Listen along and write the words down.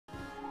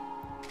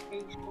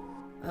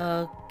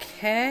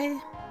Okay.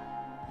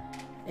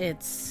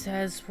 It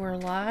says we're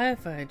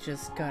live. I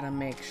just gotta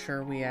make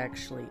sure we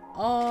actually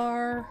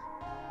are.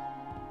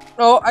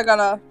 Oh, I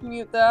gotta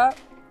mute that.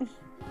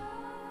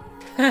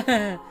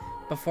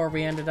 Before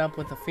we ended up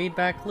with a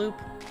feedback loop.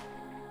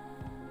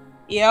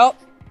 Yep.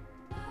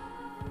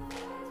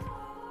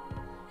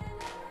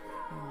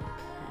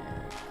 Okay,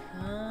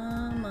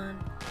 come on.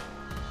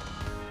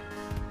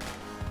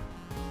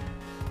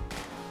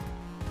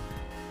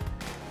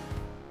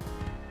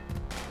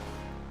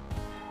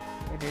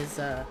 It is,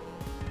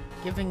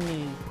 giving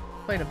me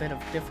quite a bit of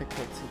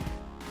difficulty.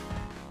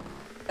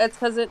 It's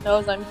because it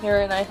knows I'm here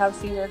and I have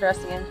senior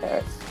dressing in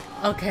Paris.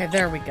 Okay,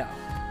 there we go.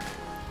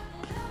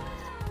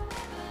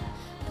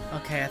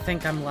 Okay, I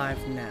think I'm live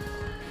now.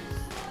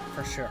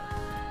 For sure.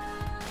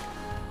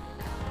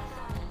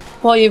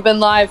 Well, you've been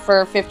live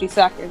for 50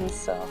 seconds,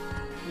 so...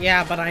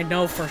 Yeah, but I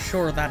know for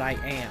sure that I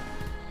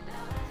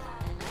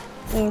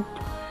am.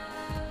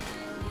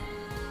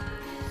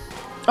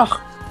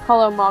 Oh,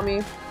 hello,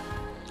 Mommy.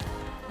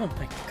 Oh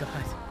my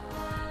god.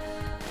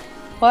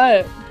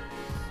 What?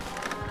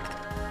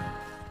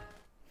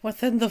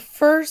 Within the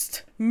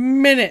first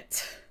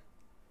minute.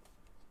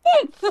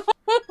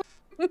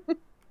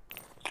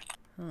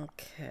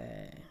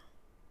 Okay.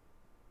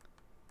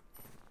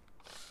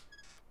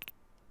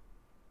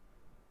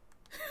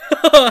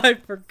 I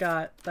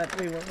forgot that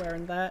we were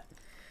wearing that.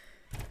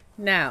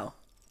 Now,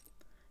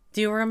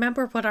 do you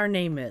remember what our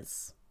name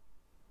is?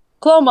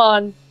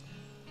 Clomon.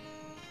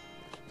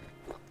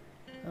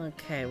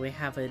 Okay, we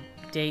have a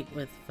date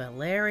with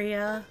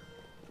Valeria.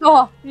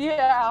 Oh,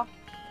 yeah.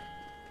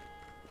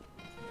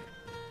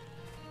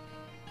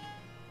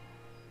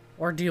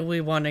 Or do we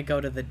want to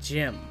go to the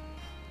gym?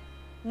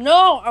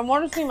 No, I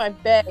want to see my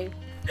bae.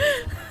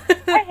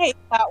 I hate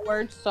that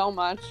word so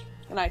much.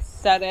 And I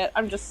said it.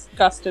 I'm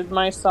disgusted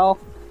myself.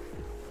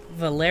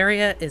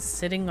 Valeria is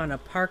sitting on a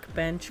park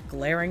bench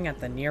glaring at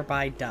the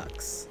nearby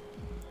ducks.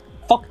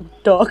 Fucking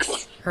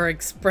ducks. Her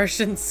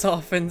expression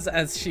softens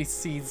as she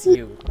sees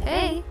you.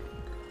 Hey.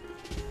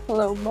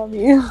 Hello,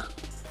 Mommy.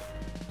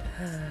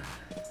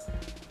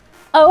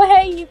 Oh,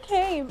 hey, you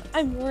came.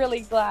 I'm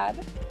really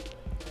glad.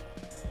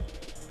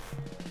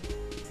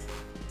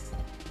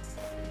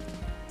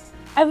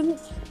 I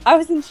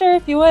wasn't sure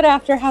if you would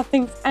after how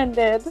things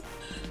ended.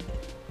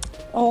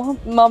 Oh,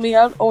 Mommy,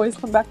 I'd always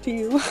come back to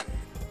you.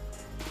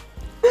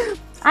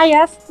 I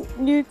asked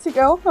you to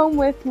go home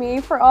with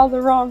me for all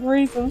the wrong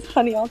reasons.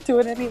 Honey, I'll do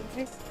it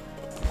anyway.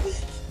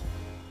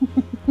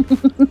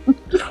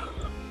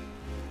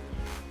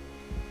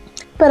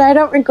 But I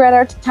don't regret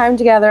our time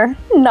together.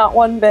 Not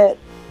one bit.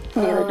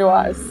 Neither do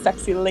I,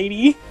 sexy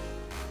lady.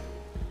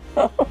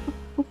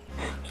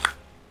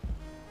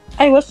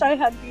 I wish I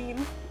had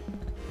been.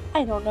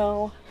 I don't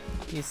know.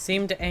 You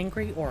seemed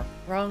angry or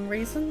wrong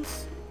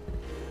reasons?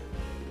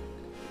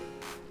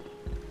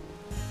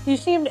 You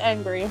seemed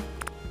angry.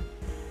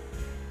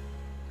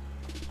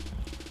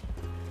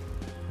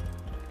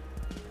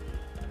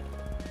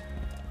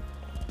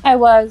 I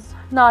was.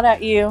 Not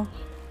at you.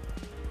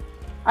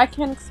 I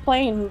can't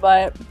explain,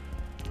 but...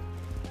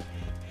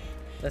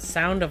 The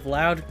sound of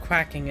loud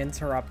quacking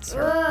interrupts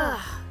her.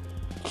 Ugh.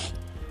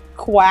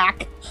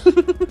 Quack.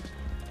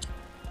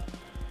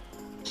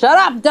 Shut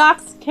up,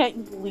 ducks! Can't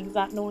you believe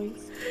that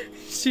noise?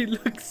 She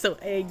looks so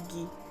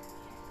angry.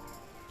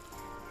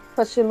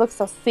 But she looks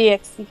so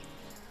sexy.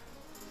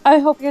 I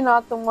hope you're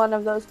not the one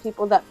of those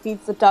people that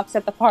feeds the ducks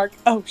at the park.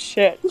 Oh,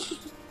 shit.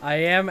 I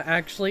am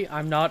actually,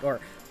 I'm not,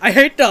 or I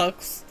hate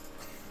ducks.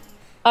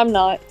 I'm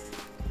not.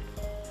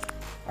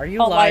 Are you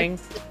lying?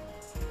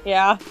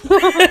 Yeah.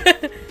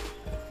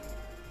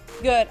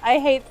 Good. I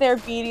hate their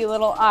beady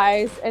little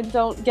eyes, and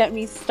don't get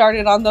me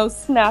started on those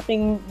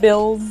snapping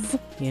bills.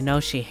 You know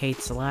she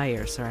hates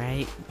liars,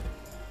 right?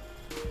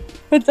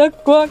 A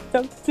duck walked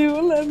up to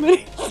a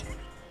lemon.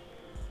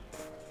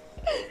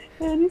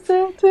 And he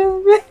said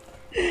to me,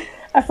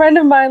 a friend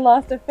of mine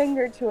lost a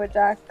finger to a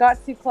duck,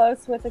 got too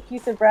close with a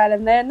piece of bread,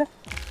 and then...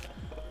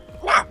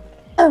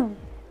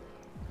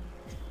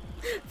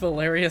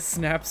 Valeria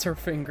snaps her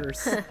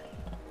fingers.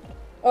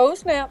 Oh,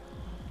 snap.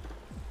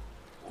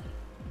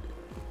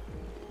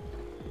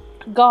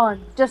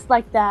 Gone, just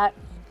like that.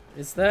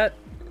 Is that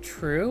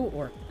true,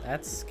 or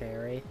that's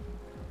scary?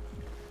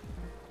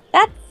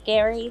 That's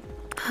scary.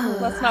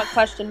 Let's not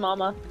question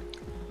Mama.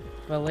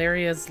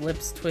 Valeria's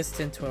lips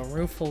twist into a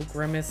rueful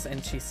grimace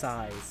and she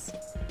sighs.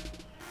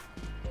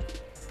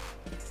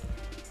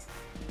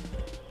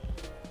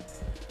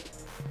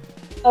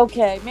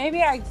 Okay,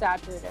 maybe I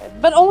exaggerated,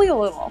 but only a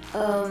little.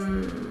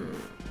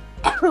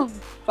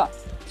 Fuck.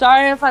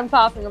 Sorry if I'm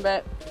coughing a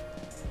bit.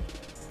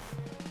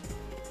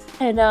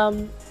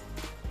 And,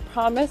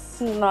 promise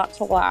not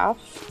to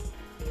laugh.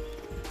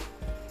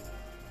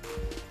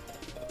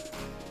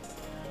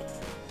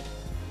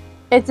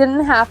 It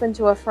didn't happen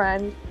to a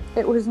friend.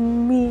 It was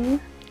me.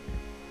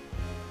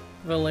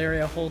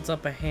 Valeria holds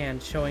up a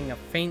hand, showing a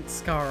faint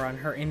scar on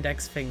her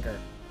index finger.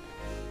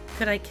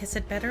 Could I kiss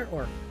it better,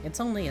 or it's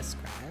only a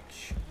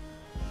scratch?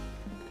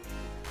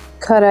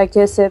 Could I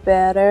kiss it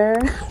better?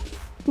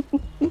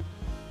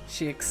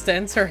 She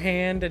extends her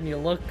hand and you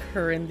look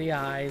her in the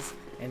eyes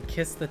and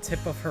kiss the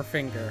tip of her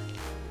finger.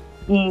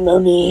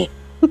 Mommy.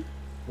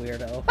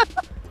 Weirdo.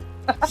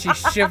 She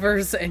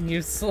shivers and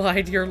you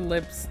slide your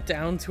lips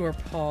down to her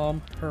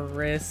palm, her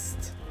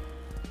wrist.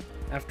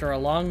 After a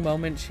long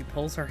moment, she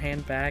pulls her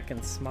hand back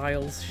and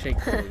smiles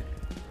shakily.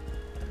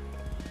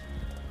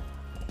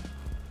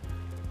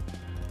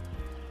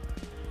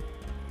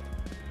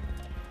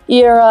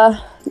 You're,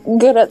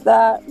 good at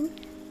that.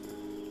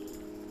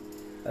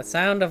 The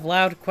sound of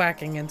loud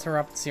quacking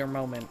interrupts your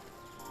moment.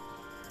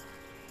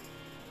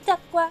 Duck,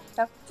 quack,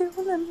 duck,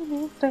 doodle,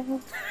 And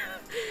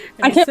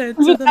I he can't said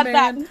believe to the you had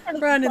that man, in front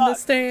of run the in the book."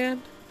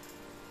 stand,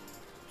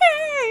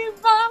 Hey,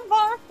 bum,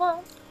 bum, bum.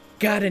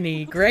 got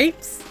any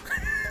grapes?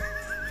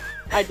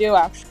 I do,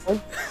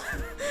 actually.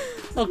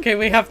 Okay,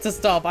 we have to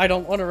stop. I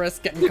don't want to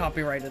risk getting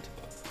copyrighted.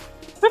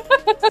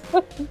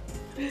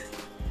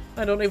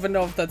 I don't even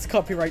know if that's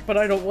copyright, but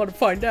I don't want to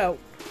find out.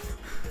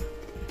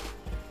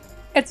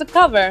 It's a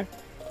cover.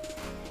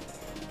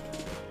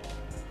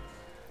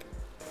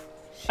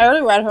 I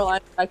already read her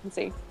line, I can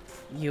see.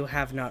 You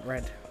have not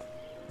read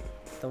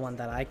the one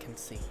that I can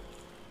see.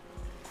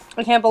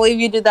 I can't believe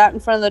you did that in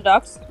front of the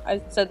ducks.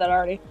 I said that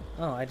already.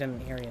 Oh, I didn't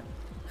hear you.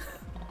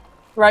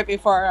 Right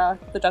before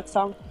the duck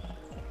song.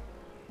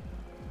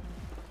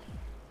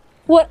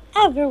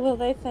 Whatever will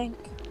they think?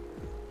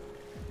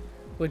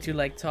 Would you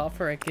like to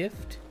offer a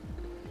gift?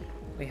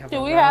 We have Do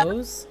a we have-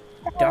 rose,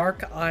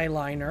 dark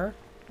eyeliner.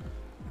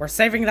 We're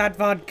saving that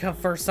vodka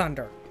for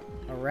Sunder.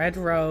 A red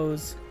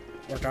rose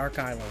or dark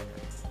eyeliner.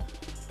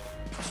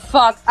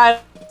 Fuck, I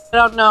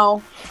don't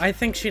know. I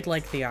think she'd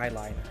like the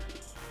eyeliner.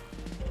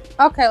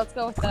 Okay, let's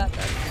go with that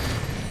then.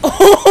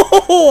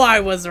 Oh, I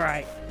was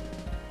right.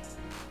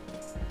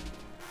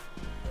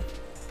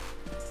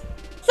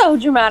 So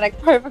dramatic,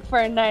 perfect for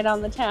a night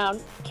on the town.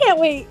 Can't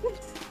wait.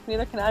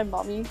 Neither can I,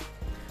 mommy.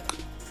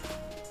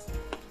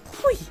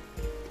 Hui.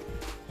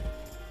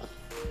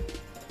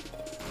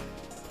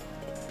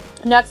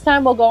 Next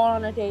time we'll go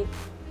on a date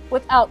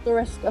without the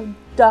risk of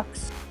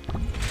ducks.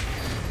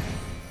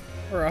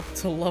 We're up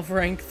to love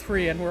rank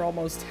 3 and we're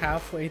almost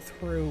halfway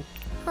through.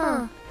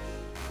 Huh.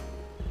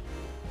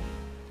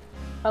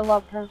 I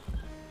love her.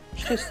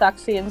 She's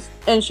sexy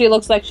and she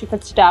looks like she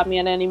could stab me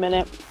at any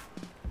minute.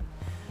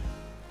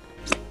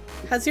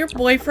 Has your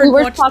boyfriend We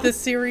were watched talking- this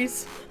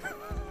series?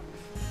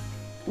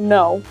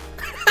 No.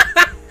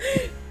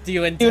 Do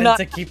you intend not-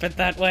 to keep it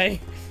that way?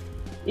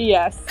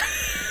 Yes.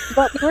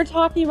 But we were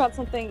talking about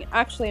something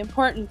actually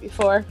important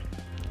before.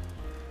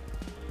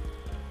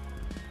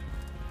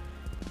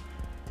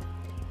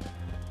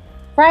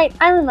 Right,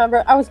 I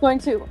remember. I was going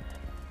to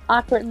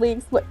awkwardly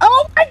explain.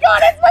 Oh my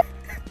god, it's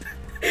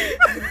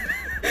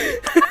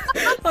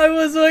my. I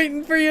was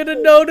waiting for you to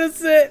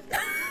notice it.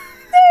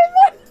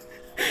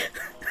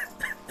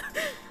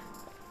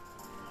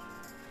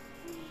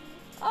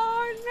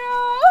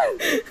 Oh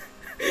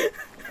no!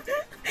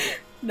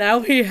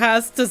 Now he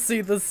has to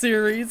see the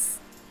series.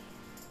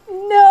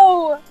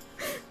 No!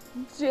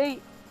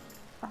 Jake.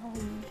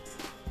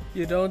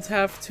 You don't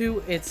have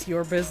to. It's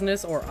your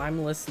business or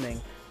I'm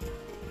listening.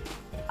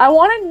 I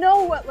want to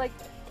know what, like,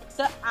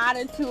 the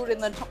attitude in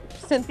the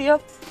Cynthia,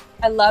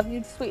 I love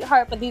you,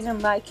 sweetheart, but these are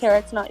my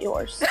carrots, not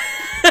yours.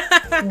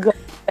 Go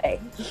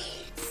away.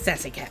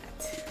 Sassy cat.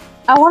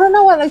 I want to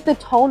know what, like, the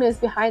tone is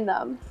behind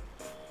them.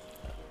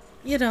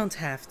 You don't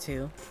have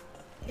to.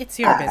 It's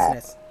your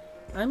business.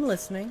 I'm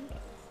listening.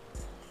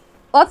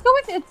 Let's go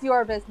with it's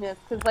your business,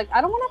 because, like,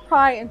 I don't want to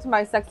pry into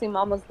my sexy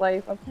mama's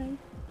life, okay?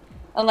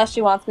 Unless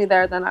she wants me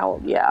there, then I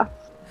will, yeah.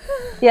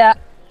 Yeah,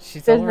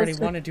 She's Business already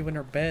with- wanted you in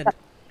her bed.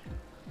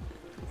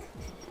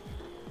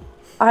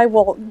 I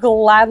will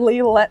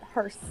gladly let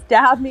her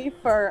stab me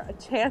for a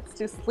chance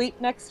to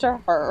sleep next to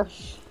her.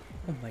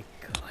 Oh my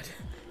god.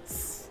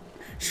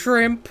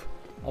 Shrimp.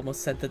 Almost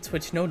said the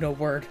Twitch no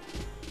word.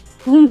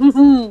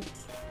 That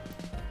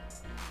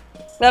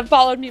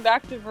followed me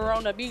back to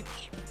Verona Beach.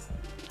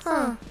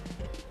 Huh.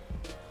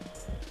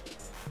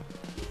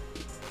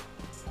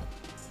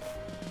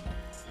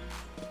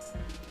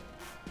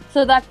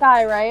 So that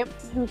guy, right,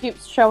 who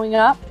keeps showing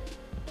up,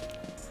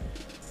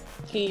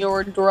 he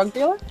your drug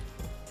dealer?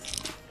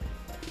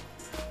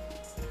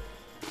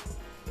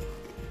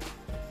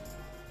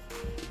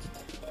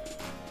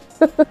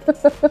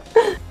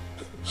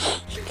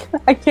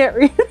 I can't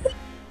read.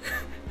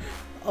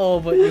 Oh,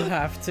 but you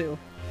have to.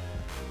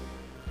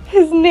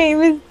 His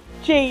name is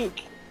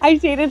Jake. I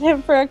dated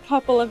him for a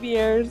couple of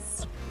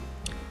years.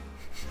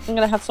 I'm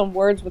gonna have some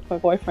words with my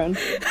boyfriend.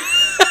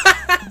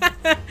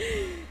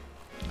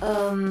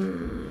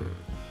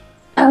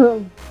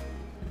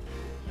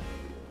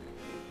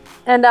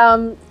 And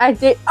I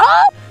did.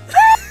 Oh!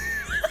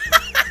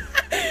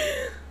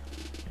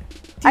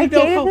 Do you I know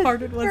dated how his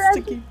hard it was sister to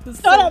as- keep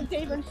this Shut in? up,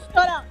 David.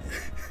 Shut up.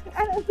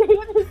 And I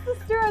dated his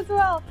sister as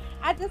well.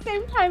 At the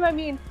same time, I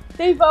mean,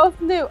 they both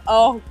knew.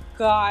 Oh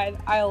God,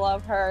 I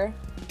love her.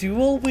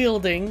 Dual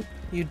wielding.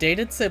 You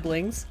dated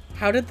siblings.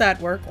 How did that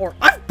work? Or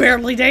I've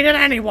barely dated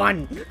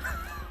anyone.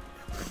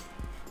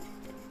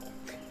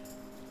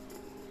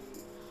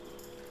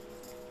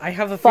 I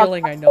have a Fuck,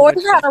 feeling I know always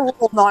which had one. a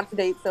rule not to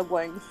date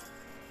siblings.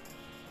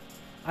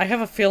 I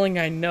have a feeling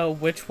I know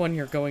which one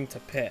you're going to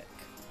pick.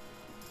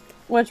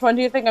 Which one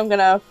do you think I'm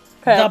gonna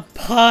pick? The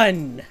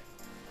pun!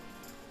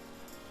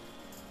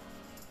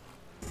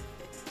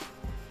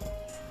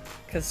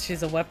 Because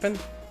she's a weapon?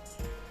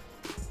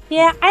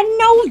 Yeah, I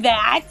know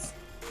that!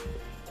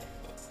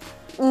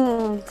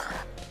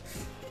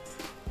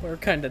 We're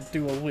kind of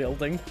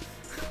dual-wielding.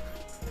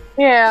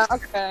 Yeah,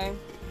 okay.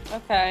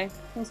 Okay.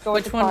 Let's go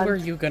with Which the one pun. were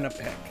you gonna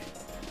pick?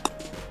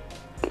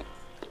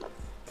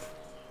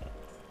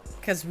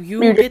 Because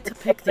you You get did- to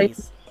pick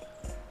these.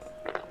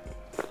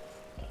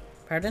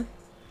 Pardon?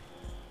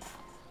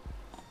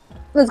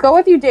 Let's go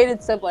with you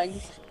dated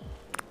siblings.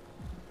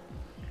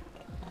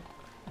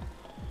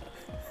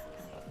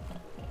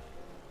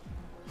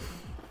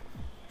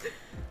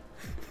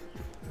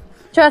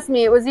 Trust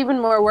me, it was even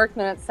more work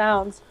than it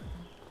sounds.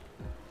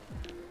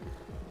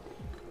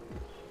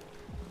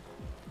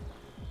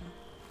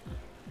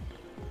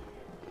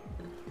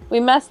 We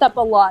messed up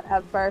a lot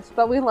at first,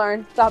 but we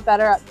learned, got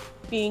better at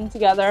being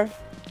together.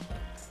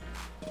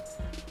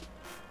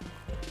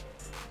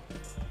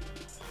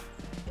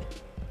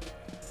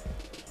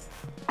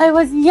 I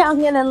was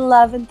young and in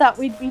love and thought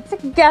we'd be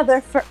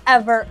together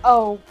forever.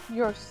 Oh,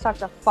 you're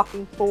such a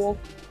fucking fool.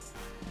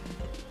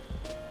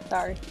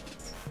 Sorry.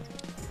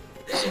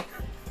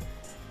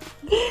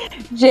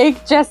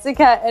 Jake,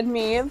 Jessica, and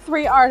me.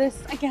 3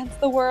 artists against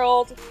the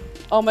world.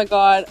 Oh my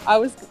god.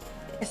 I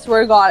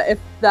swear to god, if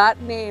that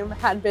name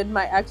had been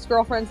my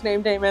ex-girlfriend's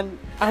name, Damon,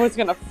 I was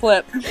gonna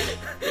flip.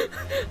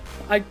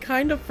 I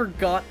kind of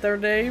forgot their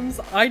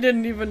names. I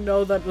didn't even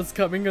know that was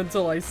coming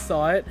until I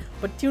saw it.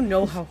 But do you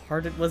know how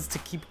hard it was to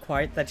keep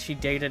quiet that she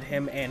dated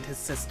him and his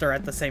sister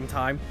at the same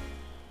time?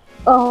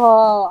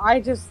 Oh, I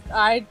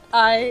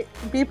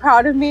be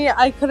proud of me.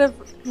 I could have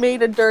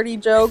made a dirty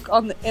joke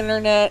on the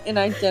internet and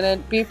I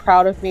didn't. Be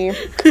proud of me.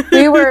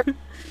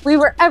 We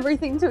were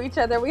everything to each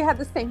other. We had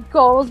the same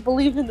goals,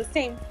 believed in the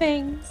same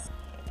things.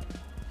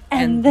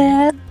 And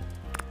then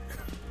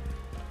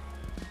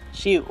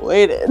she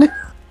waited.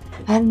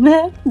 And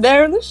then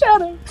there in the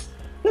shadows,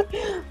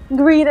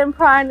 greed and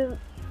pride and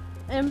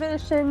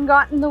ambition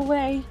got in the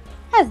way,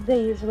 as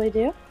they usually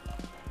do.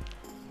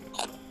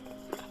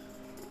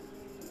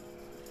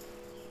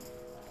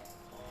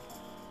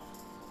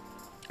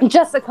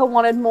 Jessica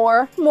wanted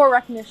more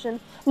recognition,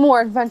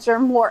 more adventure,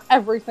 more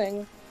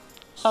everything.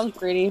 Sounds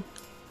greedy.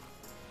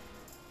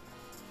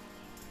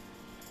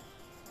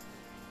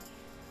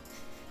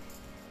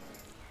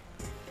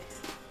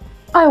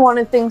 I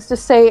wanted things to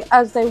stay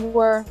as they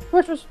were,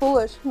 which was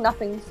foolish.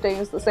 Nothing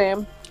stays the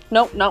same.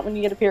 Nope, not when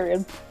you get a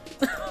period.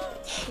 Oh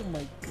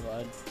my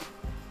god.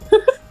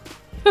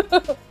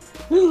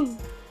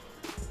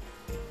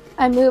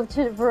 I moved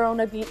to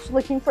Verona Beach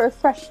looking for a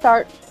fresh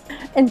start,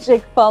 and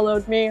Jake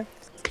followed me.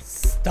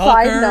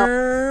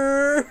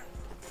 Stalker!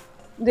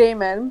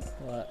 Damon.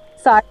 What?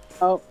 Side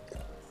note.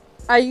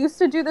 I used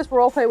to do this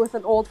roleplay with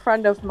an old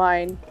friend of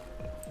mine.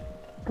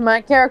 My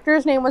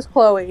character's name was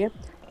Chloe.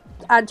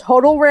 At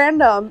total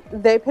random,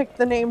 they picked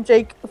the name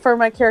Jake for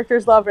my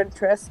character's love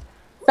interest.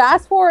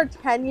 Fast forward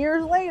 10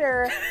 years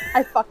later,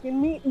 I fucking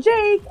meet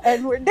Jake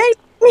and we're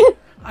dating.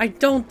 I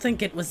don't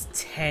think it was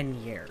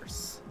 10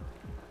 years.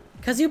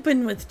 Because you've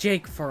been with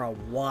Jake for a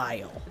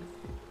while.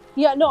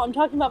 Yeah, no, I'm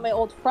talking about my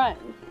old friend.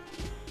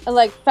 And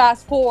like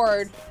fast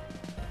forward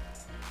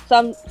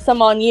some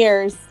on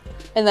years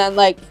and then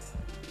like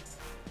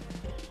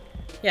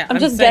Yeah, I'm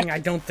just saying I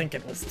don't think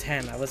it was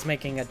 10. I was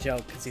making a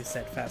joke because you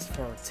said fast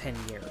forward 10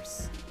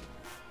 years.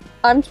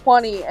 I'm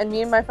 20 and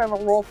me and my friend were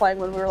role playing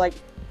when we were like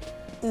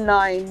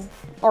 9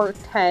 or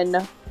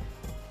 10.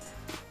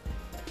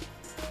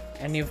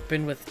 And you've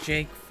been with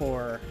Jake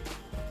for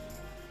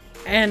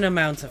an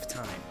amount of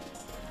time.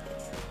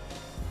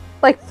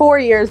 Like 4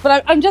 years,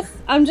 but I'm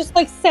just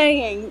like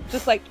saying,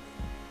 just like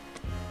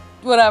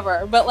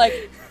whatever, but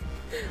like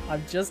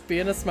I'm just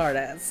being a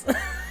smartass.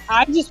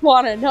 I just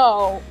want to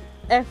know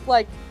if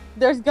like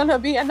there's gonna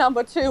be a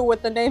number 2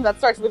 with the name that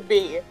starts with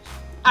B.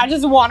 I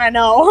just want to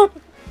know.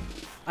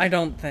 I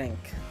don't think.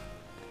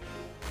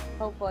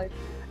 Hopefully.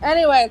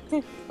 Anyway,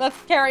 let's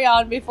carry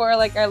on before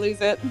like I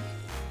lose it.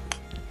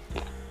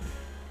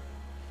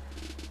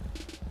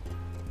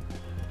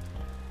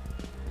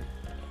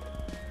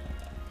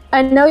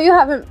 I know you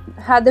haven't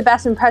had the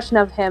best impression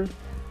of him,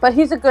 but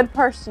he's a good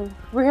person,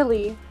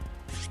 really.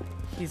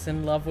 He's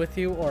in love with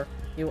you, or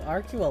you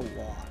argue a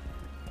lot.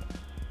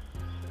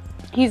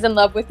 He's in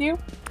love with you?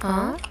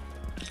 Huh?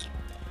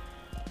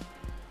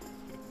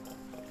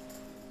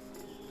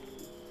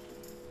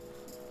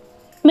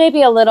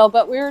 Maybe a little,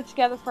 but we were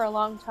together for a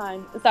long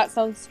time. Does that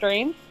sound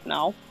strange?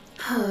 No.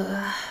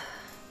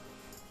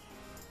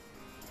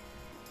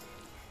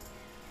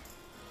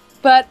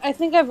 But I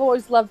think I've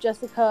always loved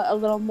Jessica a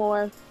little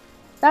more.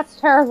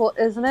 That's terrible,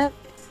 isn't it?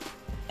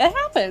 It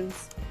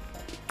happens.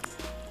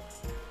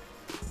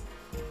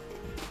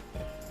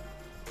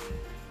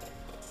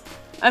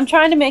 I'm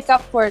trying to make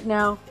up for it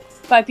now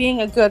by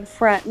being a good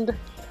friend.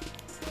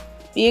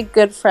 Be a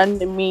good friend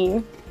to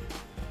me.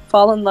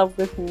 fall in love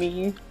with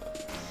me.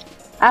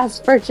 As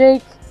for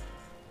Jake,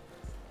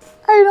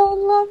 I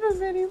don't love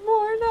him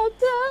anymore, not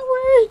that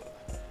way.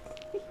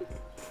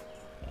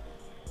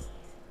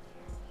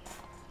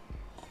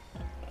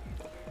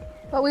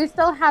 But we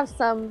still have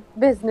some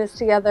business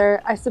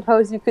together, I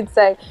suppose you could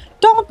say.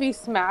 Don't be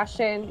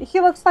smashing. He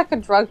looks like a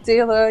drug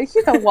dealer. He's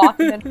a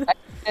walking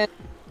infection.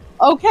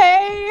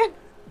 Okay?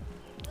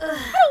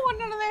 I don't want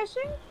none of that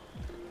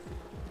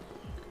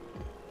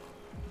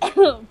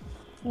shit.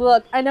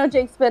 Look, I know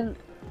Jake's been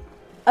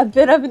a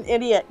bit of an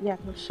idiot. Yeah,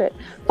 no shit.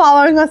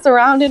 Following us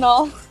around and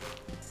all.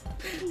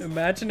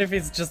 Imagine if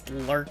he's just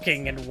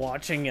lurking and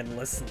watching and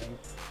listening.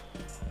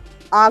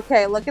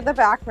 Okay, look at the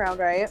background,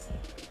 right?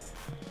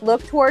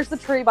 Look towards the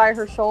tree by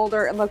her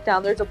shoulder and look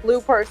down. There's a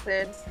blue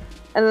person,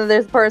 and then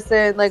there's a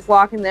person like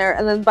walking there,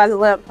 and then by the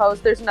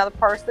lamppost there's another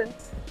person.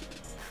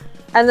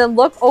 And then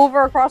look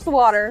over across the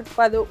water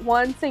by the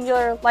one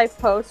singular light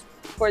post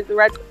where the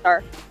red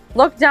are.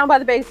 Look down by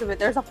the base of it.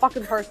 There's a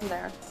fucking person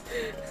there.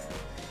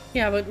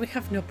 Yeah, but we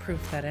have no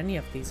proof that any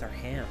of these are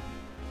him.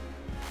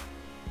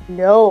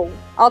 No.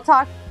 I'll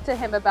talk to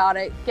him about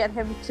it. Get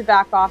him to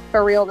back off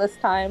for real this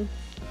time.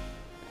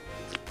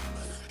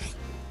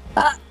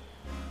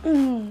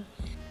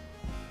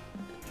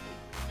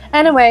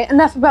 Anyway,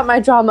 enough about my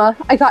drama.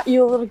 I got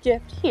you a little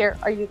gift. Here,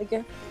 are you the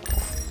gift?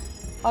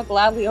 I'll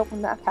gladly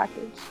open that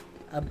package.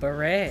 A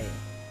beret.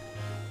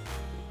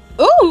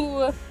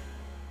 Ooh!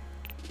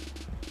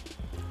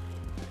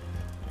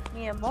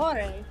 Mi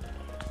amore.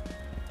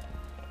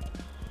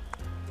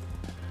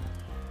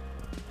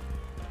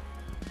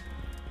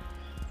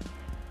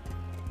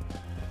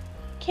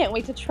 Can't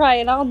wait to try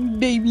it on,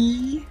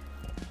 baby.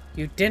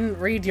 You didn't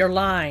read your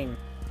line.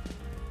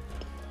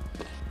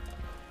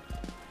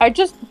 I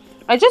just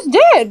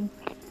did.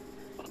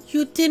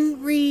 You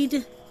didn't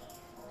read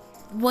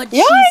what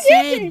Yeah, she I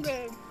said. did,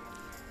 David.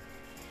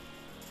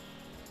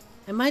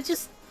 Am I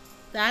just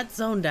that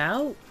zoned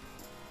out?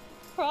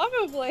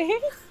 Probably.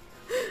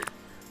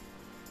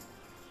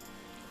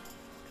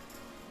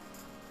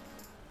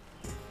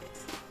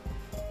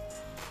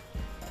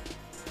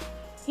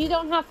 You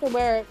don't have to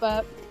wear it,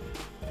 but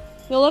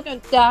you'll look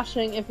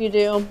dashing if you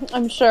do.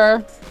 I'm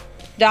sure.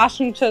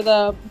 Dashing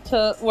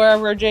to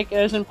wherever Jake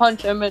is and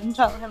punch him and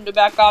tell him to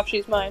back off.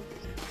 She's mine.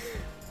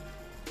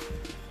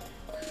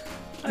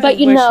 But I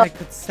you wish know, I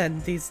could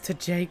send these to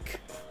Jake.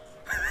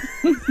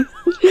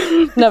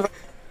 never.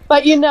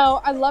 But you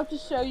know, I'd love to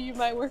show you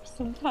my work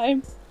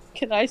sometime.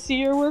 Can I see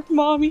your work,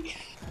 mommy?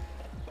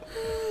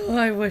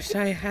 I wish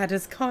I had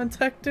his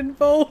contact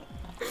info.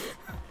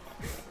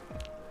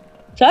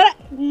 Shut up.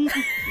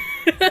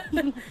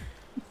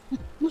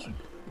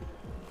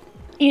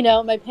 You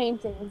know, my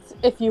paintings,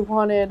 if you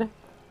wanted.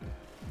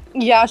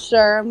 Yeah,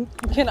 sure.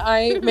 Can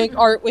I make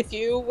art with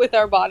you with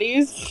our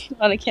bodies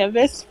on a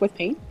canvas with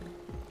paint?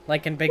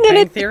 Like in Big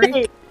Bang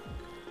Theory?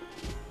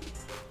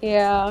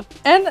 Yeah.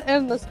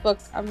 And this book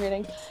I'm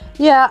reading.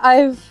 Yeah,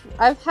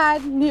 I've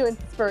had new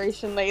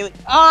inspiration lately.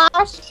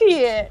 Ah,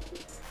 shit.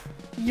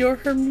 You're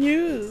her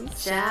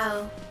muse.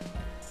 Ciao.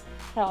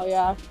 Hell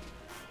yeah.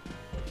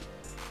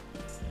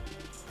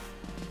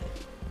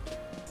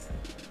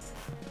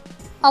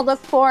 I'll look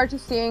forward to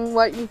seeing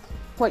what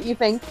you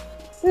think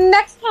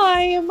next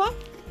time. I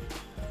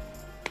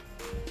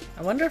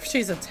wonder if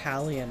she's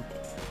Italian.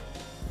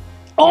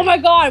 Oh my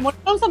god, want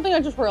to know something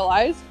I just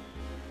realized?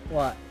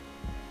 What?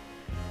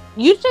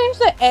 You changed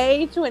the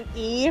A to an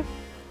E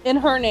in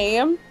her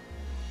name,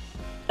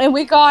 and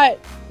we got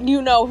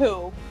you know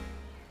who.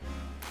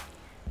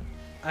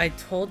 I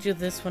told you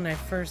this when I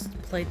first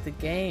played the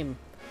game.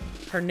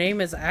 Her name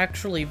is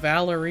actually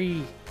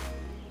Valerie.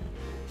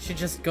 She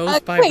just goes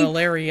by wait.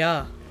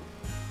 Valeria.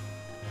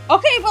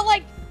 Okay, but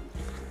like,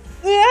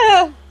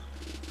 yeah.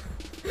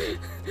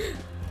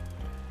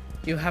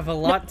 You have a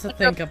lot to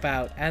think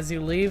about. As you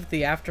leave,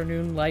 the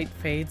afternoon light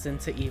fades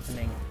into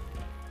evening.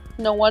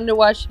 No wonder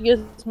why she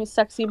gives me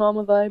sexy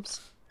mama vibes.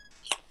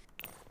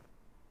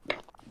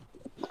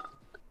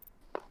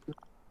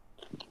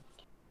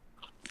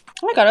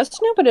 I got a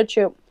Snoopy to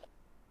chew.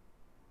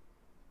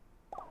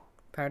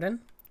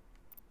 Pardon?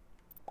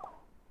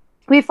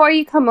 Before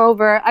you come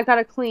over, I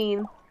gotta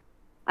clean.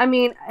 I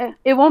mean,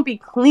 it won't be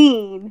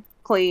clean.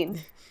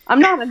 I'm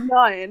not a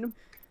nun.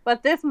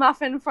 But this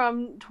muffin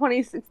from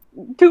 26...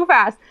 Too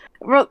fast.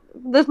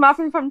 This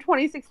muffin from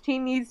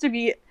 2016 needs to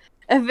be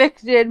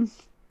evicted.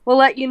 We'll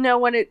let you know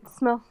when the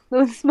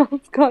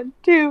smell's gone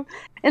too.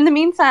 In the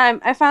meantime,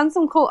 I found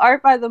some cool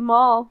art by the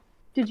mall.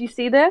 Did you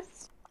see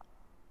this?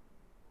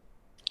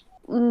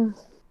 I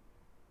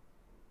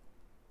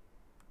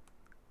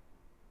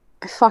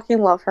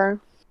fucking love her.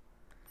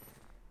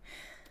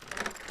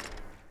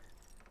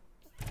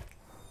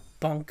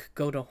 Bunk,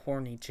 go to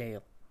horny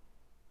jail.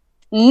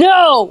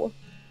 No!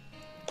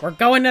 We're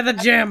going to the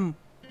gym!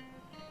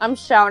 I'm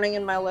shouting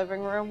in my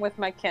living room with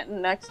my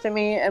kitten next to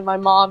me and my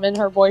mom and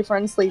her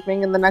boyfriend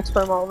sleeping in the next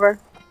room over.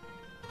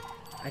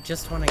 I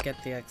just want to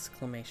get the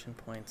exclamation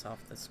points off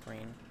the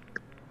screen.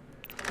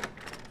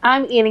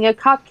 I'm eating a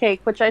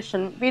cupcake, which I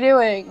shouldn't be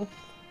doing.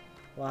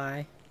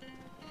 Why?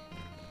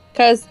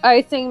 Because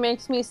icing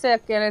makes me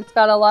sick and it's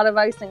got a lot of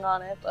icing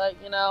on it, but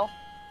you know,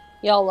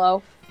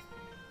 YOLO.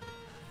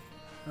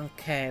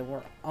 Okay,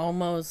 we're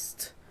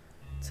almost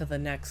to the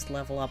next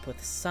level up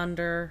with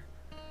Sunder.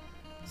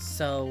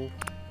 So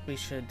we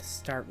should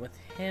start with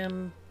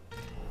him.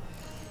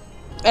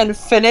 And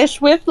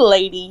finish with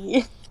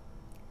Lady.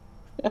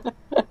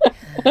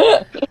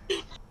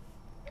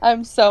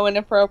 I'm so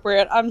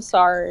inappropriate. I'm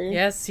sorry.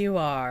 Yes, you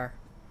are.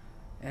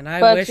 And I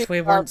But wish you we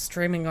are- weren't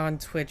streaming on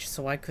Twitch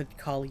so I could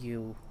call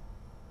you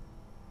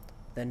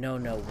the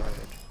no-no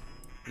word.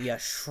 Ya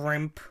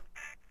shrimp.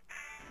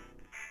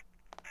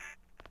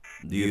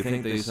 Do you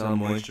think they sell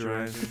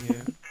moisturizer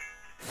here?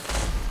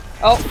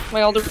 Oh,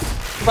 my older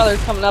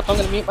brother's coming up. I'm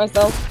gonna mute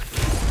myself.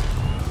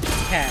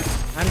 Okay,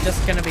 I'm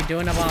just gonna be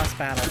doing a boss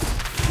battle.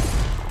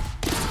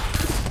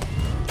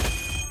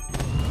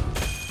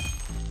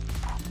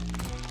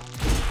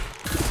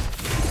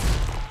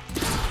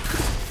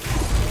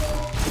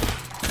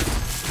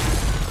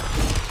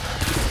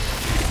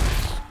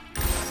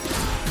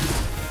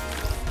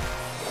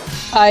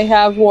 I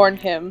have warned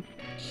him.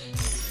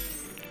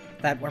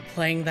 That we're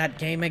playing that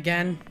game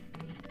again?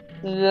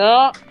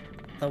 Yep.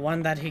 The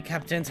one that he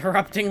kept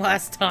interrupting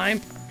last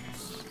time?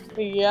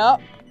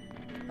 Yep.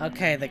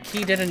 Okay, the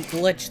key didn't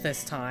glitch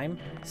this time,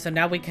 so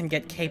now we can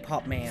get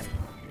K-Pop Man.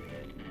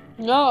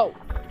 No.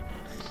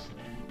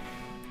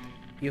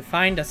 You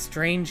find a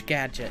strange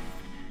gadget.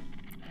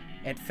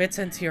 It fits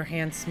into your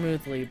hand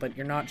smoothly, but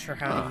you're not sure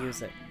how to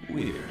use it.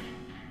 Weird.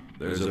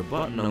 There's a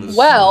button on the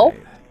Well-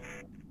 side.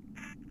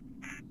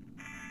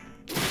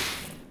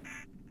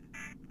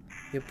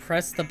 You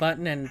press the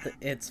button and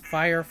its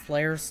fire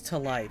flares to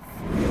life.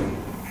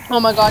 Oh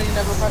my god, you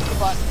never press the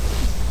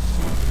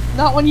button.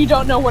 Not when you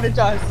don't know what it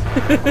does.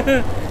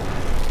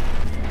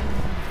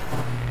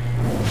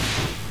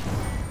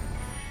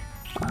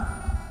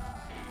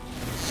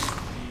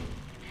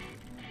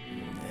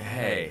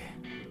 Hey.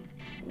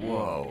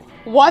 Whoa.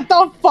 What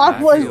the fuck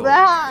I was feel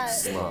that?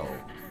 slow.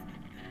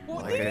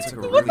 What Like I took a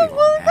the really fuck long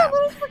was that nap.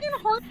 little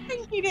freaking heart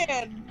thing he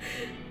did?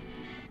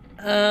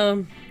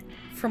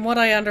 From what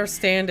I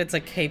understand, it's a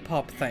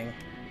K-pop thing.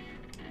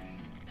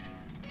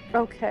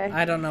 Okay.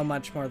 I don't know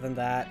much more than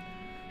that.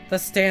 The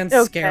stands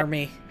Okay. scare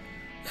me.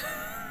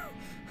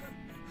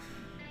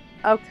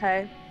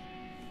 Okay.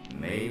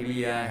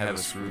 Maybe I have a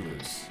screw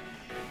loose.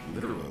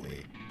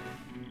 Literally.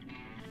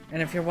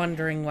 And if you're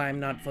wondering why I'm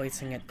not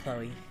voicing it,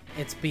 Chloe,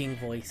 it's being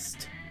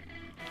voiced.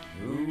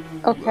 Who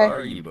Okay.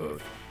 are you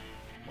both?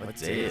 What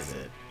day is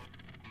it?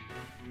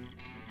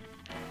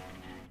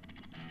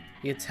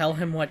 You tell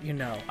him what you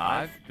know.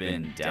 I've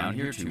been down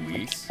here 2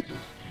 weeks.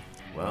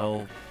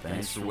 Well,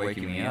 thanks for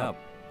waking me up.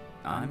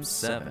 I'm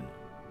 7.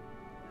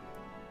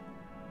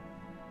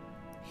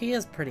 He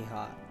is pretty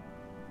hot.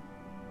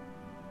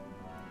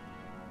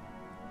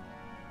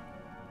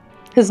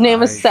 His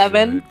name is I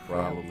Seven. should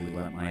probably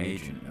let my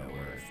agent know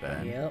where I've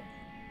been. Yep.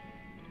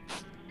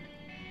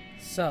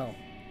 So,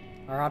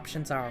 our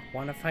options are,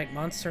 want to fight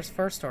monsters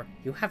first, or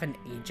you have an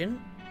agent?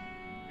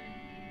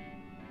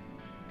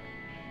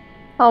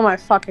 Oh my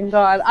fucking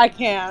god. I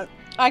can't.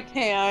 I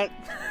can't.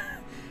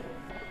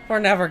 We're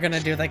never gonna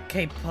do the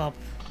K-pop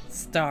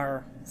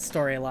star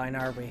storyline,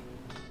 are we?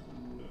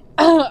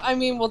 I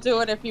mean, we'll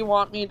do it if you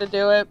want me to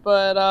do it,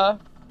 but,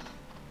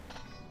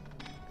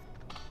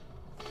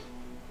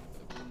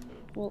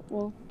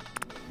 Well,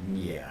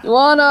 Yeah. you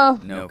wanna...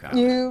 No comment.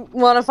 You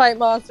wanna fight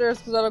monsters?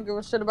 Because I don't give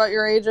a shit about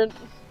your agent.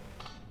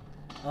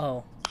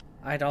 Oh,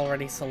 I'd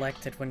already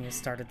selected when you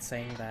started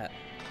saying that.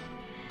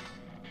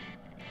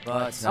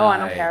 But Oh, I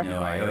don't care.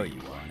 know I owe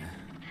you one.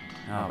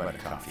 How about a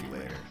coffee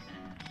later?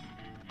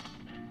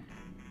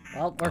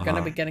 Well, we're gonna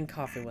Uh-huh. be getting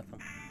coffee with him.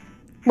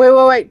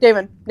 Wait,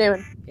 Damon.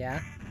 Yeah?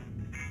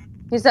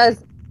 He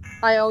says,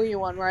 I owe you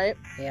one, right?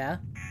 Yeah?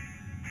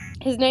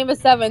 His name is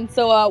Seven,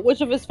 so,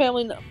 which of his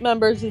family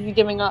members is he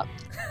giving up?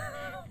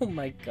 Oh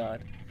my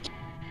god.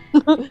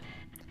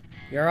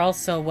 You're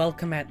also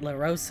welcome at La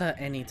Rosa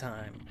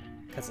anytime,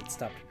 because it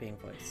stopped being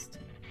voiced.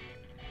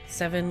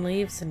 7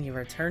 leaves and you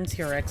return to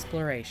your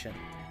exploration.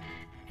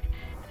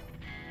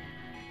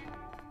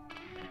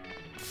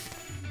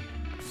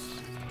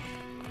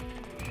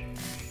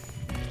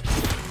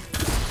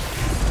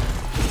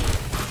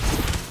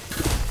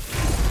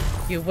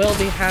 You will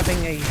be having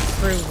a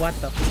true what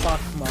the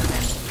fuck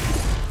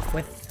moment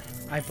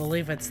with, I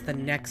believe it's the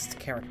next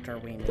character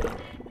we need.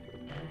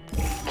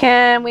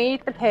 Can we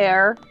eat the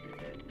pear?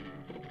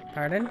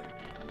 Pardon?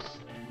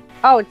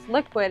 Oh, it's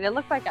liquid. It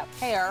looks like a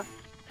pear.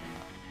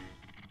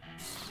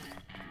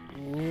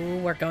 Ooh,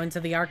 we're going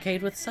to the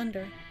arcade with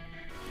Sunder.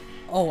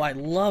 Oh, I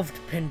loved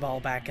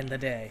pinball back in the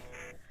day.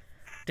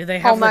 Do they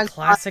have my the God.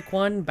 classic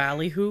one,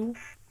 Ballyhoo?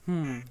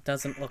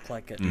 Doesn't look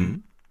like it. Hmm?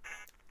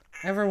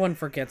 Everyone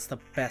forgets the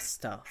best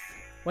stuff.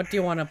 What do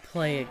you want to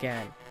play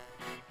again?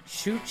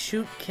 Shoot,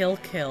 shoot, kill,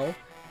 kill,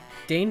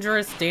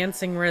 Dangerous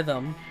Dancing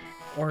Rhythm,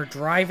 or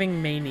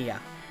Driving Mania?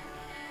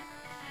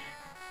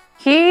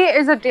 He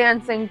is a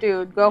dancing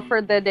dude. Go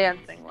for the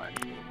dancing one.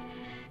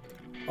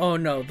 Oh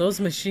no, those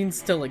machines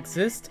still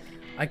exist?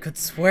 I could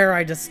swear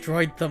I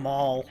destroyed them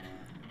all.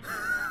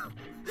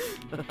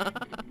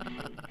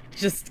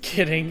 Just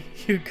kidding.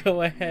 You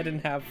go ahead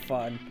and have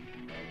fun.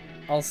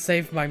 I'll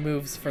save my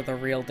moves for the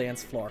real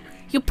dance floor.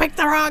 You picked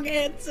the wrong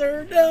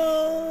answer!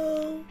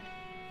 No!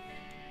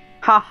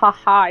 Ha ha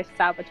ha, I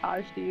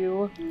sabotaged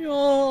you.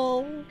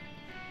 No!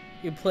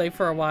 You play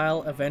for a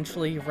while,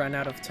 eventually you run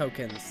out of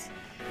tokens.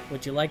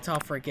 Would you like to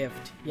offer a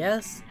gift?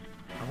 Yes?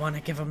 I want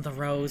to give him the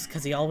rose,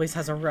 because he always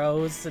has a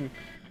rose, and...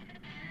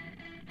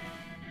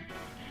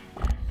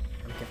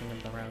 I'm giving him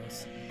the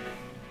rose.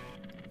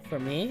 For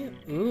me?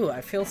 Ooh,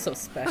 I feel so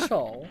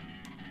special.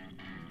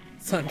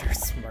 Sunder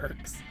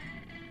smirks.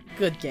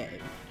 Good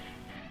game.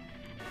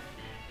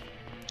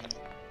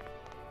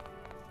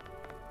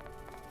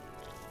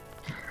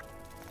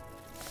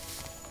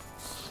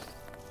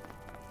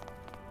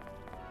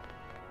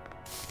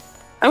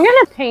 I'm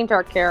gonna paint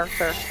our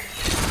character.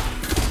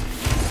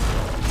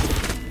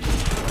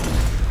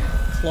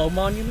 Clo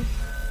Monument?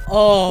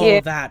 Oh,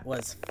 Yeah. that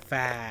was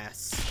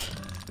fast.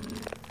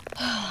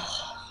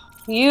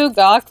 You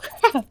got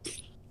crap.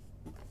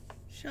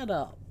 Shut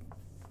up.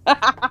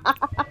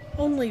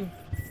 Only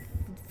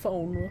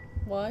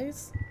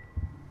phone-wise.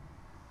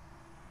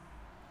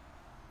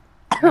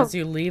 As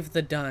you leave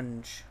the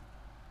dungeon.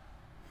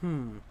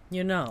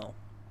 You know.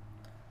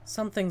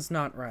 Something's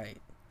not right.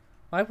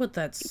 Why would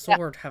that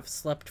sword have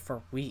slept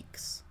for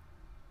weeks?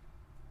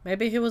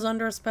 Maybe he was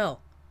under a spell.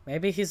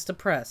 Maybe he's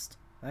depressed.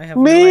 I have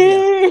no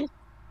idea.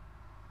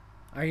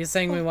 Are you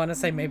saying we want to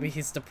say maybe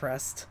he's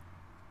depressed?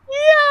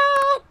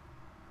 Yeah!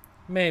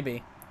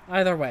 Maybe.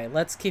 Either way,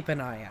 let's keep an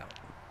eye out.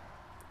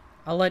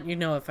 I'll let you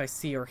know if I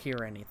see or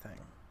hear anything.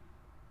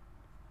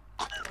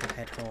 I'll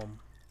head home.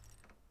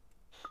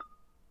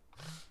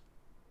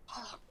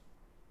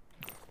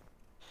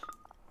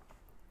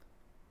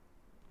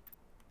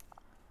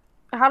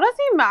 How does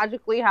he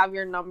magically have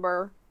your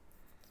number?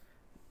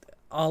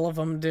 All of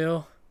them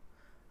do.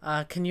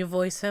 Can you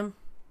voice him?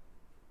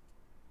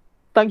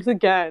 Thanks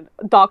again.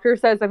 Doctor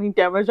says any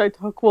damage I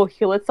took will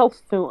heal itself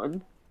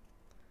soon.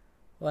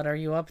 What are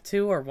you up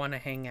to, or want to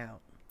hang out?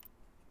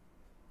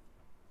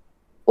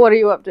 What are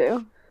you up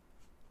to?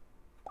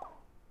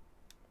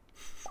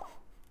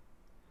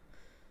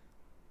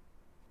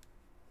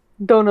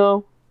 Don't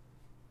know.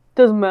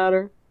 Doesn't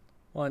matter.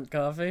 Want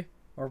coffee,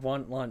 or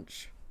want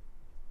lunch?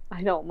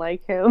 I don't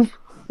like him.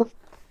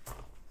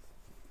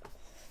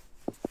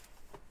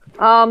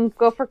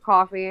 Go for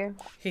coffee.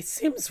 He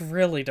seems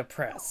really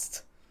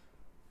depressed.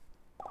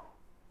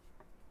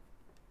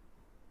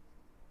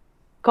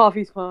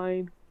 Coffee's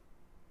fine.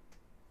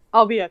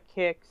 I'll be at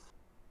Kix.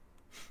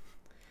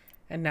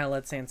 And now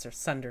let's answer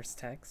Sunder's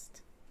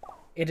text.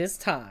 It is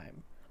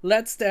time.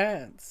 Let's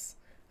dance.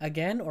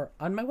 Again or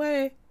on my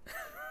way.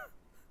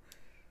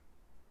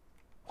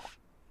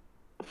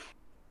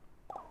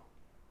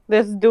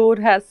 This dude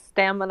has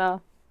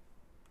stamina.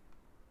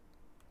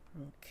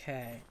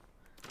 Okay.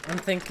 I'm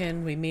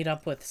thinking we meet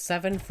up with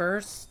Seven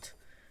first,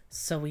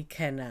 so we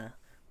can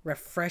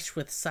refresh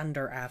with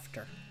Sunder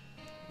after.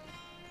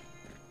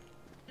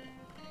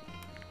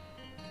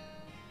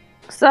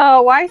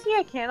 So, why is he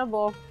a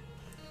cannibal?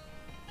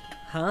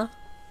 Huh?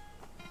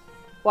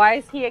 Why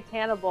is he a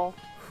cannibal?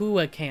 Who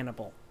a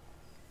cannibal?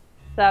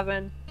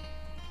 Seven.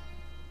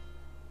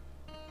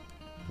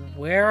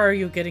 Where are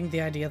you getting the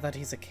idea that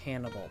he's a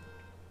cannibal?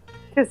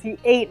 Because he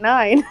ate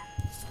 9.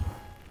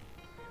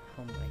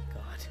 Oh my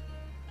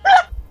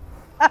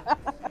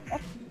god.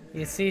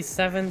 You see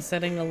Seven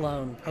sitting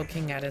alone,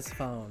 poking at his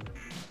phone.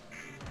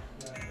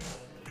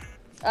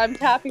 I'm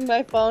tapping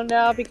my phone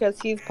now because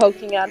he's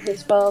poking at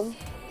his phone.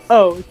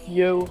 Oh, it's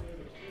you.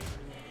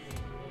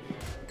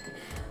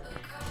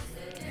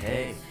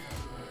 Hey.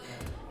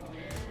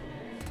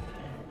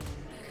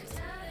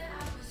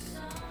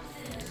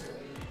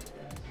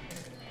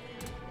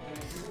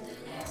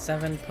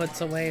 Seven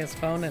puts away his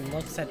phone and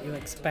looks at you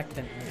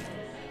expectantly.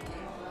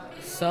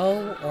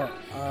 So, or,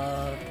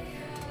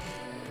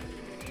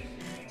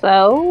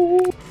 So?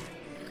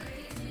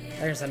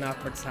 There's an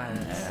awkward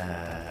silence.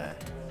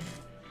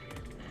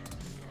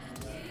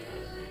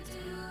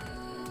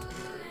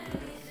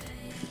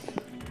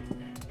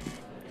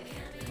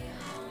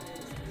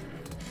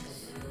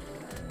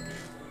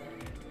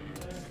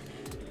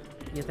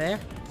 You there?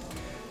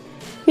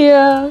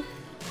 Yeah.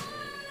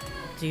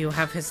 Do you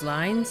have his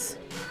lines?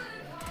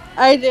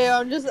 I do.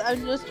 I'm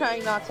just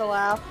trying not to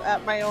laugh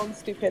at my own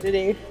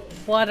stupidity.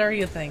 What are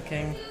you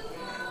thinking?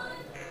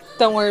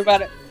 Don't worry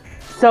about it.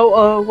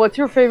 So, what's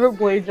your favorite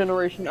Blade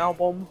Generation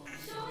album?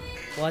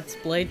 What's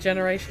Blade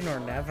Generation or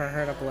never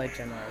heard of Blade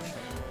Generation?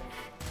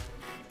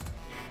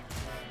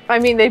 I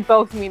mean, they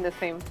both mean the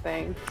same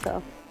thing,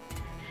 so.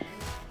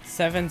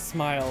 Seven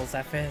smiles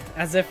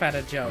as if at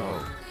a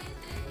joke.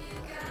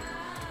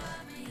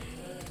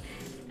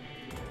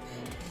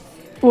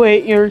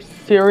 Wait, you're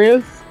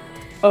serious?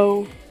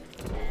 Oh.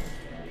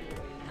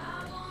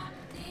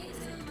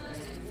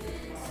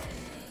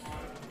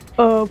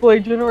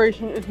 Blade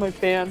Generation is my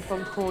band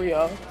from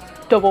Korea.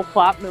 Double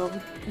platinum.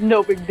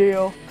 No big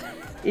deal.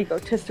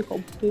 Egotistical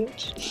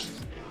bitch.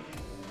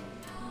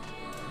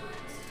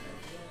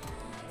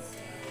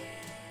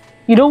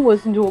 You don't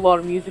listen to a lot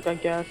of music, I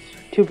guess.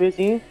 Too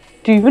busy?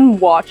 Do you even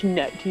watch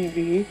net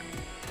TV?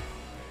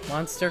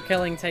 Monster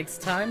killing takes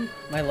time.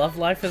 My love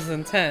life is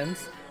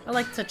intense. I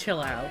like to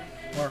chill out.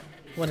 Or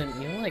wouldn't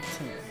you like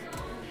to know?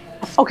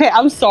 Okay,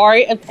 I'm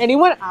sorry. If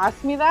anyone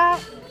asked me that,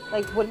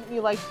 like, wouldn't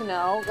you like to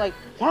know? Like,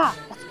 yeah,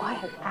 that's why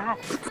I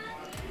asked.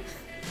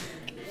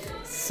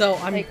 So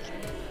I'm... Like,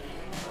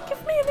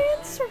 give me an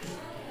answer.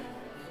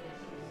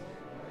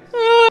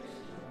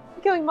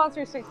 killing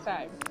monsters 6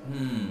 times.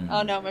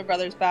 Oh no, my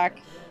brother's back.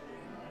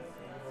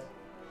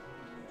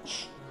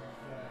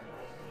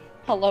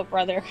 Hello,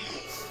 brother.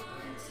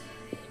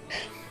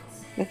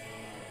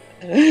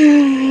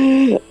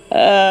 Okay,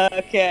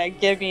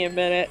 give me a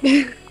minute.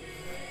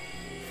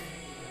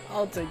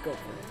 I'll take over.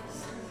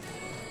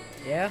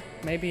 Yeah,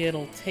 maybe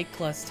it'll take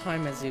less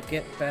time as you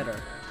get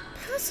better.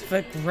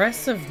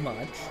 Passive-aggressive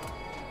much?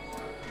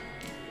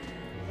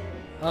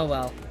 Oh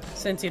well,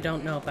 since you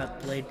don't know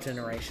about Blade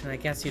Generation, I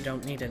guess you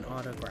don't need an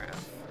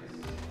autograph.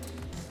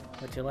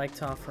 Would you like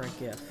to offer a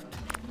gift?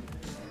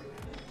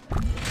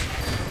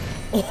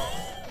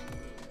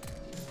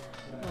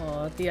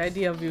 Oh, the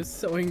idea of you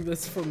sewing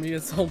this for me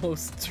is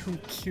almost too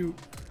cute.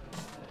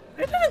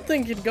 I didn't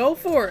think you'd go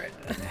for it.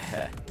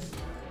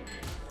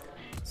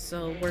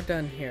 So we're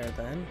done here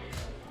then.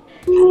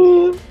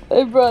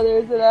 My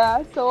brother's an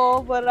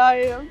asshole, but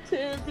I am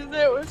too, because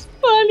it was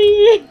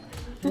funny.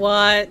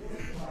 What?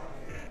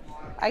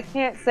 I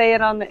can't say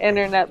it on the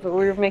internet, but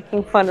we were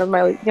making fun of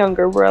my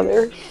younger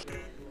brother.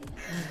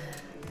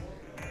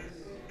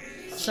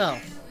 So,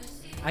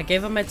 I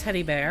gave him a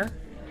teddy bear.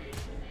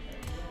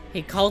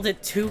 He called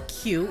it too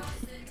cute.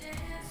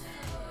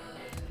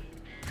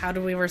 How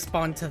do we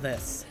respond to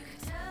this?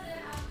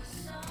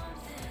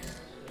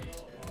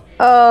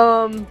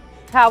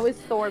 How is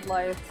Sword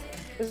life?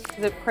 Is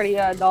it pretty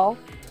dull?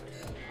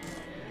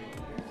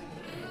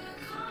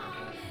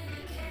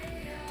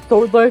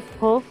 Sword life,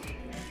 huh?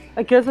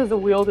 I guess as a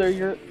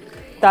wielder,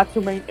 that's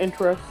your main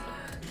interest.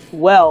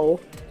 Well.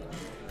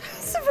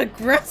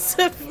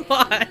 Passive-aggressive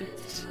much.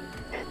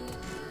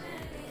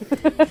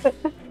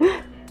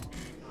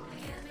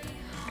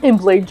 In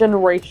Blade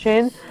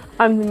Generation,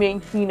 I'm the main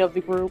queen of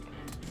the group.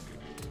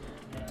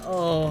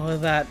 Oh,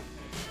 that...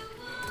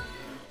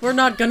 We're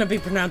not gonna be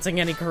pronouncing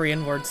any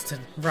Korean words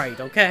right,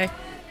 okay?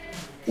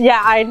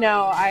 Yeah, I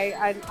know.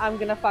 I'm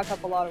gonna fuck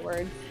up a lot of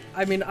words.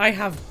 I mean, I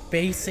have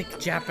basic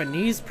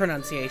Japanese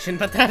pronunciation,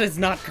 but that is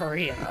not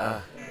Korean.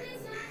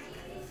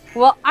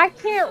 Well, I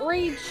can't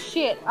read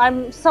shit.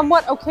 I'm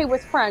somewhat okay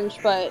with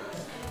French, but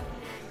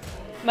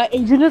my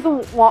agent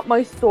doesn't want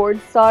my sword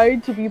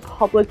side to be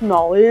public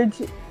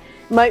knowledge.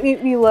 Might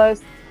make me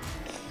less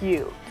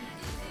cute.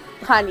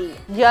 Honey,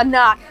 you're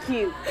not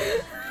cute.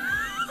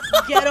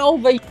 Get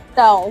over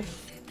yourself.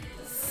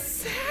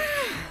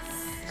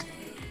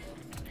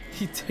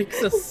 He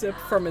takes a sip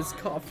from his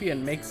coffee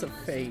and makes a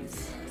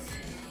face.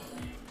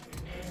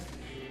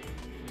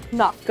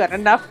 Not good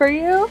enough for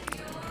you?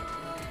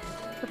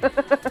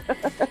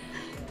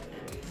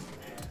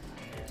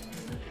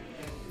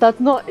 That's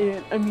not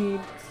it. I mean,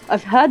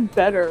 I've had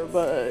better,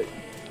 but...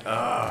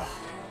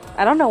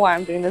 I don't know why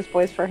I'm doing this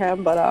voice for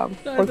him, but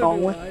we're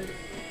going with it.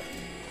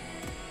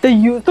 They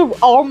used the...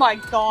 Oh my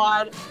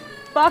god.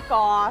 Fuck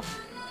off.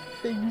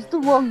 They used the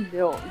wrong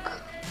milk.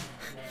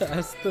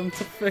 Ask them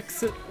to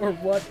fix it, or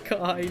what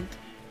kind?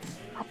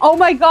 Oh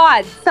my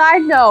god.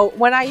 Side note,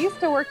 when I used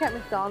to work at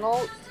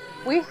McDonald's,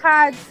 we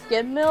had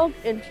skim milk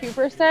in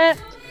 2%.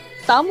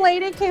 Some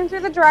lady came through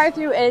the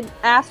drive-thru and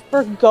asked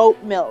for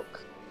goat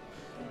milk.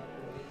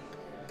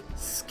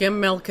 Skim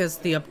milk is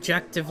the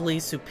objectively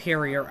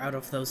superior out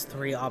of those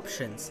 3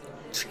 options.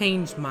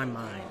 Changed my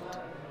mind.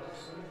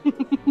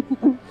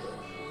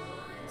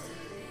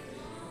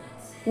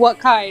 What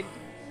kind?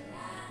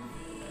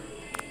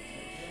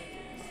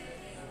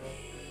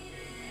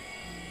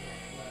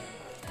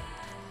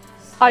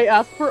 I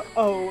asked for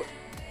oat,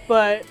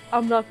 but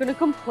I'm not gonna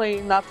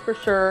complain, that's for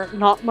sure.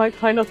 Not my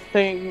kind of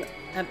thing.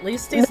 At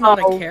least he's not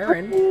a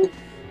Karen.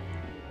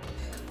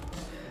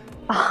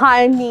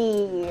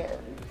 Honey.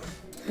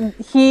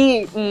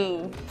 He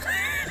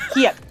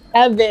had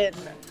Evan.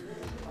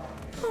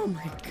 Oh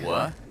my god.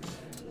 What?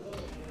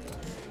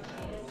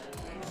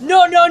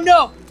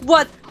 No.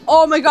 What?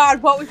 Oh my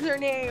god, what was their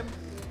name?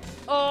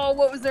 Oh,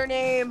 what was their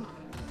name?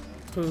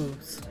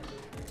 Whose?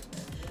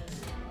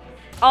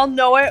 I'll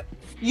know it.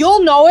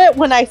 You'll know it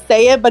when I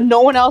say it, but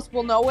no one else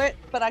will know it,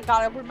 but I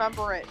gotta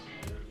remember it.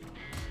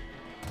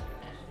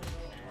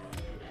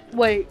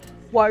 Wait,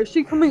 why is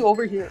she coming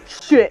over here?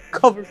 Shit,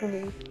 cover for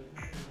me.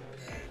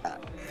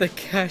 The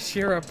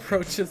cashier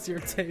approaches your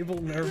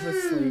table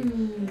nervously.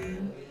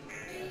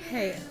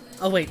 Hey.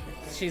 Oh wait,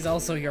 she's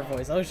also your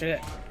voice. Oh shit.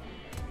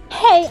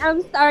 Hey,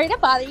 I'm sorry to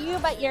bother you,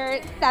 but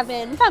you're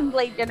 7 from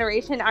Blade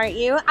Generation, aren't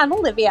you? I'm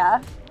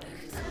Olivia.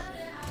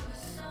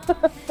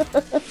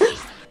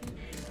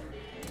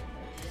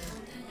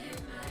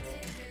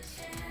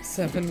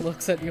 Seven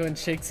looks at you and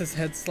shakes his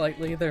head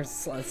slightly.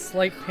 There's a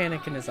slight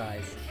panic in his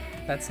eyes.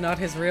 That's not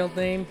his real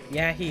name?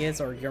 Yeah, he is,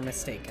 or you're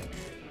mistaken.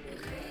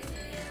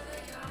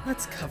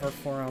 Let's cover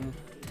for him.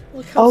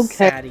 Look how Okay.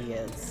 sad he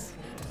is.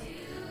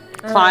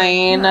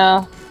 Fine.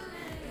 Oh,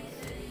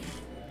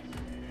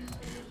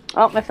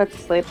 my foot's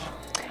asleep.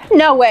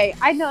 No way.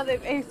 I know the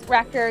Ace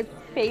Records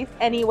face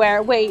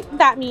anywhere. Wait,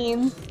 that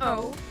means.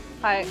 Oh.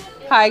 Hi,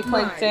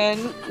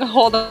 Clinton.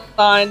 Hold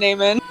on,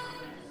 Damon.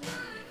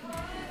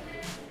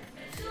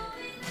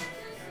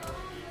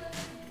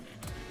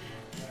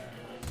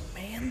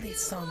 Man, these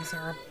songs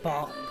are a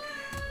bop.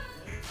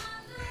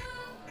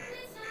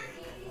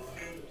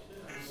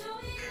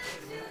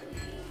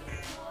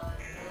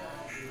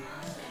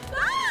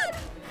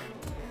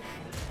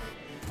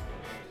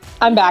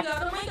 I'm back.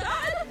 Oh my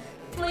god!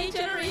 Flame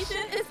Generation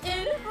is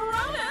in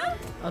Verona!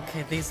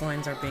 Okay, these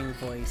lines are being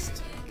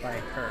voiced by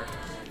her.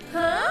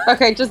 Huh?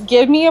 Okay, just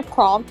give me a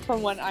prompt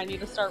from when I need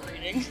to start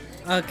reading.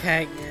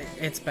 Okay,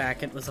 it's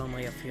back. It was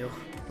only a few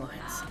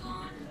lines.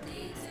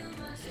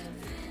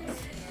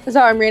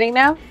 So I'm reading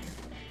now?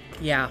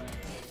 Yeah.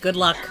 Good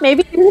luck.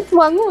 Maybe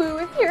Swung Woo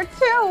is here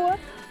too.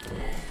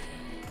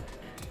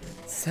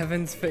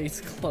 Seven's face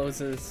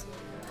closes,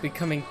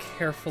 becoming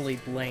carefully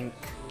blank.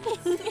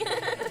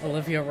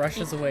 Olivia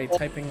rushes away,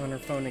 typing on her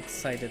phone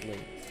excitedly.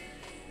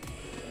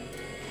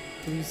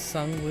 Who's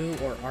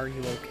Sungwoo, or are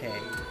you okay?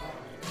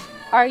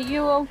 Are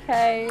you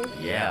okay,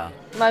 Yeah.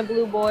 my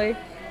blue boy?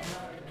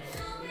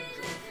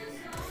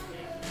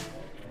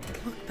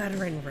 Look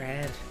better in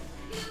red.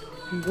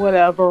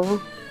 Whatever.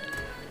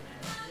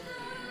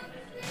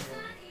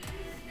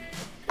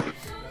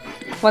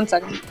 1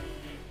 second.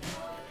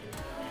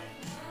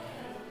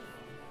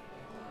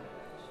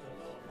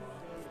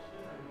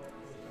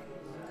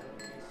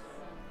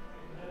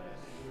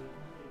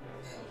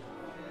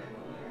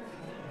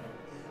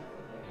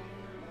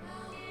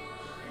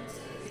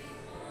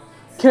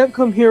 Can't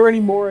come here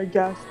anymore, I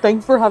guess.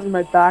 Thanks for having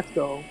my back,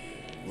 though.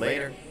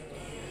 Later.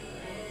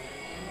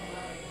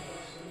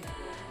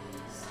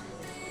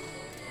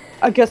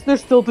 I guess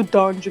there's still the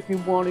dunge if you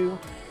want to.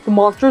 The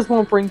monsters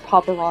won't bring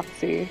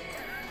paparazzi.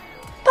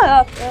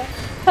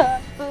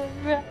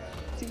 Paparazzi.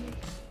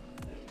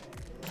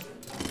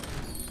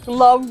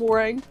 Love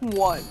rank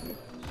 1.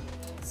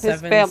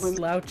 Seven family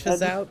slouches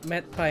dead. out,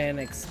 met by an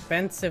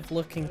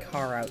expensive-looking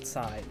car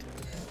outside.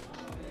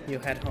 You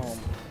head home.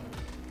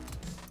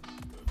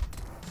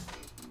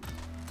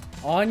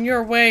 On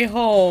your way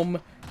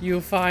home, you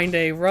find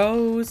a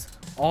rose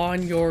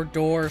on your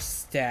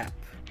doorstep.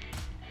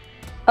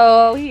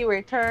 Oh, he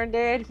returned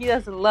it. He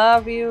doesn't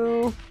love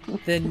you.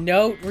 The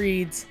note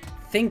reads,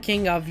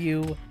 "Thinking of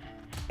you,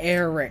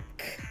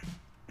 Eric."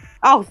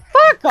 Oh,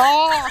 fuck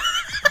off!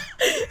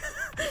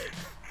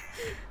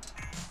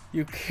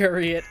 You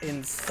carry it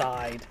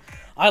inside.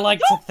 I like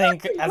to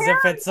think as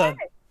if it's a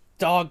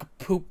dog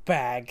poop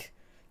bag.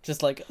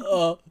 Just like,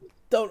 oh,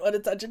 don't want to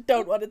touch it,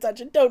 don't want to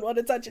touch it, don't want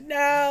to touch it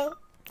now.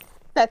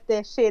 Set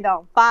this shit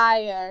on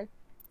fire.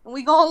 And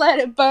we gonna let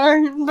it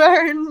burn,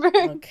 burn,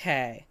 burn.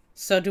 Okay.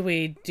 So do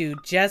we do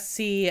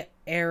Jesse,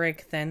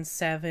 Eric, then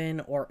 7,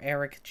 or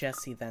Eric,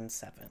 Jesse, then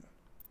 7?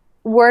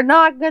 We're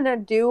not gonna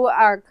do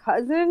our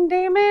cousin,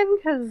 Damon,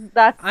 because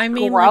that's I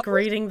mean, gross. like,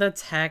 reading the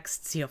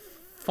texts, you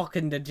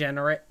fucking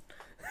degenerate.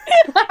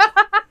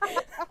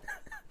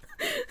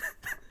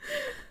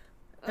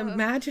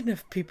 Imagine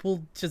if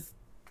people just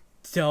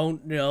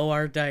don't know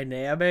our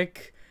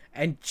dynamic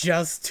and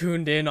just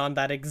tuned in on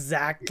that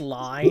exact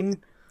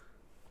line.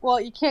 Well,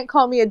 you can't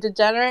call me a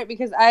degenerate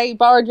because I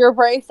borrowed your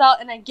brace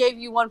out and I gave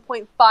you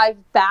 1.5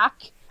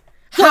 back.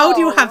 How do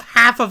you So- have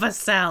half of a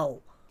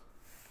cell?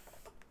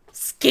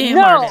 Scam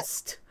No.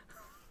 artist.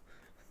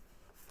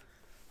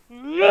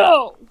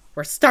 No!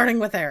 We're starting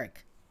with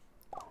Eric.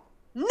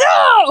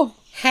 No!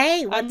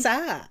 Hey, what's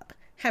up?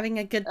 Having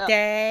a good Oh.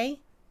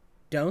 day?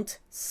 Don't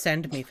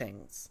send me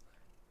things.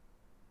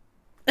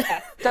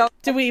 Don't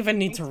Do we even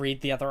need to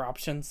read the other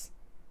options?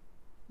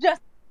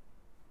 just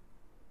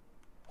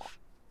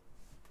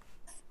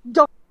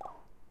don't.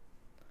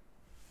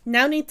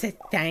 No need to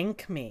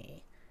thank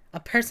me. A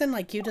person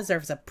like you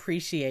deserves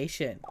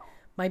appreciation.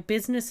 My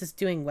business is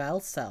doing well,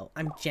 so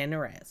I'm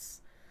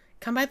generous.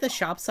 Come by the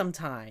shop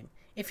sometime,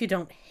 if you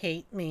don't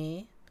hate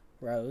me.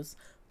 Rose.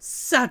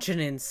 Such an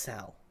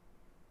incel.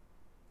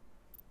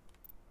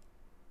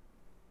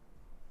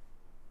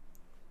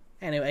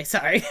 Anyway,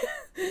 sorry.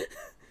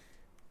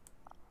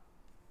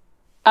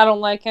 I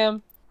don't like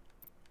him.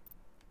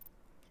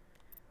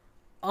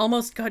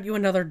 Almost got you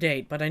another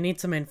date, but I need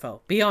some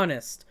info. Be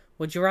honest.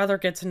 Would you rather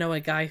get to know a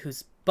guy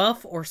who's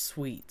buff or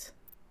sweet?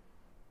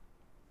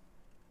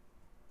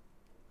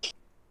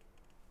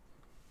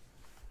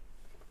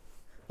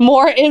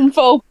 More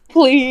info,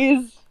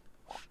 please.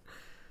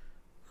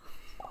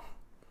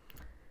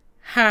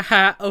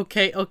 Haha,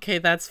 okay,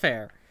 that's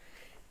fair.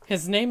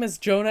 His name is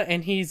Jonah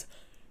and he's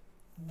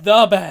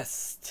the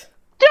best.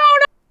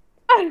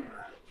 Jonah!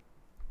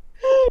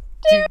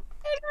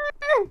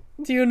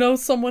 Do you know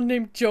someone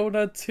named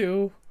Jonah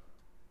too?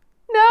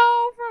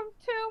 No, from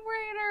Tomb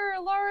Raider.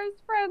 Laura's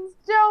friend's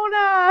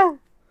Jonah.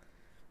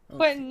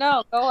 Wait,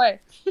 no, go away.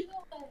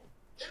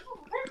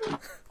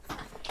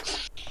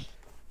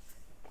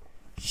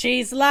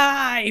 She's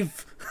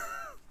live!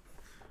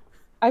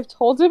 I've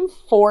told him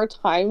 4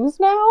 times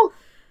now.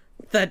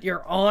 That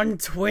you're on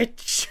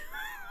Twitch?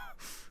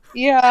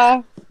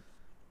 Yeah.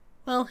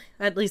 Well,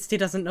 at least he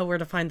doesn't know where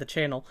to find the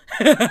channel.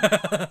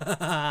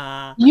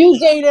 You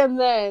date him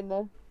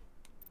then.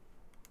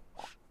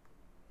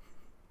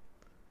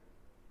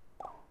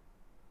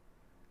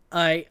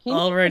 I He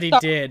already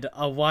stop- did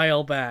a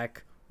while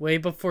back. Way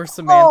before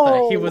Samantha.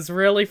 Oh. He was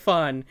really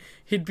fun.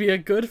 He'd be a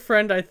good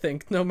friend, I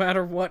think, no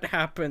matter what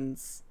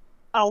happens.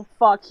 Oh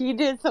fuck, he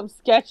did some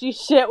sketchy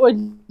shit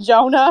with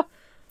Jonah.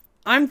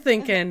 I'm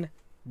thinking,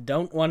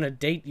 don't want to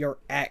date your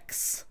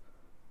ex.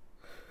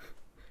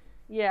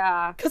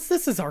 Yeah. Because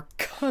this is our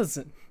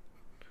cousin.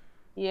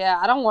 Yeah,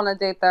 I don't want to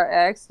date their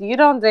ex. You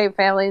don't date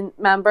family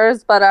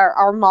members, but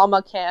our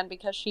mama can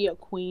because she a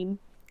queen.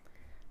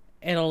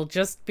 It'll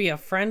just be a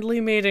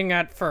friendly meeting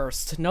at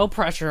first. No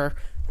pressure.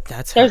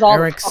 That's There's how all-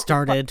 Eric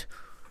started.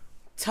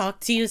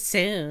 Talk to you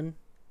soon.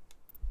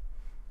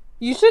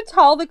 You should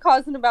tell the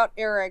cousin about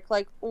Eric.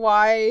 Like,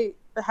 why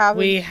haven't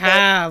We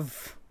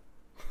have.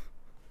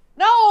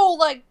 No,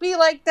 like, be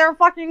like, they're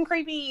fucking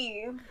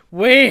creepy.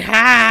 We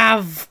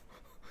have.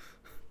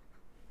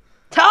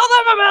 Tell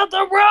them about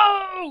the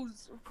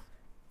rose!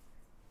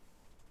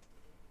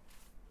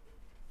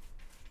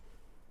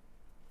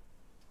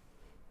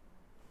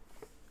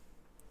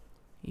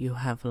 You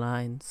have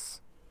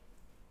lines.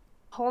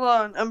 Hold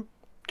on, I'm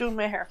doing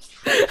my hair.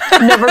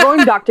 Never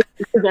going back to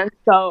this again,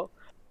 so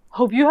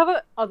hope you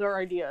have other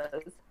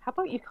ideas. How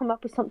about you come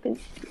up with something?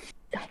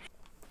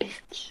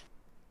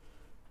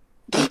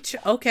 Bitch.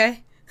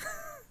 Okay.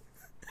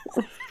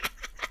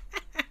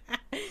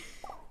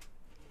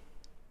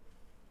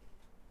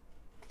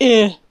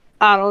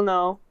 I don't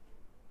know.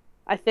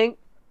 I think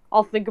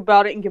I'll think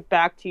about it and get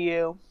back to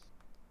you.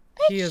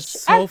 He is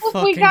so As if we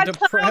fucking got time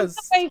depressed.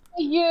 to wait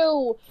for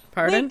you.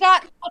 Pardon? We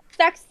got a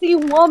sexy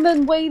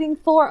woman waiting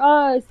for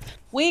us.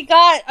 We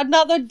got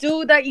another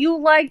dude that you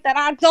like that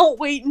I don't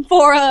waiting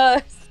for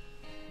us.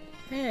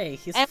 Hey,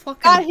 he's And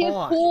fucking got his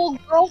hot. cool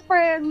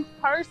girlfriend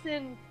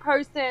person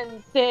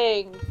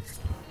thing.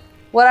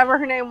 Whatever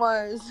her name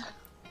was.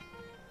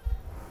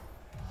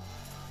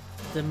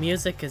 The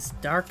music is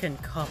dark and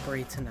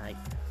coppery tonight,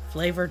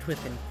 flavored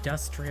with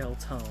industrial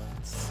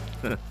tones.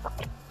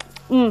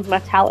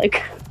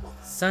 Metallic.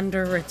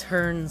 Sunder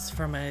returns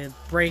from a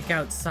break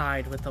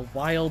outside with a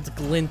wild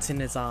glint in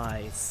his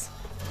eyes.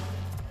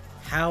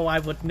 How I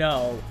would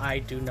know, I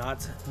do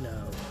not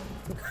know.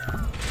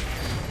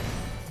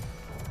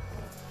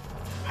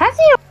 Has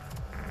he?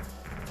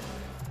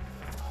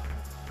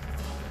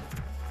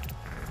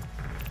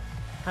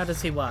 How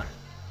does he what?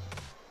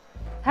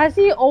 Has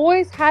he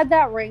always had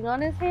that ring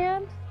on his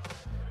hand?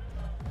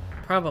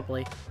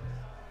 Probably.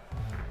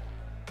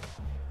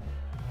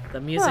 The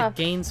music Huh.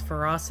 gains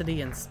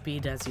ferocity and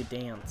speed as you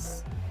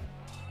dance.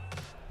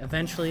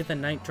 Eventually, the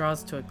night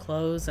draws to a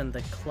close and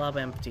the club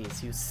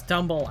empties. You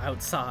stumble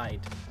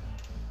outside.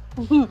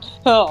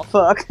 Oh,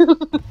 fuck.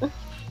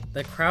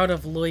 The crowd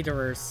of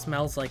loiterers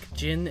smells like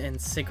gin and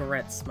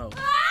cigarette smoke.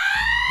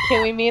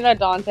 Can we meet a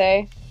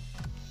Dante?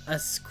 A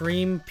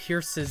scream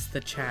pierces the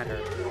chatter.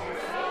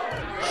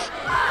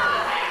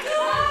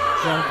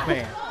 Drunk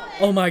man.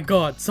 Oh my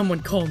god, someone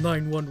call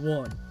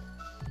 911.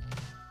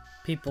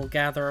 People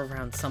gather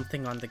around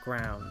something on the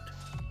ground.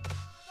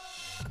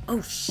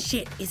 Oh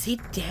shit, is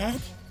he dead?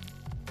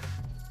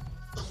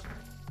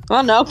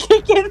 Oh no,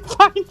 kick it,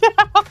 find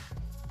out.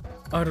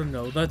 I don't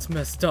know, that's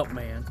messed up,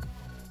 man.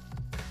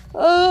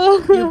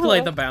 You You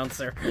play the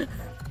bouncer.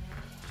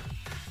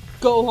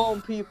 Go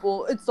home,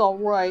 people. It's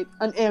alright.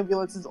 An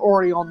ambulance is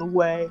already on the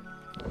way.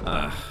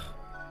 I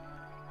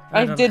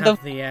I don't did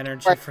have the- the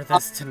energy for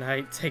this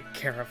tonight. Take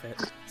care of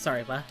it.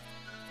 Sorry, what?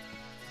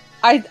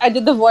 I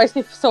did the voice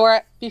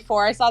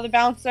before I saw the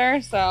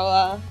bouncer,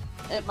 so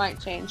it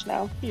might change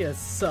now. He is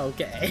so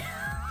gay.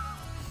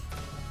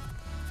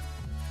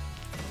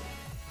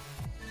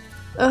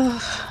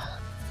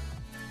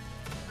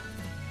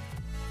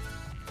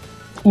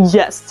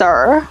 Yes,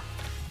 sir.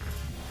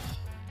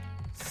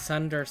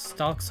 Sunder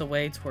stalks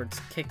away towards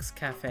Kick's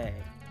Cafe.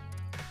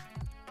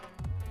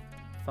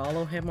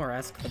 Follow him or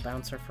ask the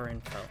bouncer for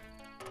info.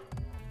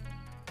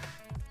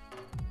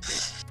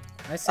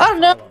 I said Oh,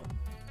 no.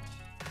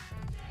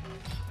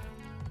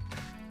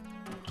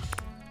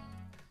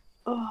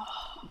 follow.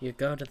 You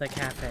go to the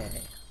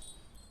cafe.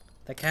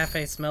 The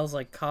cafe smells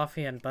like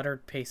coffee and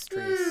buttered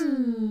pastries.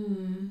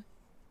 Ew,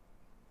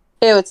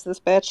 it's this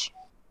bitch.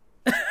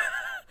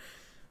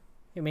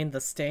 You mean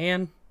the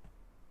Stan?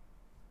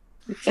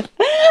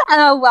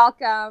 Oh,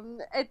 welcome.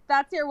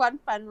 That's your one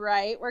fun,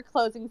 right? We're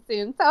closing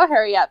soon, so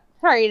hurry up.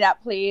 Hurry it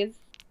up, please.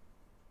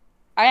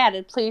 I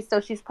added please, so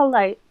she's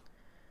polite.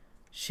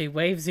 She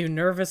waves you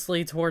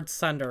nervously towards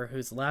Sunder,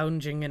 who's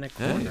lounging in a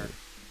corner.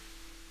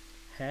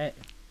 Hey.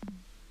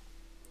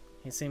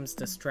 He seems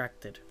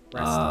distracted,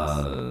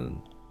 restless.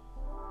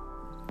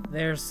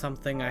 There's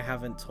something I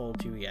haven't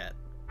told you yet.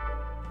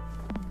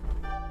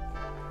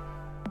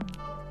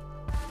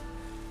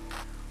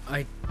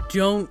 I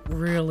don't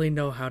really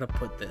know how to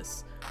put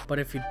this, but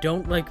if you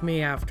don't like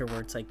me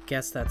afterwards, I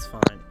guess that's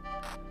fine.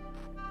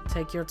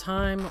 Take your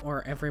time,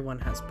 or everyone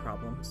has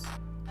problems.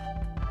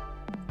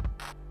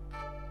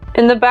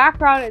 In the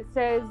background, it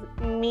says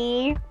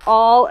me,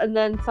 all, and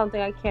then something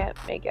I can't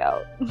make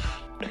out.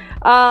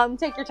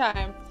 Take your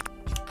time.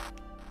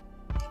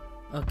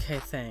 Okay,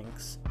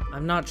 thanks.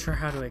 I'm not sure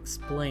how to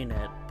explain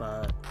it,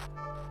 but...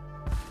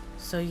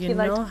 So you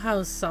know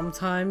how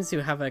sometimes you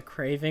have a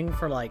craving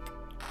for, like,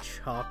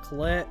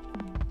 chocolate?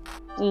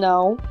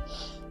 No.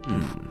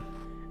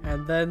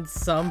 And then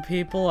some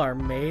people are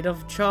made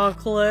of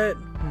chocolate?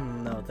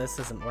 No, this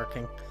isn't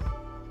working.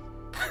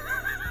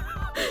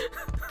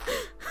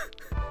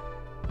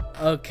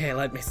 Okay,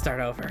 let me start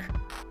over.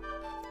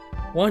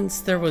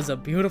 Once there was a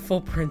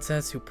beautiful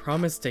princess who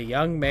promised a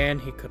young man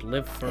he could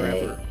live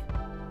forever.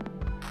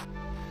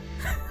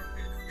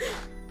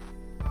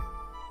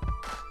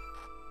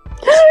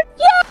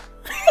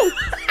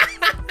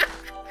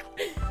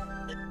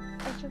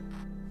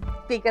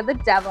 Speak of the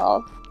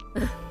devil.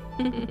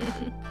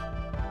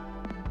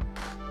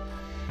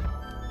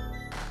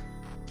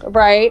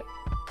 Right?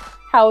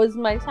 How is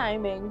my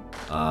timing?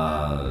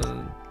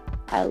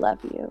 I love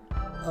you.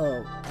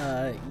 Oh,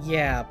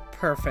 yeah,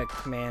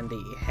 perfect,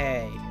 Mandy.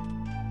 Hey.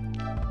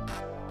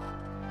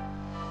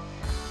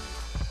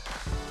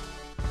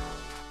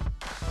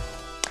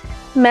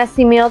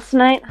 Messy meal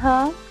tonight,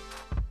 huh?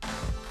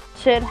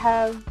 Should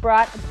have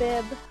brought a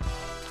bib.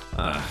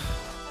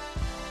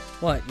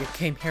 What, you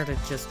came here to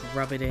just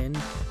rub it in?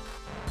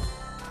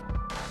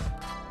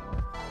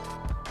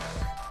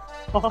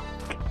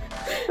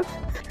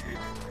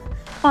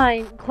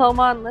 Fine,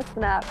 Clomon,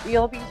 listen up.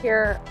 You'll be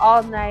here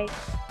all night,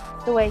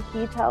 the way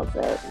he tells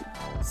it.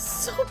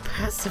 So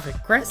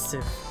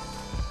passive-aggressive.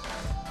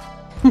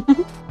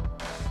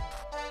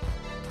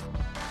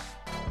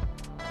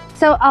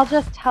 So I'll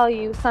just tell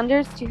you,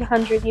 Sunder's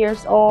 200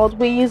 years old.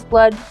 We use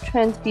blood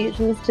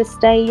transfusions to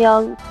stay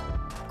young.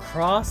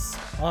 Cross,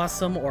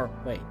 awesome, or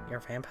wait, you're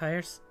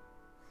vampires?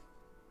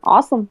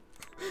 Awesome.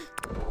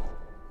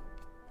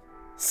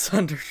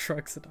 Sunder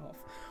shrugs it off.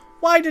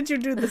 Why did you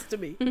do this to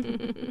me?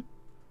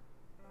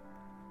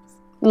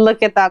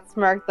 Look at that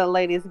smirk the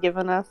lady's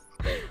given us.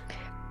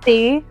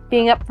 See,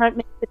 being upfront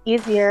makes it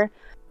easier.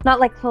 Not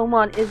like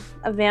Clomon is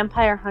a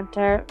vampire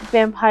hunter.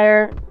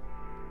 Vampire...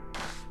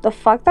 The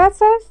fuck that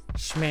says?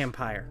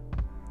 Schmampire.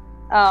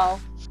 Oh.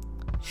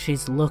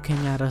 She's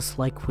looking at us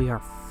like we are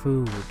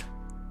food.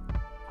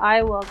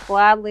 I will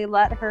gladly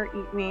let her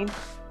eat me.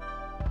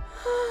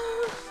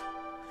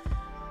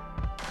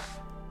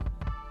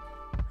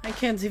 I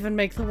can't even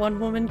make the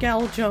one-woman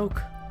gal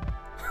joke.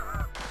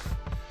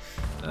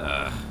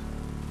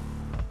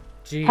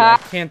 Gee, I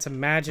can't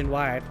imagine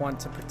why I'd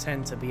want to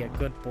pretend to be a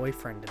good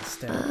boyfriend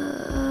instead.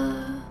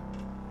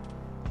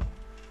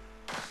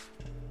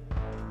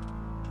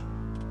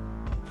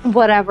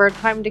 Whatever,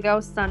 time to go,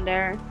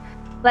 Sunder.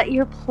 Let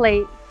your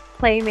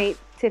playmate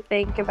to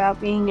think about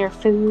being your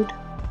food.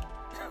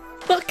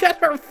 Look at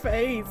her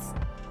face!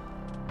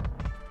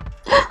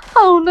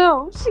 Oh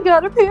no, she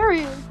got a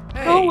period.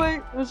 Hey. Oh wait,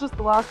 it was just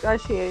the last guy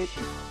she ate.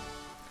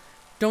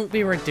 Don't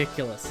be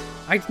ridiculous.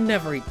 I'd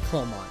never eat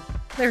Clomon.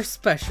 They're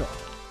special.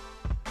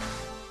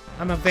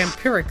 I'm a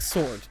vampiric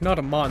sword, not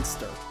a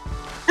monster.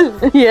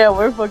 Yeah,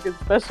 we're fucking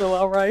special,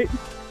 alright.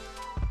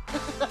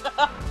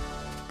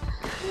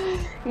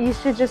 You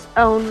should just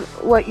own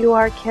what you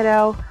are,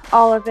 kiddo.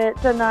 All of it.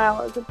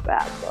 Denial is a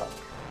bad book.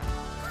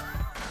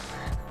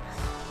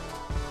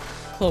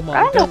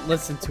 Clomon, don't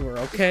listen to her,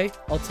 okay?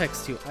 I'll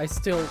text you. I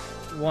still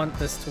want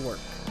this to work.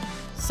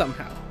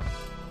 Somehow.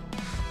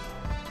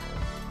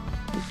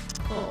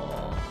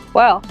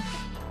 Well,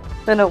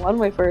 I know one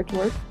way for it to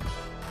work.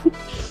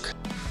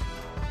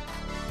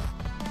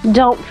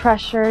 Don't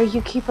pressure.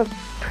 You keep a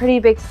pretty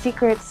big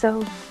secret,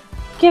 so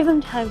give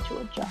them time to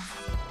adjust.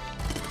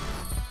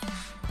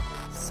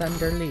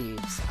 Sunder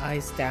leaves,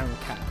 eyes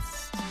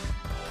downcast.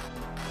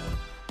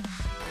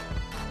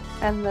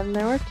 And then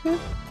there were two.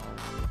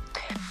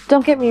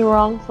 Don't get me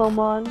wrong,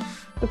 Clomon.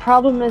 The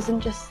problem isn't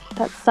just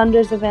that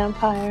Sunder's a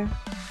vampire.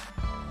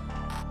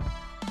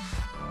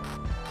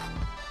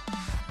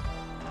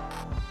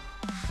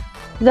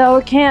 Though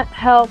it can't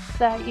help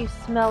that you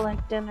smell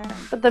like dinner,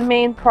 but the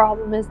main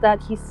problem is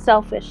that he's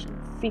selfish and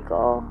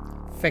fickle.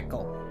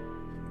 Fickle.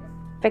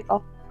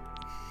 Fickle.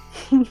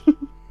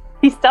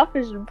 He's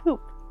selfish and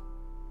poop.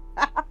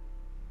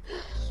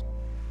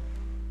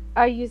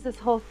 I use this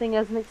whole thing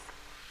as an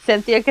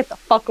Cynthia, get the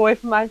fuck away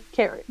from my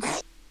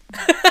carrots.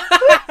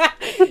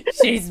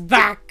 She's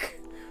back!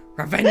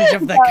 Revenge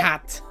of the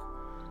cat!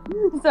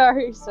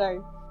 Sorry.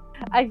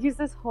 I use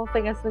this whole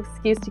thing as an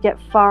excuse to get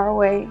far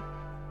away.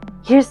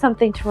 Here's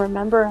something to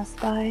remember us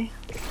by.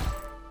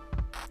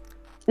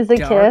 Is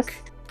it a kiss? Dark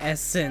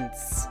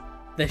essence.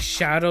 The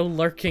shadow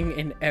lurking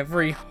in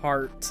every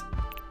heart.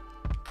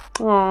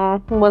 Aw,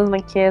 it wasn't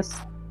a kiss.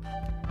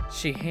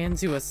 She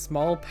hands you a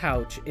small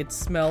pouch. It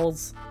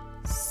smells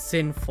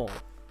sinful.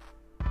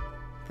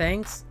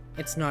 Thanks.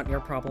 It's not your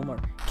problem. Or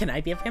can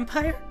I be a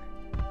vampire?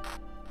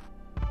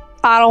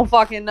 I don't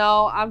fucking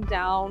know. I'm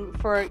down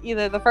for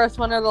either the first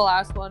one or the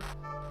last one.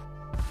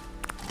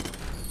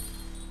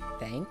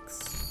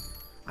 Thanks.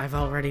 I've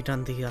already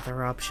done the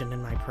other option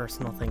in my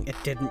personal thing. It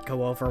didn't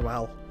go over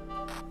well.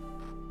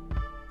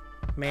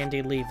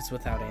 Mandy leaves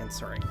without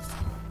answering.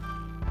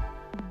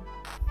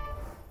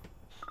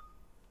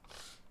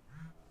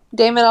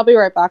 Damon, I'll be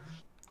right back.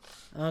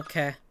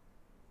 Okay.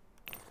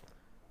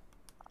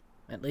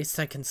 At least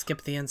I can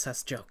skip the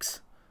incest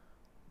jokes.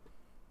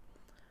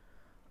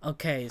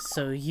 Okay,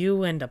 so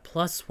you and a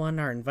 +1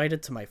 are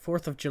invited to my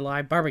 4th of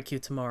July barbecue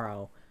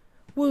tomorrow.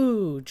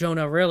 Woo!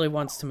 Jonah really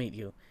wants to meet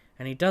you.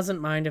 And he doesn't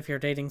mind if you're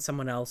dating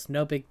someone else,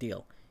 no big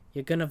deal.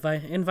 You gonna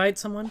invite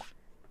someone?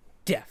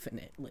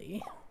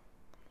 Definitely.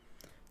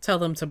 Tell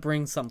them to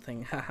bring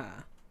something,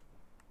 haha.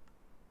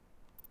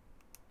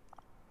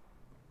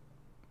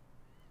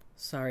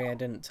 Sorry I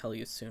didn't tell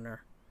you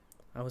sooner.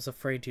 I was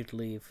afraid you'd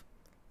leave.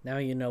 Now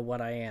you know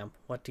what I am.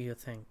 What do you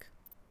think?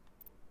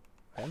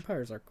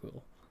 Vampires are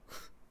cool.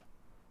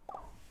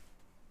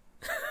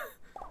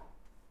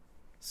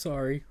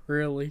 Sorry,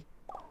 really?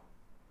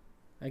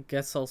 I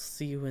guess I'll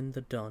see you in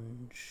the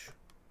dungeon.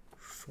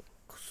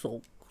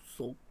 Sulk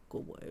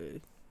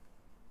away.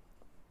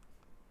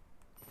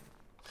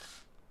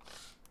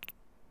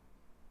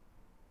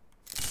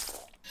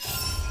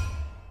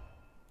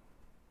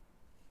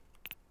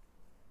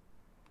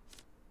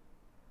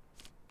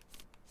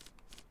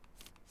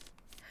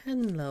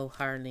 Hello,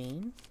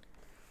 Harleen.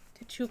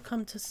 Did you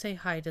come to say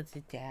hi to the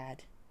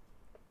dad?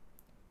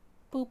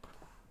 Boop,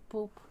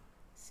 boop.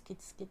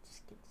 Skid, skid,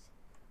 skid.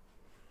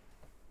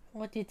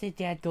 What did the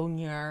dad go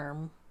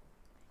yarm?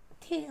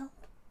 Tail.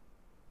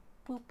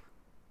 Boop.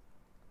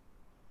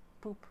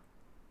 Boop.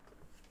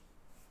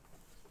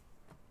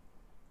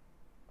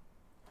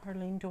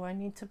 Harleen, do I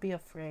need to be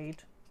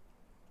afraid?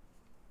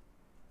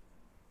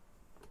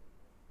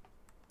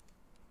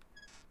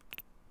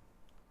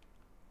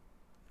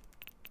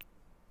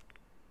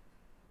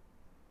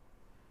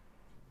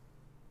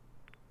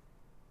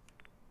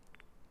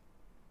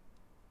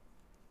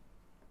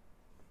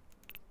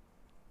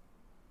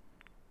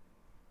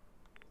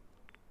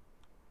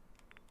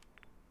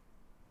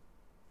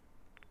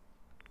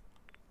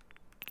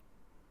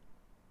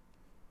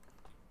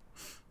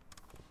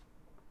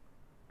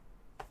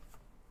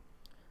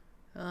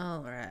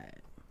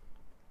 Alright.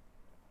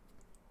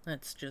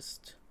 Let's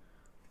just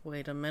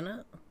wait a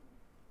minute.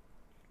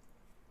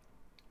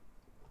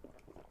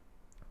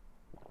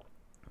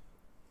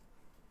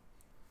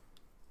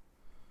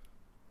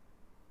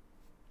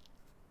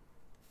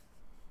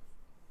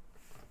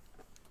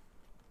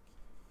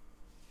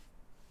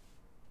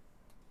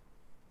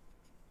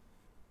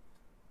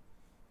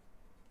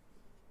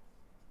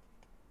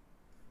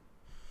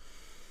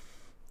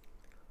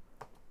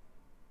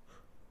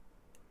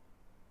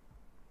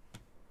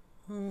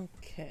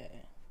 Okay.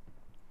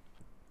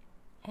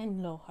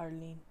 Hello,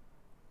 Harleen.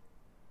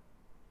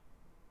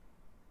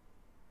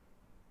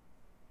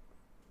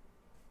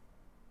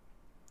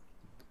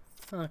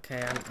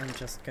 Okay, I'm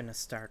just gonna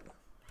start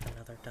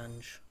another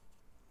dungeon.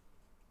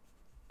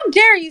 How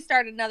dare you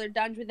start another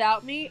dungeon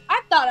without me?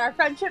 I thought our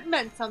friendship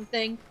meant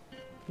something.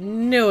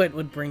 Knew it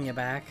would bring you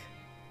back.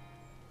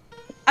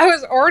 I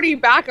was already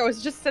back. I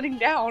was just sitting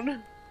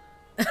down.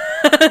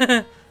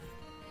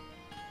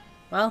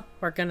 Well,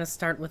 we're gonna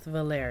start with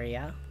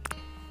Valeria.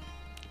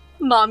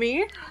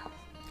 Mommy.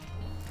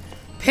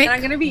 Pick And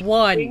I'm gonna be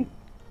one. eating,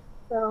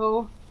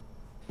 so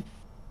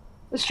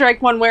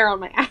strike one where on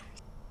my ass.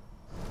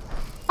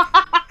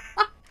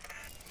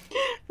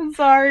 I'm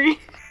sorry.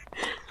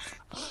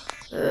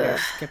 Ugh,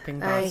 skipping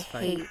boss I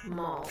fight. hate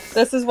malls.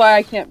 This is why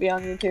I can't be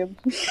on YouTube.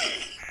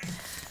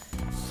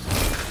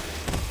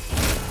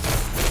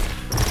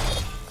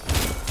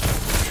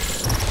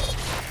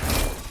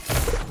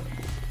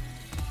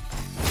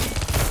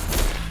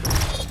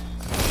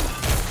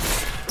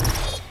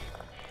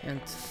 And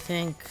to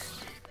think.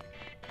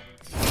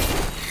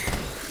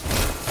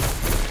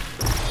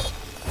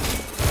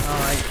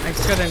 Oh, I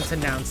shouldn't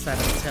announce that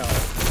until.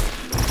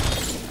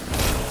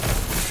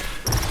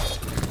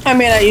 I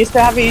mean, I used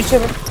to have a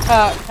YouTube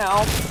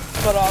account,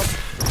 but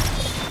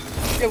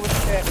it was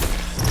shit.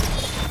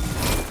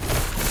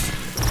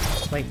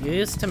 Wait, you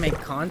used to make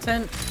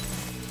content?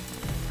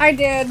 I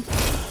did.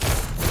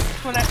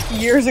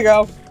 Years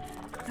ago.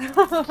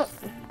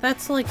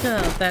 That's like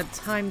that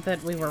time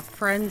that we were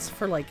friends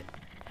for like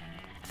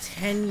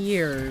 10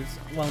 years.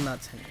 Well,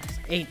 not 10 years.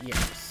 8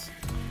 years.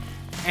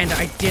 And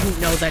I didn't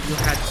know that you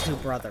had 2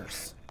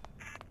 brothers.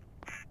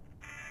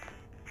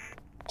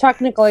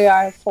 Technically,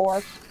 I have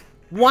 4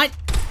 What?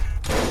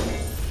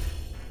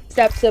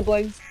 step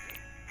siblings.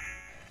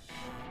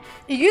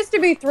 It used to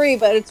be 3,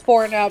 but it's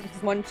 4 now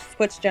because one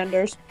switched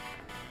genders.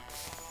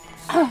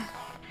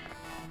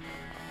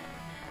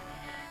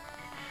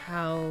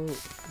 How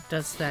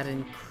does that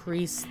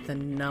increase the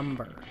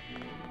number?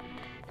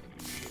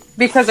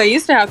 Because I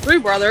used to have 3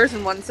 brothers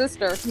and 1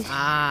 sister.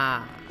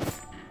 Ah.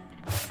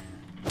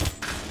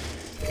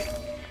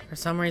 For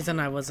some reason,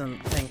 I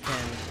wasn't thinking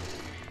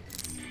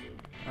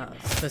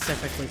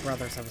specifically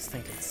brothers, I was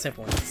thinking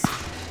siblings.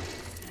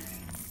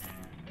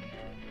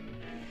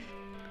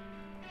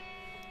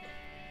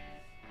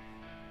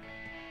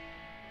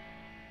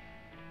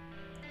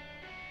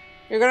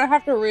 You're gonna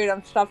have to read.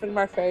 I'm stuffing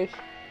my face.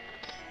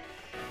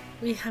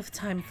 We have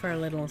time for a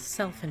little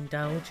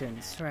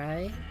self-indulgence,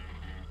 right?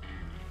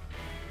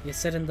 You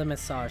sit in the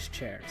massage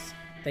chairs.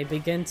 They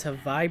begin to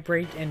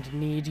vibrate and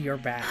knead your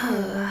back.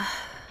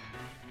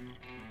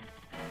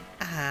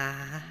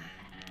 Ah.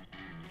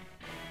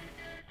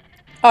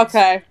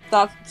 Okay,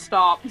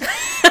 stop.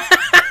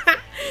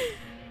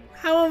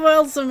 How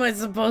else am I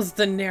supposed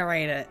to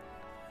narrate it?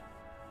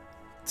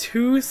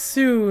 Too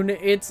soon,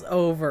 it's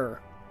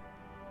over.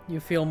 You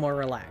feel more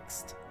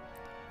relaxed.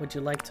 Would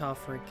you like to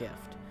offer a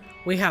gift?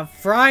 We have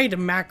fried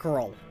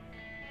mackerel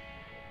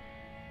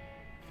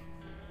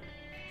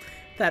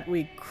that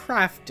we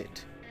crafted.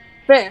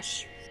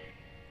 Fish.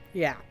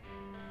 Yeah.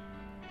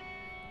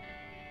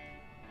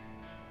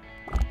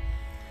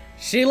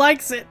 She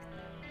likes it.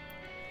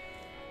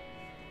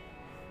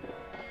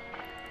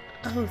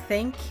 Oh,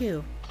 thank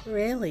you.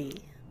 Really?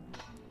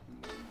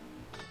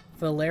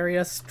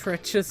 Valeria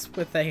stretches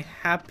with a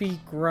happy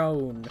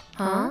groan.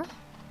 Huh?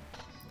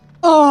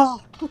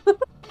 Oh.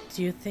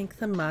 Do you think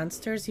the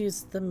monsters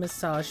use the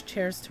massage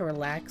chairs to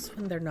relax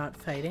when they're not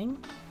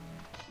fighting?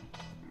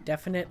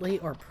 Definitely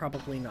or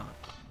probably not.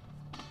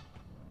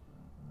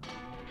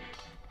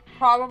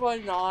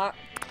 Probably not.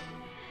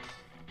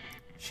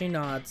 She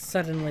nods,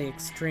 suddenly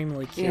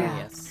extremely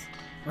curious.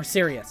 Or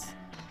serious.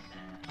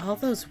 All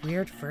those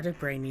weird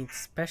vertebrae need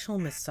special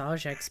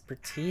massage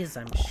expertise,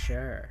 I'm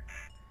sure.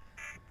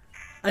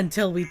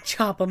 Until we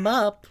chop them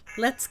up.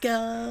 Let's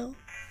go!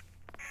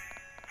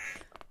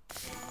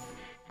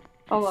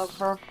 I love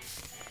her.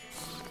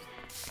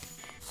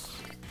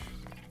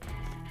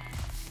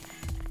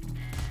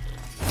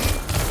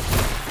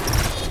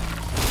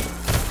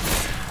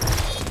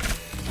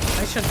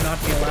 I should not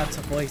be allowed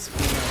to voice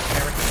female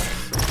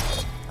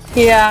characters.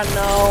 Yeah,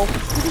 no.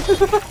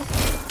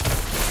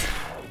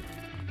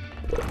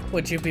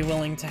 Would you be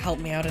willing to help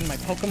me out in my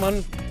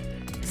Pokemon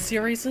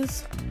series?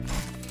 Is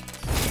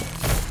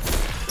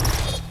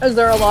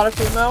there a lot of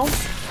female?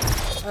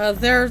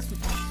 There's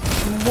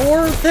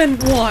more than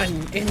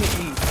one in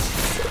each.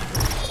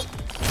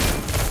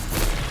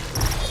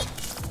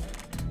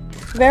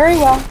 Very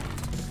well.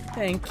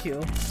 Thank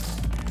you.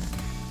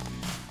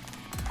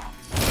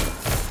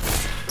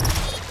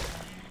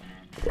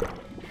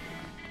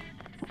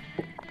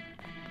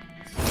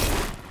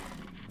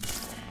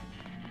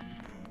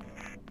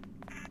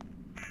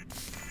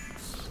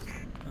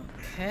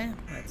 Okay,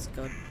 let's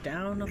go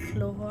down a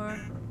floor.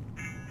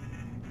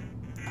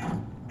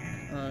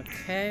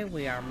 Okay,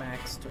 we are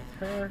maxed with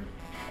her.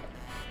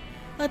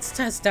 Let's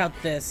test out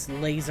this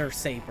laser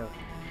saber.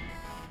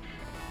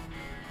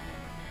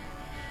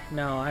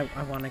 No, I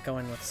want to go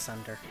in with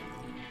Sunder.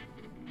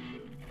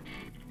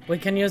 We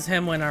can use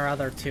him when our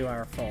other two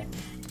are full.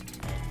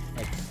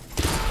 Like,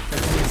 we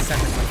can use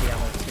Sunder with the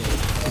other two.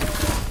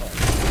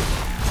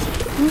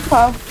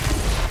 Okay.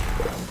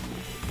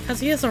 Because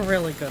he is a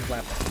really good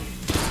weapon.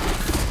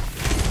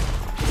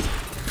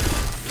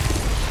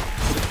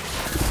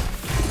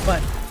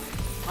 But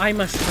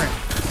I'm a shrimp.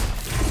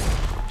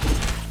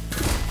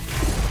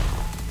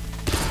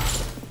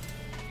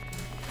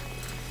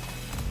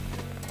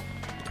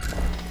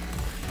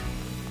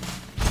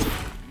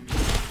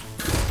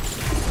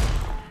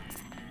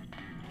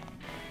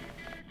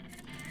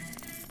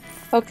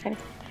 Okay.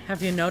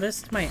 Have you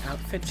noticed my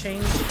outfit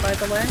change, by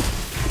the way?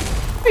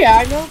 Oh, yeah,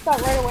 I noticed that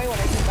right away when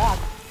I came back.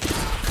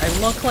 I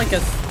look like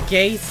a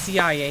gay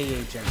CIA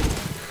agent.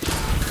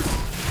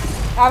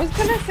 I was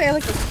gonna say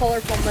like a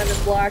colorful Men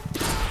in Black.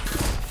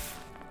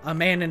 A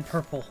man in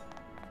purple.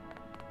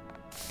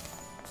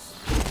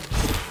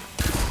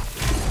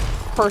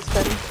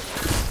 Person.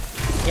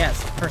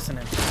 Yes, person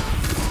in purple.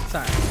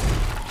 Sorry.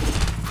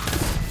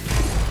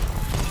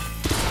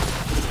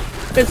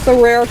 It's the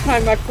rare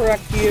time I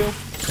correct you.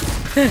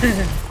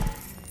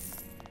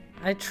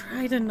 I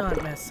try to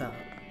not mess up.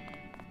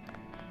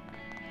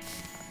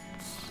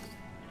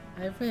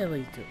 I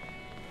really do.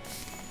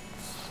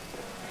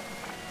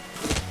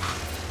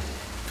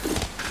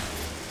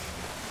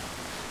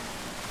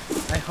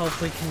 I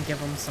hope we can give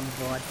him some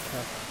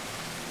vodka.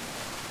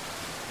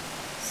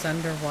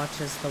 Sunder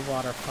watches the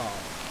waterfall,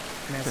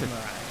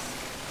 mesmerized.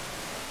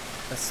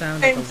 The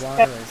sound of the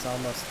water is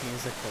almost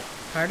musical.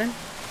 Pardon?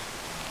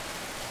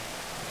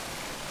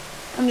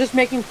 I'm just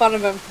making fun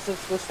of him because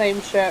it's the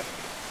same shit.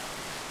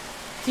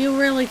 Do you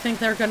really think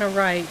they're gonna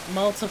write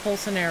multiple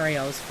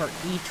scenarios for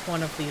each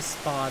one of these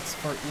spots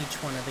for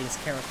each one of these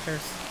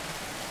characters?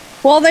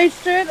 Well, they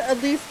should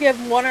at least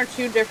give one or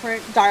two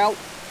different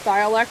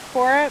dialect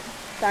for it.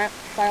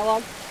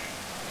 Dialogue.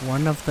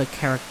 One of the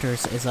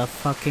characters is a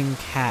fucking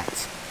cat.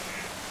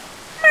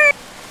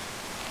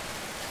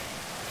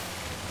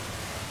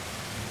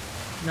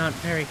 Not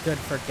very good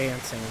for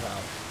dancing,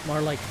 though.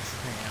 More like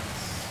trance.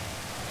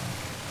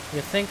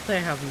 You think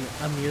they have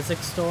a music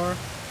store?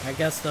 I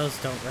guess those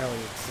don't really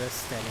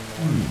exist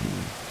anymore.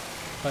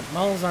 But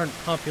malls aren't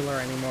popular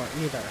anymore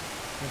either.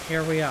 And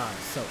here we are,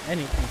 so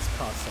anything's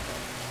possible.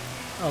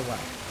 Oh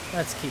well,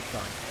 let's keep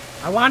going.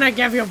 I wanna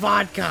give you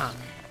vodka!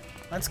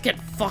 Let's get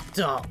fucked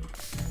up!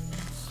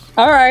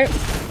 Alright.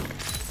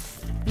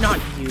 Not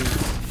you.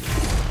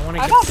 I want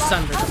to I get got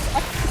Sunder.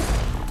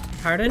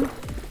 Pardon?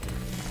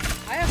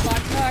 I have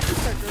vodka. I can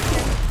start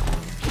drinking.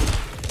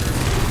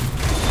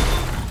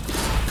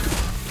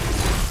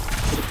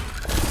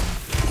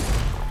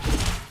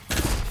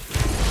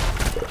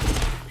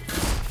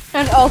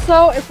 And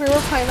also, if we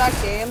were playing that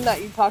game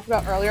that you talked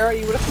about earlier,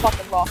 you would have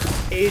fucking lost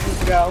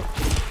ages ago.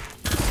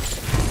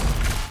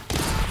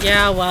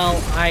 Yeah,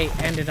 well, I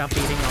ended up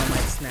eating all my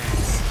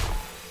snacks.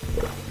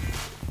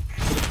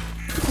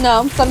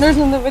 No, Thunder's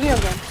in the video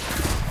game.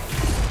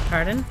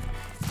 Pardon?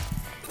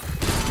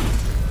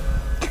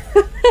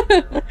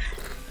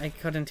 I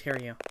couldn't hear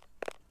you.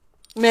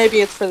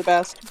 Maybe it's for the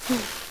best.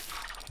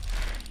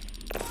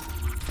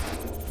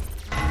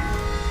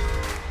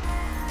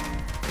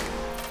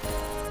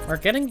 We're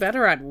getting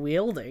better at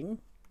wielding.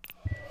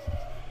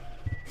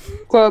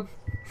 Club.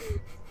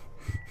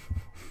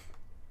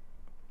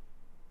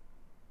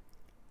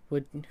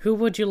 Who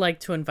would you like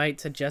to invite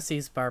to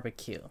Jesse's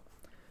barbecue?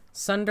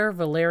 Sunder,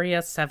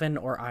 Valeria, Seven,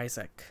 or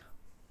Isaac?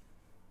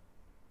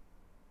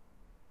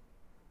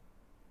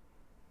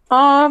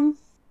 I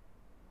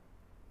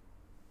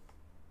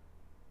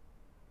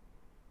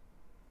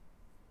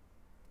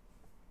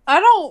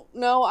don't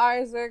know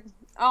Isaac.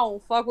 I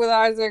don't fuck with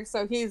Isaac,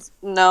 so he's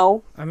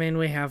no. I mean,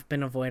 we have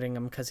been avoiding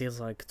him because he's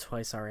like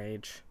twice our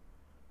age.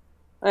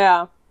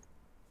 Yeah.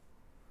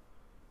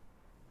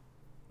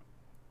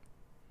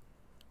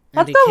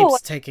 And he That's keeps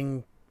not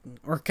taking,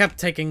 or kept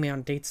taking me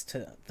on dates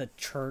to the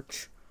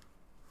church.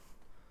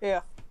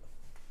 Yeah.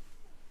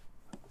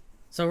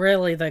 So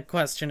really, the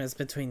question is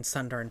between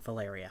Sunder and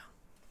Valeria.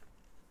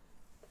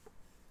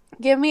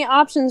 Give me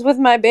options with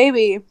my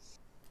baby.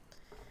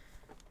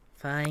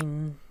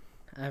 Fine.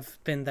 I've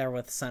been there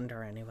with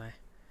Sunder anyway.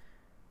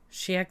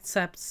 She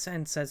accepts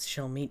and says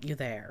she'll meet you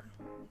there.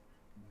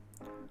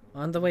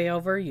 On the way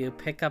over, you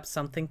pick up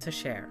something to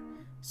share.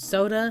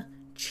 Soda,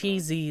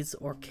 cheesies,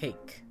 or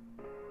cake.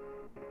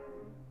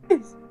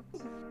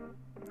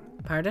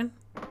 Pardon?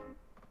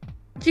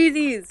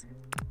 Cheesies.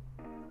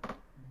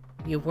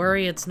 You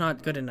worry it's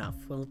not good enough.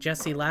 Will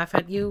Jesse laugh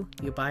at you?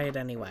 You buy it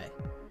anyway.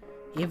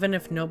 Even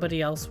if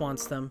nobody else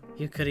wants them,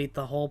 you could eat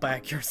the whole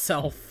bag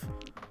yourself.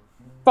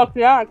 Fuck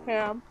yeah, I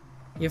can.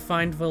 You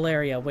find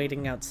Valeria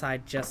waiting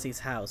outside Jesse's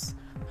house.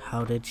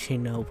 How did she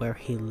know where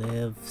he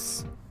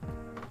lives?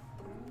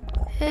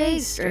 Hey,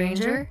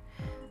 stranger.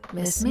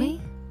 Miss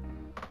me?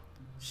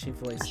 She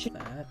voiced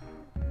that.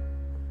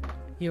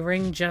 You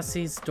ring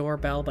Jesse's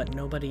doorbell, but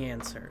nobody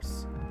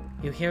answers.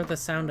 You hear the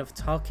sound of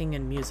talking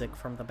and music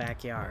from the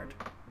backyard.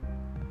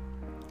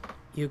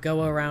 You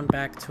go around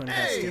back to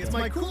investigate. Hey, it's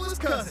my coolest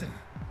cousin.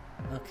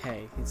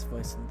 Okay, he's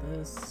voicing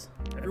this.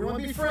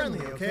 Everyone be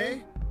friendly,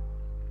 okay?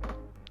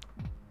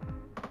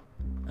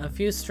 A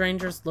few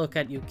strangers look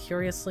at you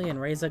curiously and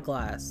raise a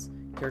glass.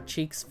 Your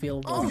cheeks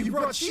feel Oh, warm. you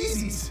brought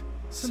cheesies.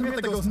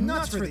 Samantha goes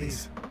nuts for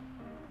these.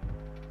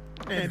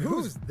 And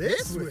who's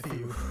this with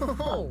you?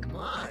 Oh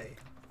my.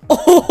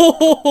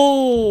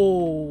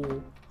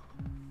 Oh!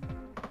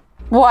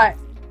 What?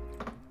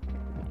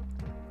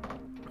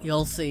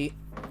 You'll see.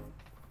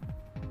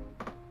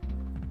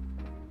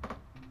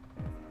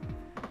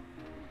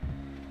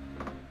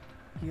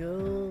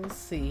 You'll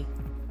see.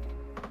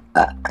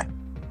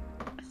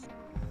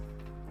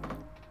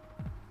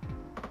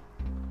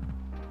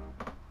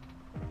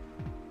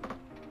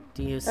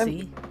 Do you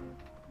see?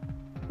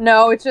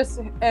 No, it's just,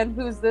 and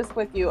who's this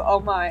with you? Oh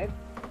my.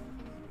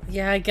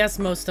 Yeah, I guess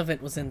most of it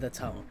was in the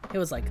tone. It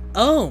was like,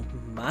 oh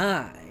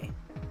my.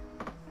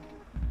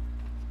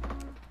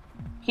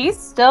 He's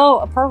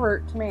still a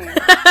pervert to me.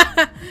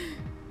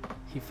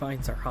 He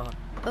finds her hot.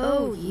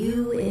 Oh,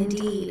 you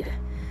indeed.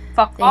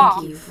 Fuck Thank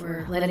off. you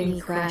for letting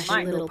me crash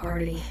your little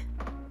party.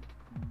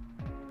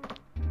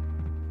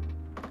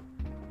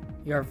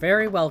 You're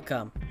very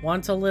welcome.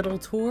 Want a little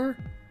tour?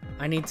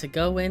 I need to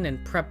go in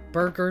and prep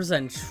burgers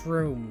and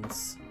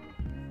shrooms.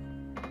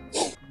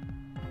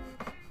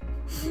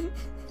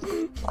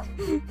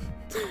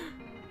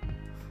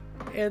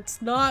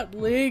 It's not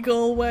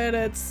legal when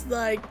it's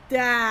like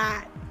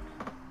that.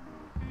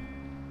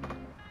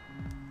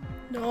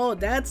 No,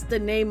 that's the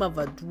name of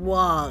a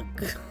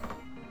drug.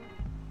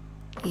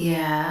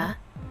 Yeah.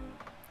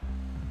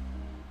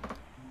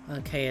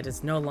 Okay, it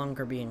is no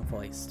longer being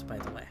voiced, by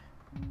the way.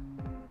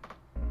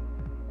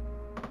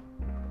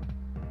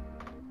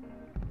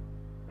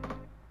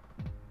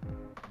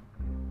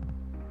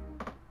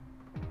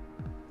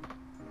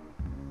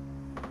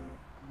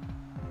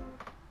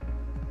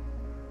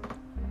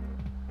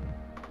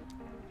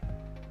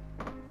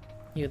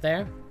 You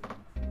there?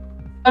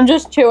 I'm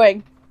just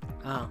chewing.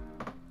 Oh.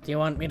 Do you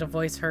want me to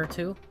voice her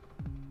too?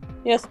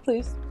 Yes,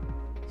 please.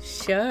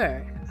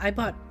 Sure. I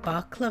bought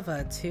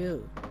baklava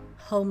too.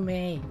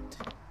 Homemade.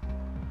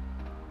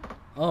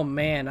 Oh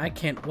man, I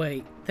can't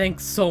wait.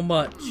 Thanks so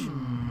much.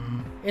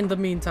 In the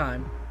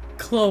meantime,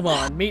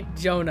 Clomon, meet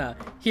Jonah.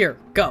 Here,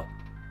 go.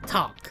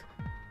 Talk.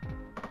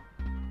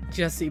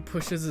 Jesse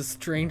pushes a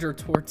stranger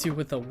towards you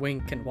with a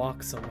wink and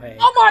walks away.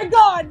 Oh my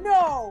god,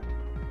 no!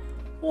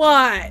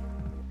 What?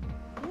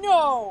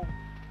 No!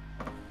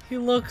 He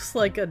looks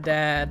like a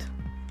dad.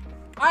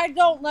 I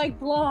don't like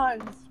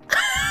blondes.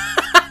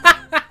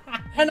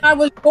 And I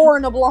was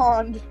born a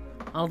blonde.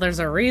 Oh, there's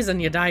a reason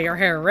you dye your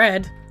hair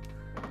red.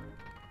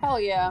 Hell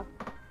yeah.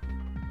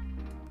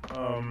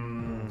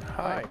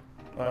 Hi.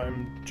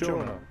 I'm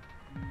Jonah.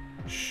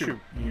 Shoot,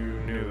 you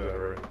knew that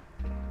already.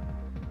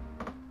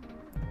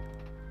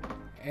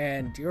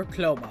 And you're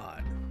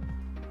Clomon.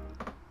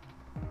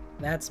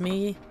 That's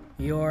me.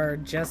 You're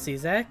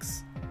Jesse's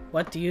ex.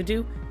 What do you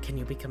do? Can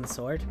you become a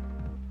sword?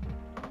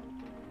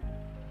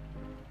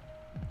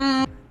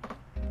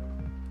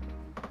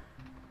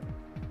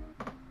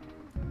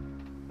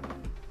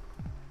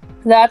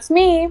 That's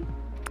me.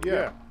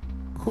 Yeah.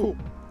 Cool.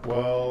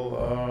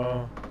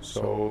 Well,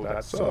 so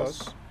that's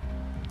us.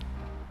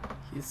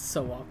 He's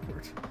so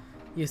awkward.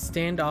 You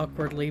stand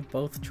awkwardly,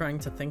 both trying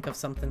to think of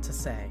something to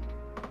say.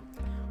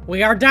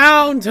 We are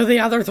down to the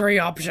other 3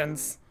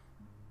 options.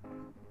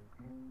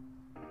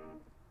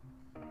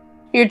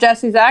 You're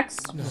Jesse's ex?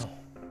 No.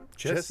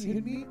 Jesse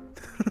and me?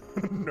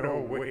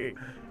 No, wait.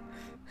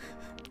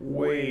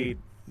 Wait.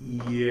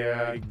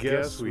 Yeah, I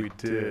guess we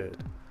did.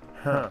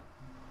 Huh.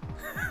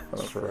 That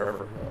was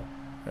forever ago.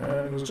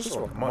 And it was just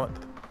like a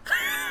month.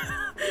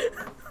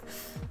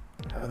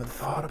 I haven't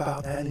thought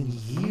about that in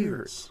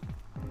years.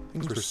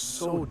 Things were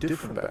so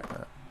different back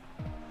then.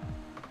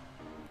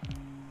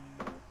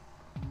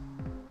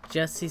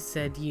 Jesse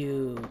said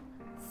you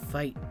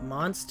fight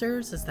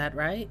monsters, is that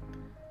right?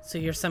 So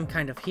you're some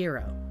kind of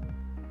hero.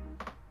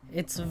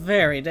 It's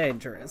very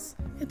dangerous.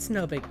 It's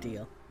no big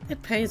deal.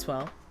 It pays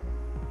well.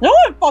 No,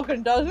 it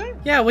fucking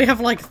doesn't. Yeah, we have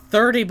like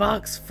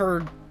 $30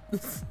 for...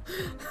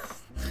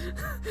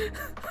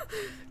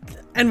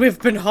 And we've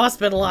been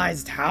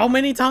hospitalized how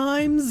many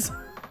times?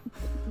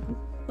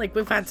 Like,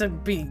 we've had to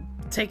be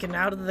taken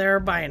out of there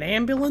by an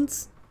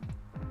ambulance?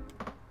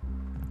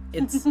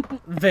 It's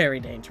very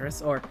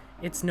dangerous, or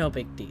it's no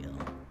big deal.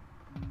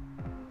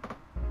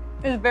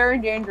 It's very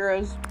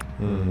dangerous.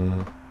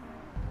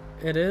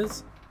 It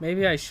is?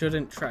 Maybe I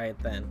shouldn't try it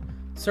then.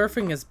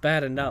 Surfing is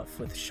bad enough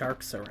with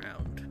sharks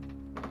around.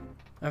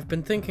 I've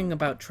been thinking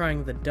about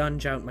trying the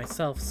dunge out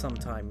myself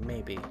sometime,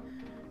 maybe.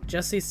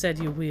 Jesse said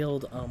you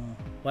wield,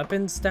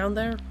 weapons down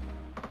there?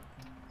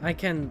 I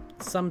can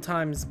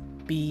sometimes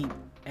be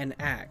an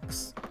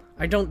axe.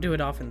 I don't do it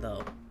often,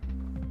 though.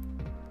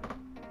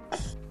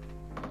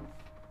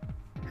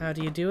 How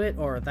do you do it?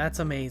 Or that's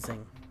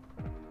amazing.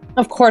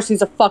 Of course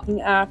he's a fucking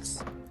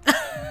axe.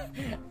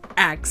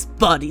 Axe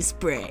body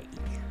spray.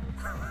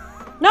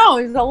 No,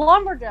 he's a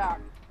lumberjack.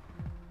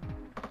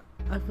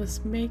 I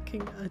was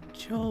making a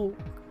joke.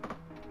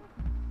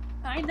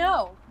 I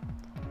know.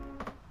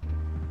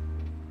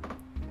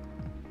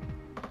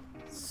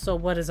 So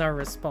what is our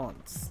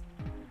response?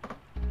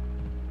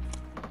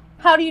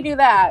 How do you do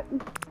that?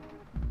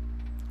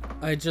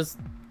 I just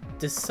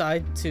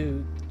decide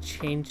to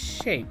change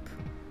shape.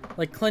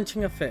 Like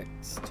clenching a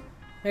fist.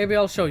 Maybe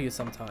I'll show you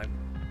sometime.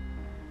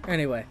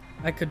 Anyway,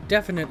 I could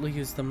definitely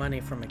use the money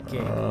from a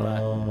gig,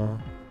 but...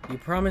 You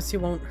promise you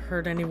won't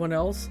hurt anyone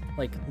else?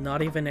 Like,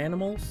 not even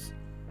animals?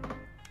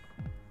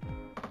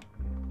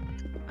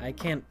 I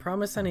can't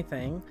promise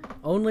anything.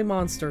 Only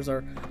monsters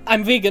are...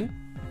 I'm vegan!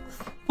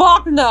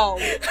 Fuck no!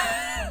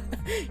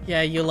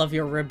 Yeah, you love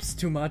your ribs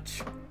too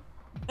much.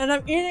 And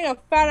I'm eating a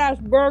fat ass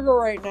burger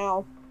right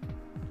now.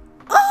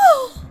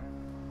 Oh!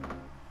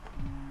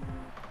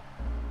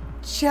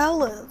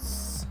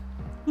 Jealous.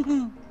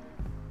 I'm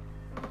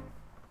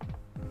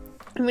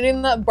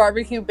eating that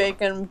barbecue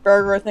bacon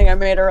burger thing I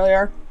made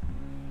earlier.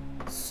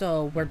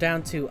 So, we're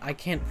down to I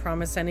can't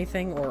promise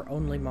anything or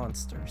only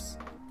monsters.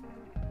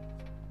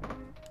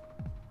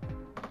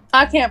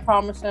 I can't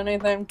promise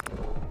anything.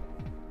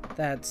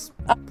 That's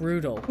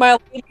brutal. My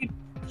lady,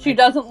 she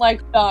doesn't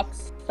like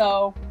ducks,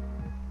 so...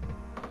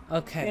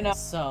 Okay, You know.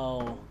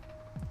 so...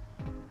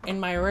 In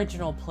my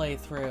original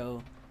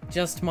playthrough,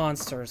 just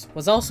monsters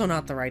was also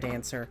not the right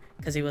answer,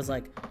 because he was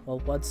like, well,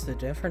 what's the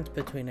difference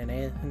between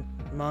a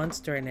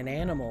monster and an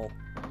animal?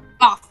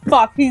 Ah,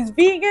 fuck, he's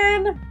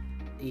vegan?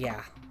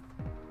 Yeah.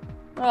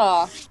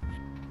 Ah.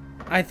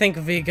 I think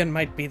vegan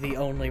might be the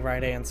only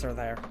right answer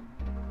there.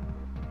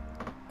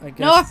 I guess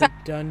No the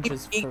dunge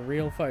is for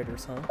real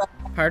fighters, huh?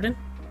 Pardon?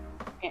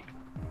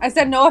 I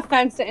said no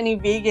offense to any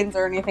vegans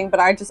or anything,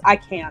 but I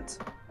can't.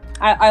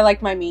 I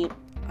like my meat.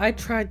 I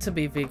tried to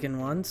be vegan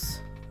once.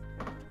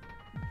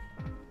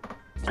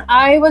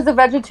 I was a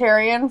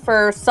vegetarian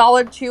for a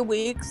solid 2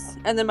 weeks,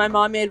 and then my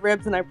mom made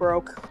ribs and I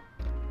broke.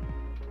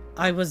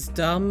 I was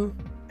dumb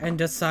and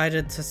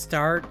decided to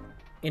start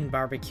in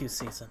barbecue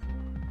season.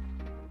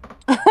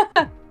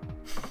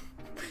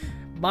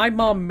 My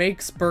mom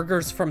makes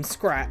burgers from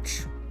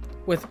scratch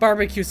with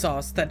barbecue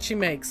sauce that she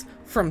makes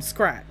from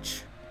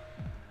scratch.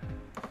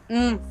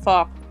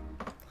 Fuck.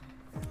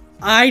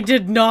 I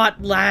did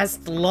not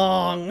last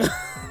long.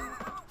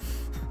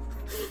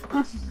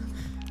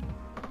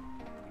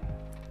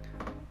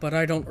 But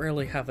I don't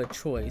really have a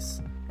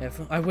choice.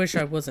 I wish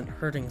I wasn't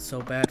hurting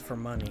so bad for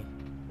money.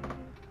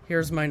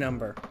 Here's my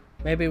number.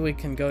 Maybe we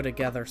can go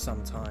together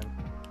sometime.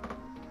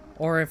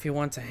 Or if you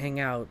want to hang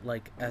out,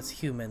 like, as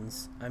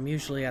humans, I'm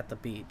usually at the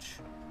beach.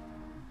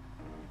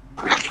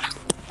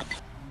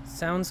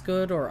 Sounds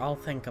good, or I'll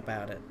think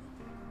about it.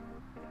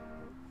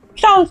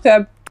 Sounds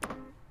good.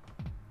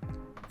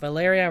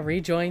 Valeria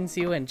rejoins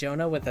you and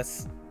Jonah with a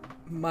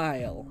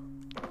smile.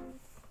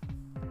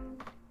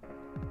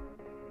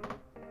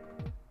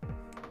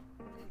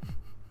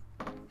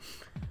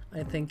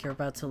 I think you're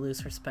about to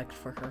lose respect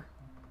for her.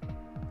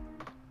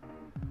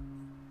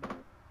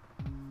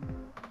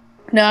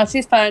 No,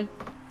 she's fine.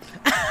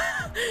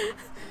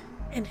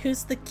 And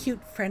who's the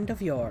cute friend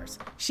of yours?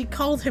 She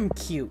called him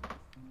cute.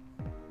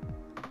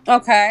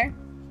 Okay.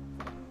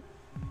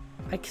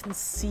 I can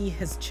see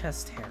his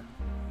chest hair.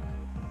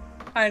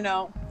 I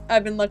know.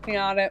 I've been looking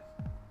at it.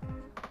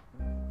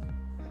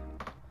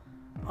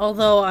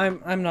 Although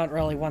I'm not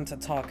really one to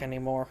talk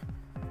anymore.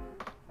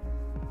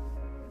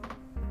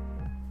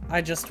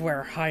 I just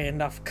wear high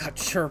enough cut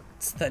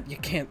shirts that you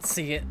can't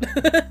see it.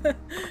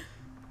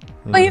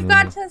 But you've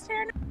got chest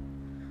hair now?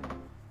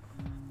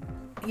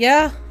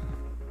 Yeah.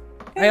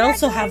 I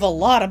also have a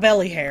lot of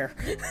belly hair.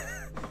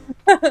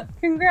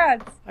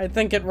 Congrats. I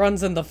think it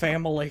runs in the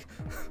family.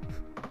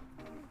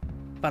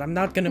 But I'm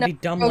not gonna be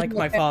dumb like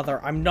my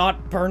father. I'm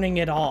not burning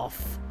it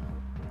off.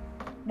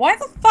 Why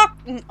the fuck?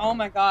 Oh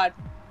my god.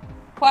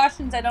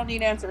 Questions I don't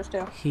need answers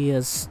to. He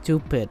is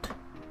stupid.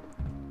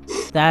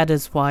 That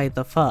is why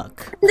the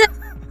fuck.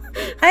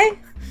 I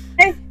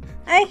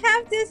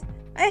have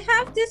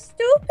this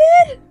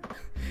stupid.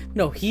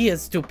 No, he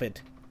is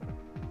stupid.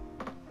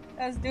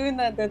 I was doing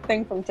the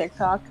thing from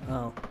TikTok.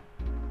 Oh.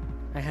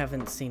 I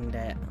haven't seen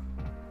that.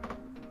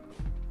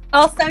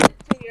 I'll send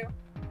it to you.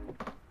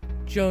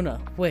 Jonah,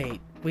 wait.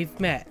 We've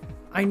met.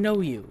 I know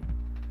you.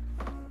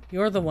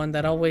 You're the one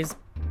that always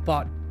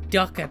bought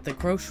duck at the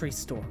grocery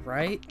store,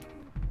 right?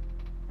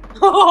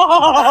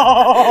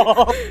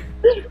 Oh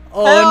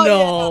Hell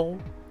no!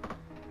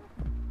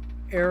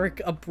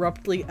 Eric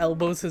abruptly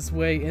elbows his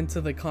way into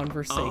the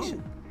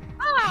conversation.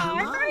 Ah,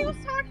 I thought he was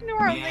talking to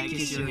our May I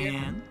kiss your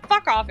hand?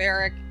 Fuck off,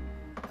 Eric.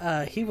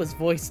 He was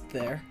voiced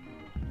there.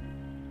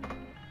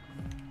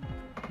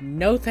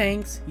 No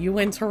thanks. You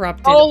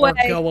interrupted Go or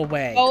away. go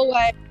away. Go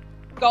away.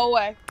 Go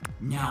away.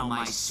 Now,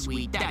 my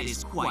sweet, that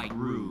is quite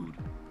rude.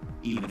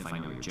 Even if I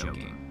know you're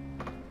joking.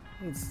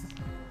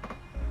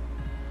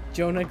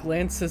 Jonah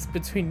glances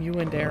between you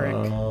and Eric.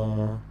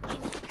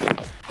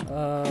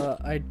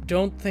 I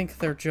don't think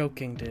they're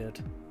joking,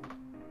 dude.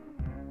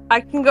 I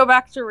can go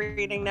back to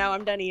reading now.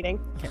 I'm done eating.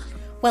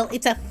 Well,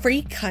 it's a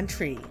free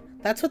country.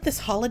 That's what this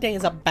holiday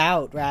is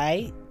about,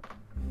 right?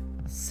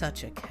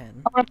 Such a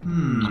Ken.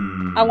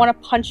 I want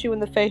to punch you in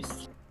the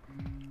face.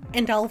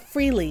 And I'll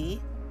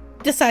freely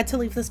decide to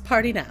leave this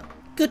party now.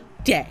 Good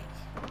day.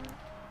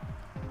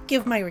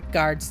 Give my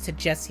regards to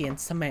Jesse and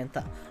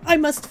Samantha. I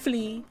must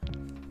flee.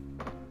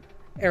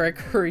 Eric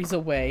hurries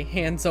away,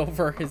 hands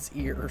over his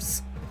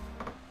ears.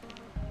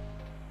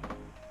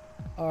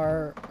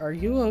 Are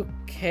you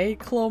okay,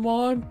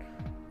 Clomon?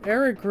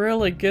 Eric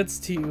really gets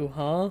to you,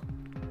 huh?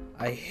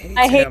 I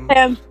hate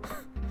him.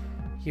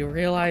 You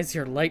realize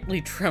you're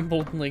lightly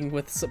trembling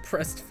with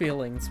suppressed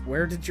feelings.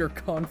 Where did your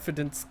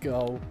confidence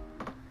go?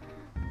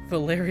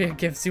 Valeria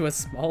gives you a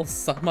small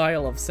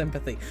smile of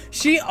sympathy.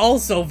 She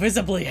also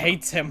visibly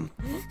hates him.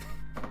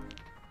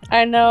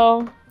 I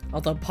know.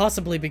 Although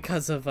possibly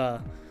because of,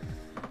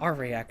 our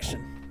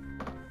reaction.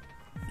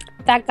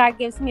 That guy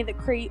gives me the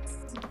creeps.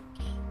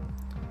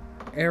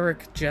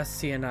 Eric,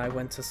 Jesse, and I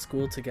went to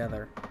school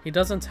together. He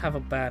doesn't have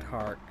a bad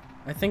heart.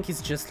 I think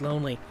he's just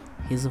lonely.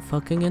 He's a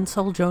fucking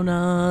incel,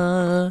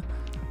 Jonah.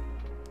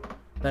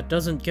 That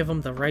doesn't give him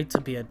the right to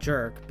be a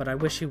jerk, but I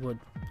wish he would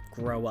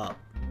grow up.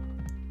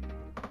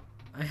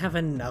 I have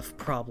enough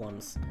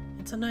problems.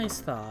 It's a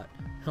nice thought.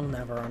 He'll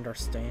never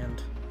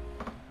understand.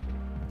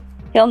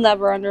 He'll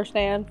never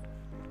understand.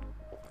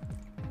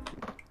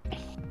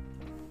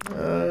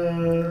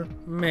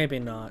 Maybe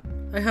not.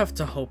 I have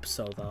to hope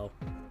so, though.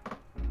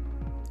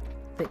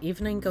 The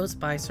evening goes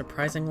by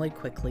surprisingly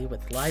quickly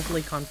with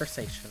lively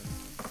conversation.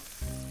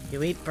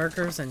 You eat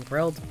burgers and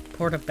grilled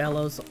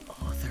portobellos.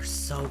 Oh, they're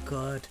so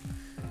good.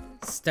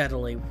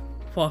 Steadily,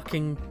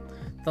 walking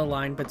the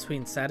line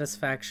between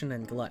satisfaction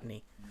and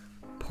gluttony.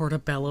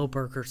 Portobello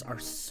burgers are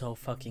so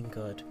fucking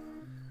good.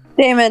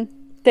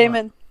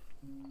 Damon.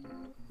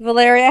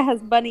 Valeria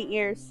has bunny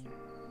ears.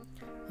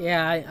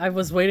 Yeah, I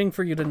was waiting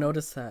for you to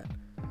notice that.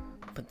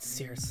 But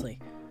seriously,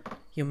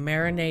 you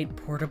marinate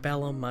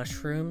portobello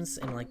mushrooms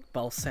in like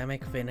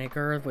balsamic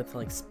vinegar with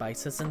like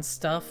spices and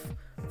stuff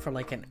for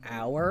like an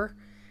hour,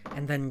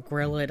 and then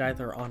grill it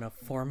either on a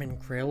Foreman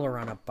grill or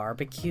on a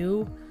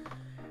barbecue,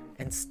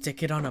 and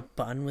stick it on a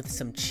bun with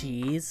some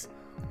cheese,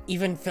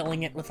 even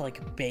filling it with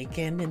like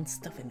bacon and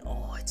stuff, and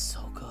oh, it's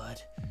so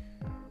good.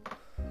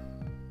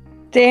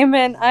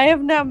 Damon, I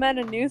have now met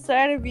a new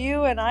side of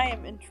you, and I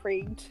am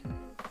intrigued.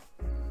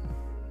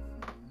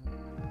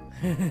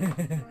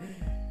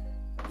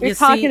 You're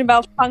talking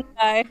about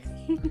fungi.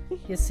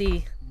 You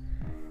see,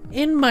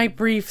 in my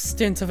brief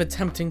stint of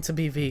attempting to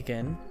be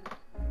vegan,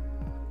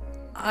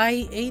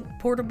 I ate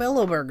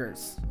portobello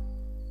burgers.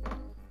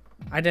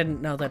 I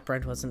didn't know that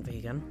bread wasn't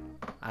vegan.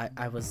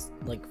 I was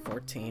like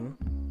 14.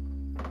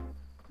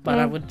 But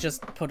I would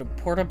just put a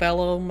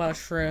portobello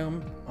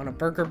mushroom on a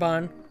burger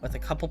bun with a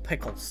couple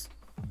pickles.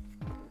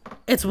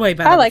 It's way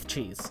better with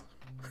cheese.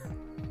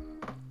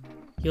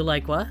 You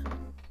like what?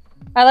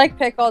 I like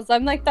pickles.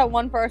 I'm like that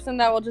one person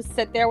that will just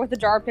sit there with a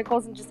jar of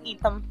pickles and just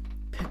eat them.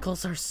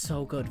 Pickles are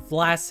so good.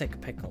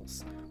 Vlasic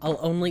pickles. I'll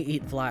only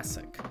eat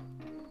Vlasic.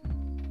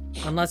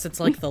 Unless it's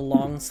like the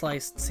long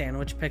sliced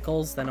sandwich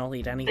pickles, then I'll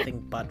eat anything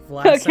but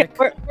Vlasic.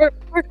 Okay,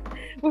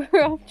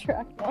 we're off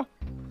track now.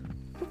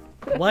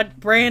 What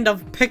brand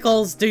of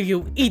pickles do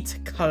you eat,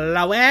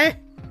 Chloe?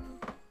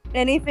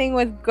 Anything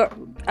with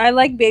I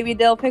like baby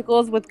dill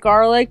pickles with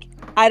garlic.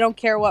 I don't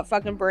care what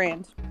fucking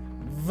brand.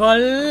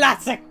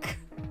 Vlasic!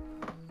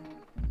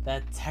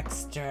 The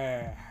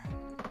texture.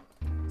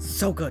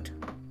 So good.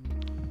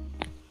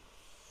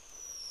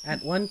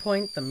 At one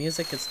point, the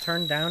music is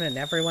turned down and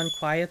everyone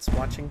quiets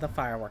watching the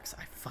fireworks.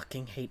 I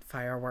fucking hate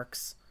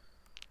fireworks.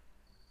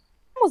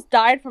 I almost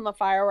died from a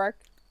firework.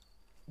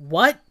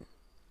 What?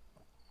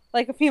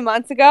 Like a few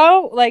months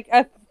ago, like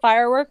a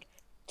firework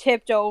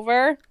tipped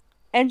over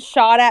and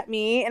shot at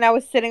me, and I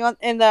was sitting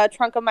in the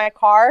trunk of my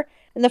car,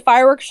 and the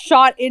firework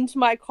shot into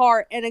my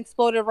car and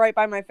exploded right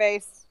by my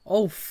face.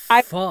 Oh,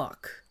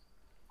 fuck.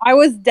 I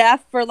was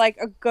deaf for like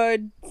a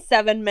good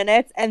 7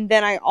 minutes, and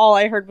then all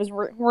I heard was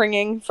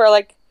ringing for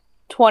like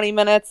 20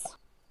 minutes.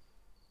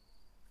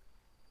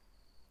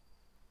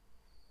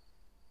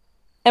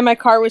 And my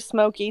car was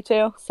smoky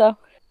too, so.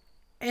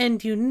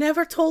 And you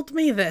never told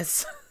me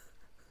this.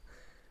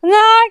 No,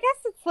 I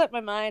guess it slipped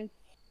my mind.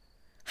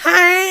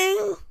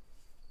 Hang!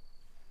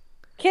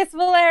 Kiss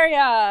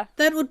Valeria!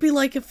 That would be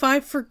like if I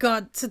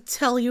forgot to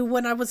tell you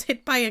when I was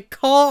hit by a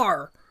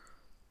car.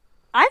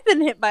 I've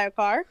been hit by a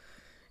car.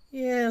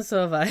 Yeah,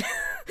 so have I.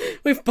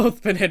 We've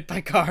both been hit by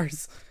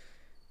cars.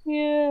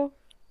 Yeah.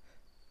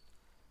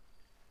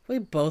 We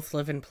both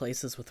live in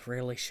places with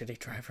really shitty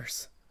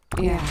drivers.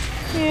 Yeah.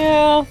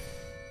 Yeah.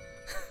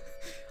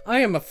 I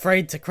am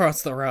afraid to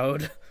cross the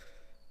road.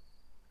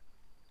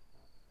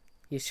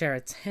 You share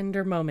a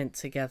tender moment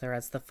together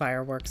as the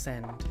fireworks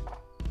end.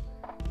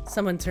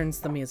 Someone turns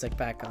the music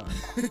back on.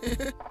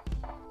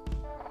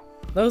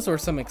 Those were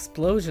some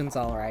explosions,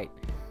 alright.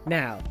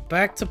 Now,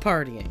 back to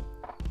partying.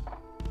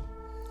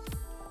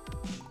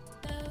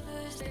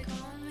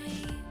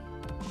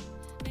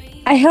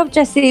 I hope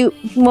Jesse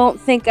won't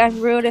think I'm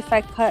rude if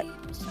I cut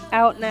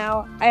out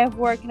now. I have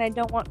work and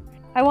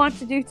I want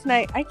to do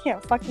tonight. I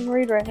can't fucking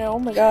read right now. Oh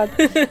my god.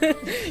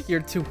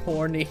 You're too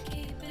horny.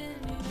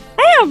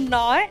 I am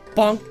not.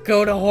 Bonk,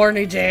 go to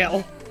horny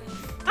jail.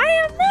 I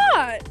am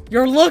not.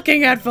 You're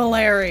looking at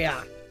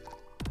Valeria.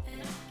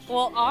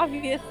 Well,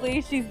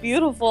 obviously, she's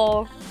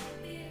beautiful.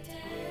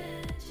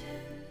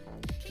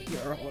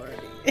 You're horny.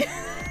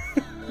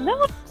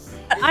 No,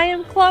 I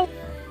am Chloe.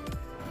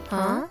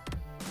 Huh?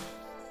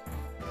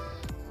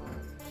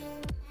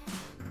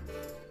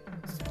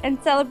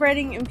 And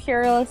celebrating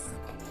imperialist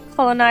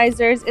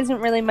colonizers isn't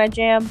really my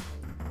jam.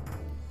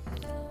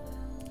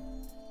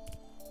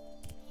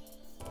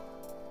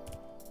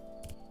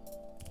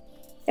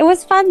 It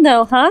was fun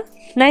though, huh?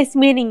 Nice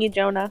meeting you,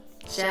 Jonah.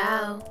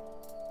 Ciao.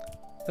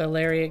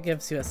 Valeria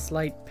gives you a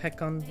light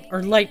peck on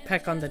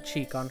the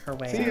cheek on her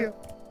way See ya.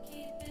 out.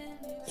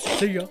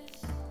 See ya.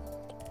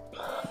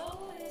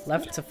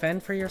 Left to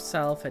fend for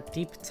yourself, a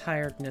deep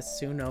tiredness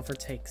soon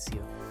overtakes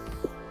you.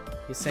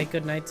 You say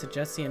goodnight to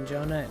Jesse and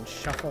Jonah and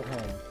shuffle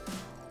home.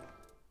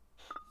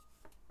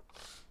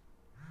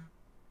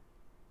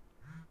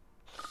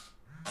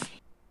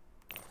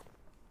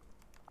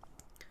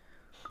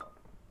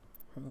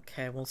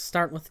 Okay, we'll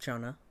start with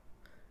Jonah.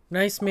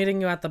 Nice meeting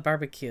you at the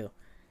barbecue.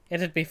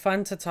 It'd be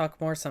fun to talk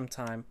more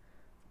sometime.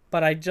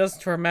 But I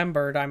just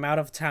remembered I'm out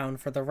of town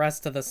for the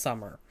rest of the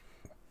summer.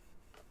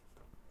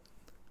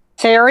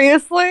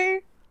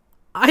 Seriously?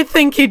 I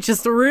think he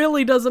just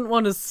really doesn't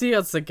want to see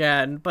us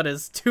again, but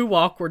is too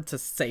awkward to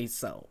say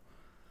so.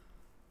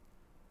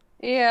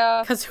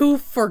 Yeah. Because who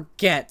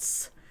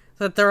forgets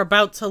that they're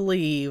about to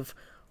leave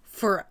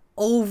for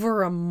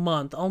over a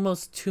month,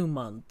 almost 2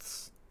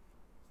 months?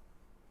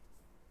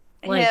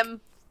 Like, Him.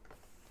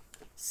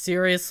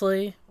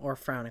 seriously? Or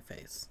frowny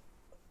face?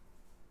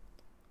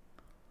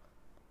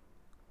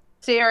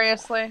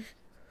 Seriously.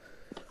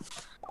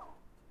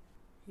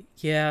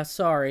 Yeah,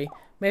 sorry.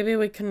 Maybe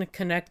we can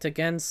connect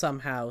again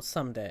somehow,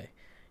 someday.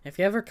 If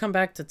you ever come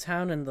back to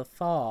town in the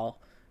fall,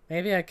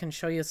 maybe I can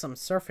show you some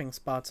surfing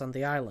spots on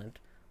the island.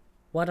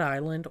 What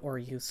island or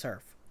you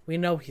surf? We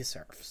know he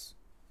surfs.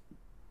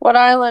 What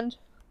island?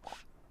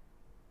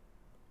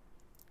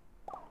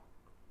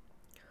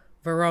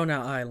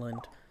 Verona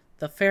Island.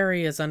 The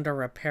ferry is under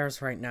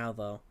repairs right now,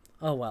 though.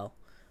 Oh well.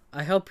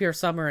 I hope your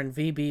summer in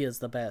VB is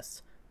the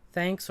best.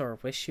 Thanks, or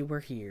wish you were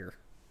here.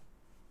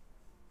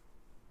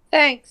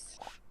 Thanks.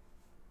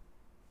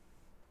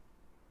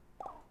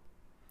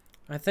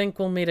 I think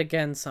we'll meet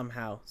again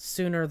somehow,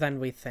 sooner than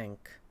we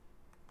think.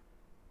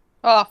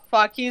 Oh,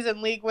 fuck, he's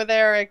in league with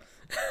Eric.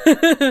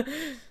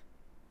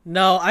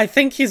 No, I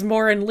think he's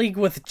more in league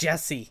with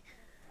Jesse.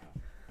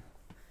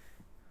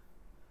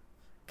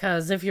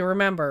 Because if you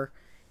remember,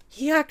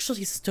 he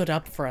actually stood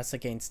up for us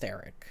against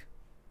Eric.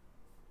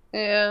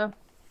 Yeah.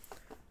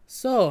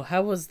 So,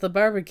 how was the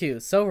barbecue?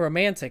 So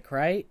romantic,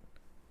 right?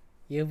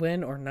 You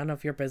win or none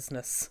of your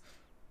business.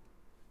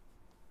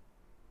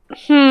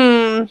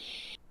 Hmm.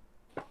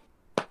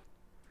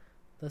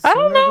 The I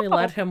don't sooner we know.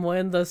 let him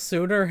win, the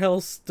sooner he'll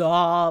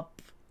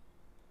stop.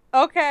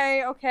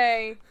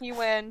 Okay, you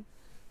win.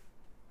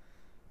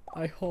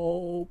 I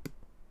hope.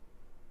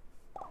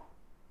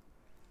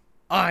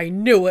 I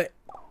knew it!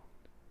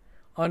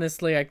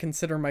 Honestly, I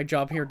consider my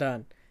job here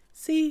done.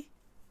 See?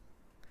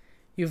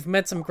 You've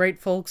met some great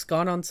folks,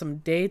 gone on some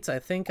dates. I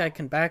think I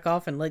can back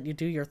off and let you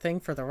do your thing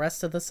for the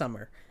rest of the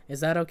summer.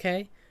 Is that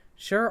okay?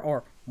 Sure,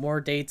 or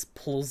more dates,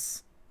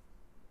 please?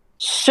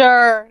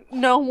 Sure.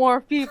 No more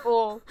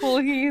people.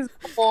 Please,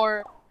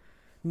 more.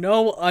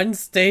 No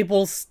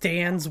unstable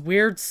stands,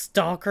 weird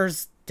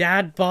stalkers,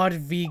 dad bod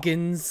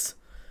vegans,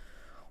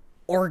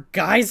 or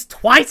guys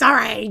twice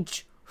our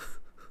age!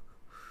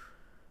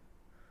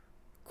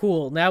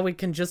 Cool, now we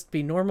can just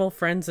be normal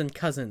friends and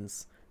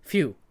cousins.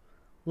 Phew.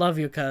 Love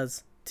you,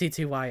 cuz.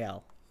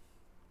 TTYL.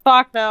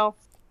 Fuck no.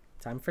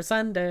 Time for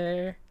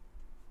Sunday.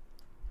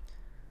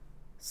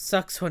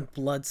 Sucks when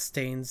blood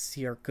stains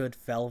your good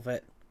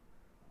velvet.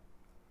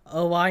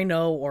 Oh, I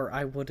know, or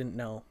I wouldn't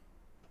know.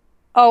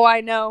 Oh,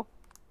 I know.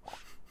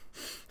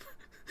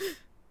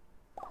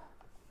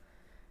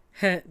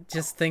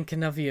 Just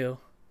thinking of you.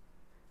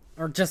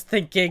 Or just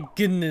thinking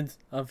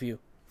of you.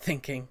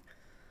 Thinking.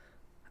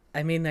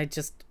 I mean, I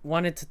just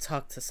wanted to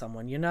talk to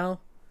someone, you know?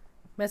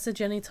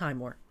 Message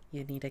anytime, or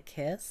you need a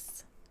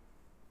kiss?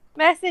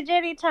 Message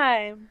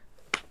anytime.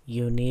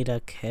 You need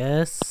a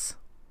kiss?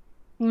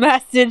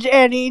 Message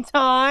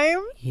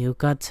anytime. You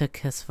got to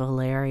kiss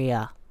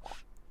Valeria.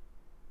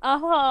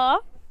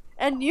 Uh-huh.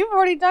 And you've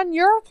already done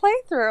your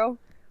playthrough.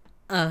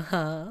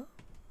 Uh-huh.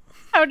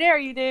 How dare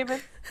you,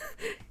 David?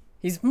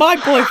 He's my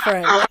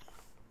boyfriend!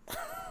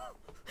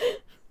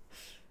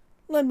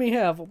 Let me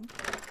have him.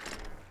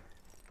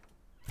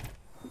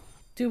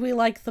 Do we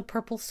like the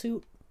purple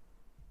suit?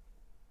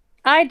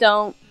 I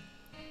don't.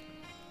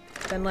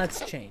 Then let's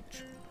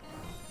change.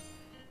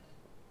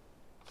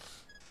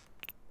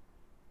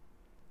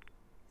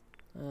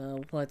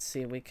 Let's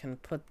see, we can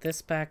put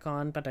this back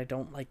on, but I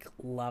don't,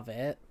 love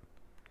it.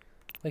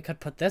 We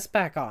could put this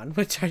back on,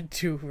 which I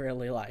do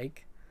really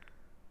like.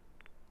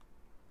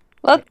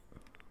 Let's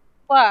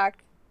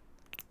black.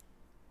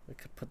 We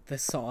could put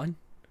this on.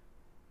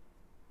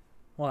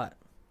 What?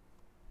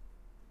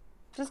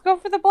 Just go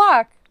for the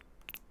black.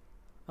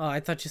 Oh, I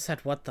thought you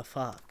said what the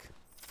fuck.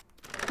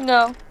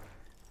 No.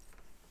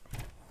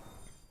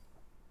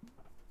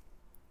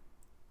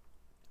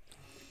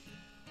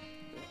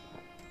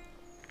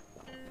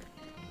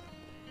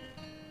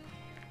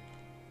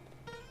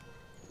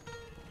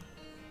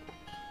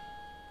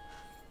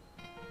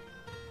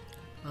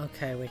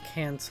 Okay, we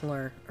can't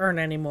earn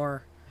any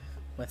more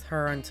with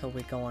her until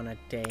we go on a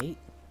date.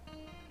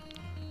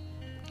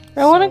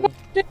 I want to go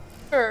to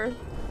her.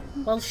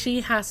 Well,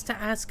 she has to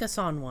ask us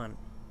on one.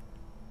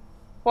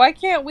 Why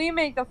can't we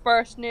make the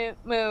first new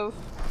move?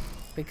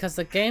 Because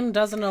the game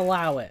doesn't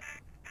allow it.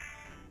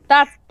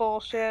 That's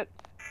bullshit.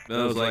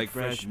 Smells like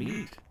fresh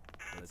meat.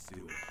 Let's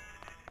do it.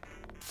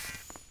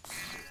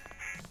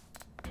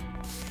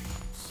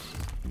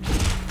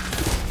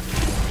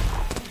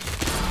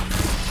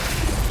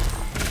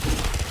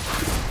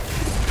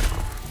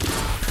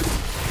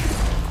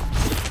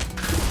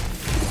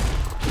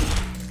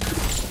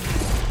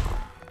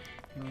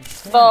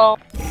 Ball.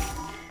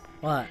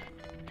 What?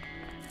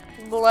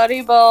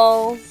 Bloody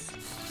balls.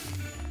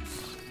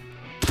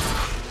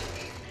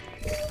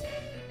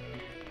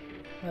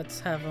 Let's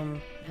have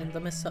them in the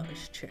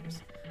massage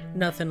chairs.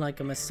 Nothing like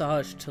a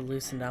massage to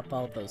loosen up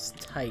all those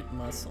tight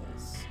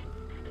muscles.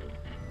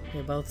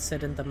 You both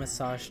sit in the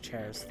massage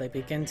chairs. They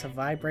begin to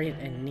vibrate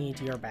and knead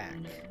your back.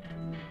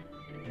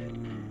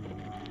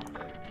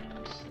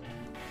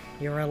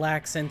 You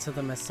relax into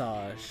the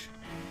massage.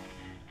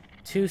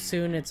 Too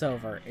soon it's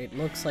over. It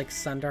looks like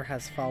Sunder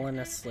has fallen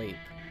asleep.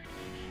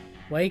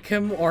 Wake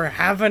him or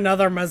have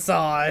another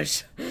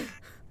massage!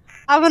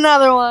 Have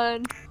another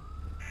one.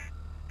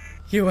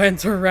 You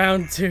enter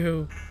round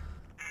 2.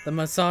 The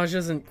massage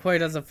isn't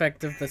quite as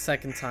effective the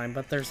second time,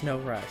 but there's no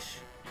rush.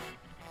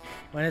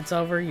 When it's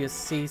over, you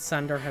see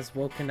Sunder has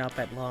woken up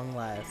at long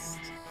last.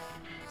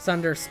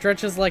 Sunder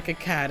stretches like a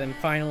cat and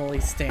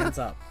finally stands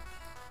up.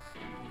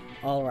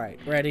 Alright,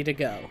 ready to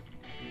go.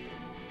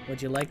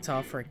 Would you like to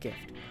offer a gift?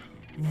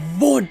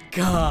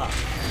 Vodka!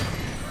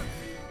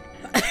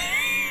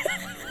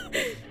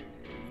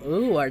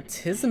 Ooh,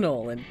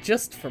 artisanal and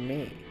just for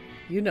me.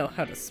 You know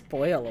how to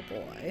spoil a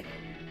boy.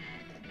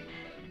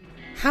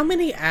 How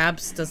many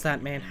abs does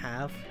that man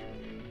have?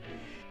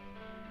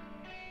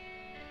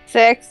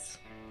 6.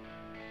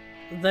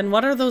 Then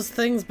what are those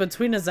things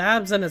between his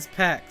abs and his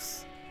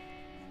pecs?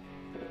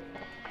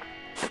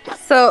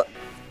 So,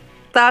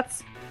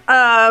 that's,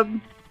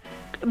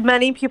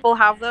 many people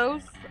have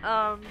those.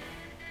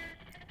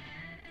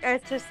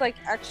 It's just, like,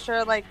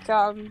 extra, like,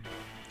 I don't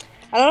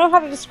know how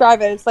to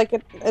describe it. It's like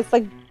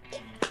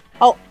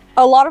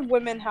A lot of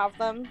women have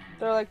them.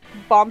 They're like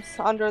bumps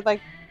under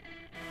like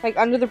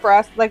under the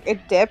breast, like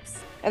it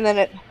dips and then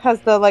it has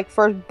the like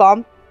first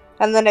bump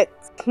and then it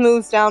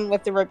smooths down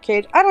with the rib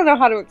cage. I don't know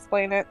how to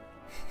explain it.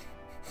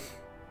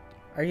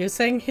 Are you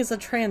saying he's a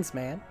trans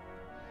man?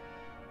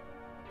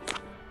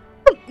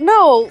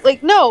 No,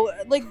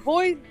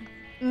 boys,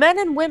 men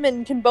and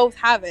women can both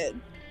have it.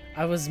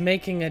 I was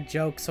making a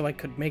joke so I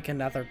could make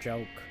another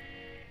joke.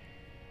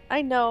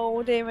 I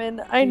know,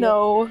 Damon. I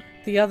know.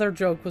 The other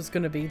joke was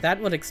gonna be,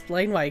 that would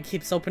explain why he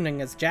keeps opening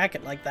his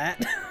jacket like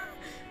that.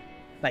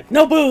 Like,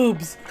 no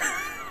boobs!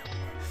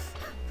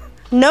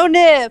 No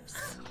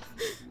nips!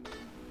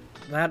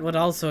 That would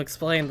also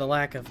explain the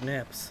lack of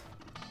nips.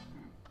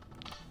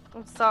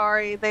 I'm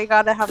sorry, they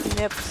gotta have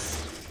nips.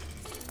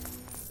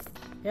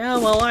 Yeah,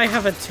 well, I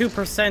have a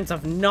 2%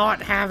 of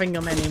not having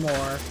them anymore.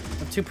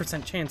 A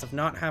 2% chance of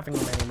not having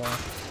them anymore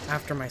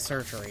after my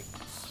surgery.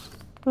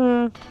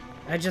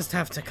 I just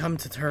have to come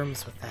to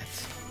terms with that.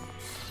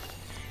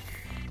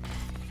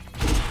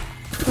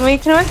 I mean, you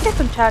can always get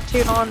them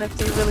tattooed on if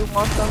you really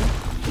want them.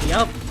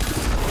 Yup.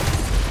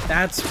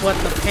 That's what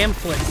the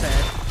pamphlet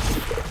said.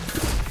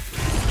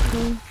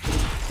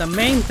 The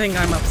main thing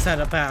I'm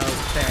upset about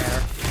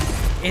there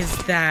is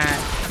that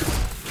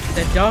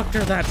the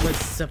doctor that was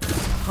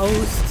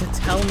supposed to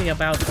tell me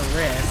about the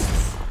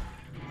risks,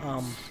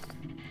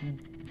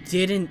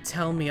 didn't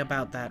tell me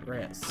about that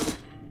risk.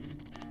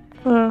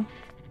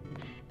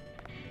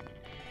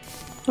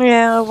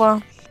 Yeah,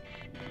 well.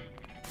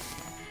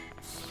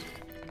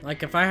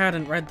 Like, if I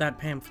hadn't read that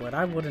pamphlet,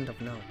 I wouldn't have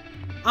known.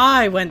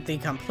 I went the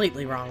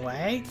completely wrong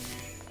way.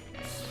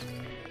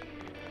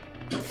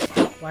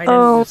 Why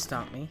didn't you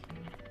stop me?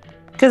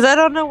 Because I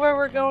don't know where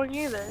we're going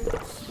either.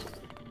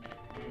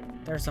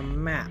 There's a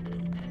map.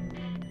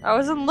 I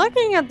wasn't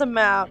looking at the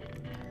map.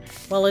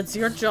 Well, it's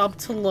your job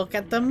to look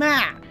at the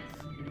map.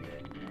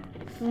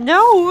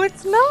 No,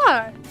 it's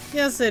not.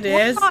 Yes, it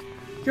is.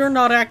 You're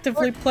not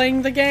actively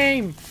playing the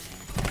game.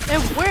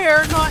 And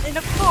we're not in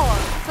a car,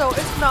 so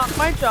it's not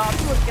my job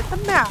to look at the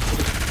map.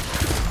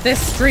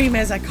 This stream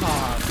is a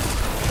car.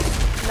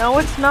 No,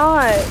 it's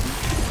not.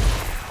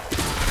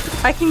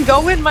 I can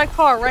go in my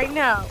car right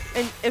now,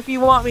 and if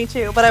you want me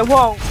to, but I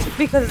won't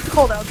because it's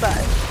cold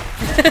outside.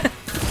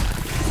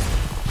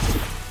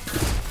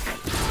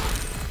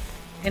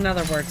 In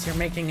other words, you're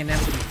making an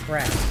empty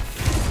threat.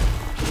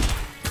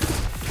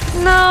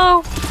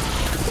 No.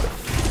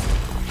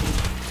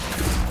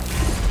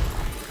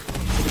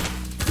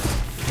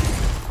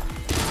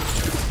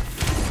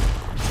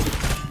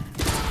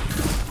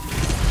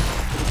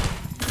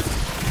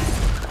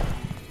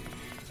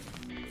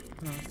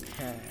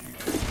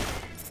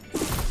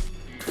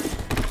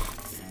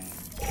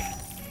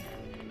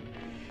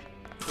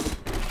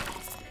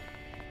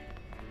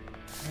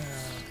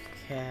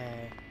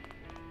 Okay.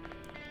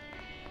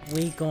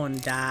 We gon'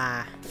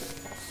 die.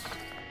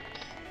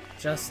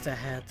 Just a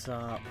heads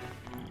up.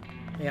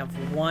 We have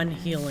one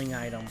healing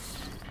item.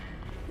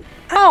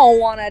 I don't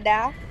wanna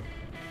die.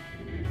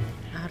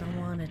 I don't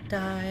wanna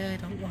die, I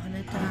don't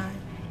wanna die.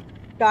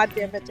 God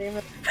damn it,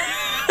 Damon.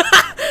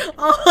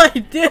 All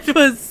I did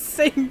was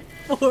sing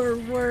 4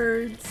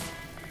 words.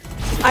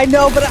 I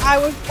know, but I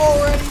was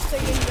already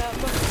singing them.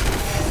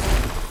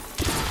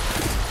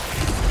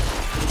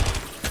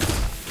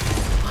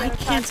 Why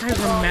can't I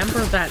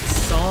remember that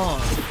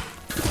song?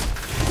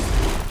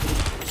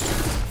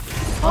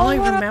 All I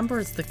remember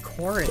is the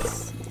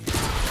chorus.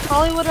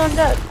 Hollywood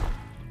Undead.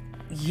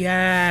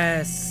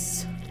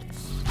 Yes.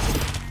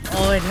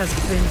 Oh, it has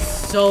been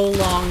so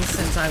long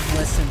since I've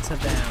listened to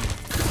them.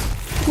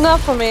 Not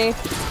for me.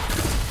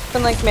 It's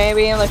been like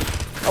maybe like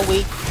a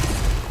week.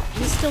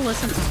 You still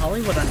listen to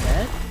Hollywood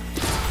Undead?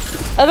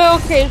 And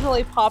it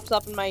occasionally pops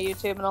up in my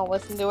YouTube and I'll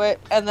listen to it,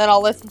 and then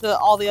I'll listen to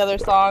all the other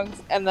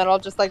songs, and then I'll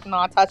just like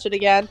not touch it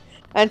again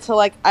until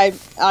like I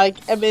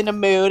am in a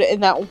mood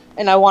and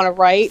I want to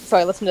write, so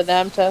I listen to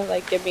them to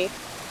like give me,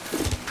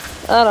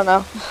 I don't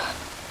know.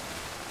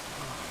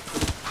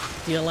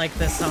 Do you like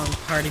this song,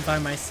 Party by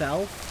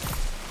Myself?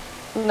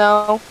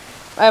 No,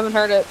 I haven't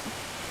heard it.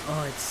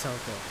 Oh, it's so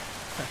good.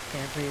 Fuck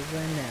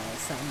everyone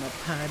else, I'm a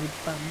party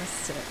by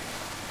myself.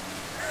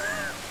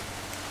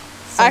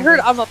 I heard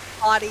I'm a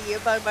potty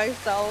by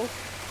myself.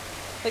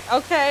 Like,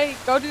 okay,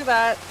 go do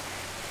that.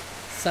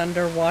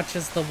 Sunder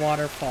watches the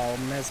waterfall,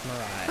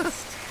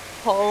 mesmerized.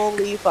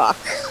 Holy fuck.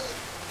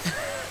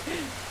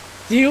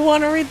 Do you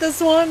want to read this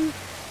one?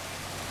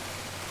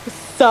 The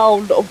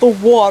sound of the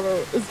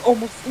water is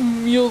almost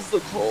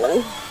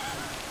musical.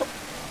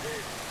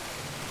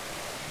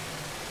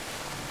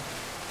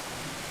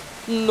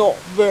 Not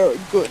very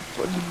good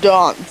for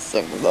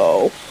dancing,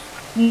 though.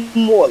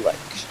 More like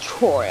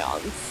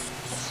trance.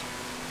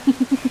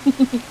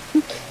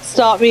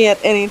 Stop me at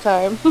any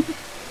time.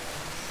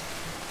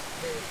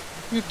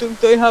 You think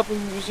they have a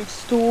music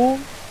store?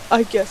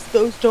 I guess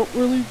those don't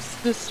really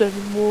exist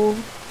anymore.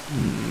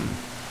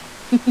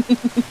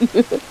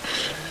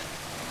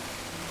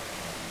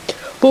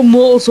 But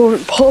malls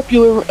aren't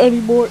popular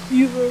anymore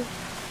either.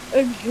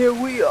 And here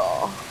we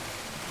are.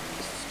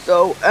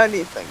 So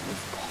anything is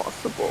possible.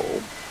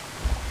 possible.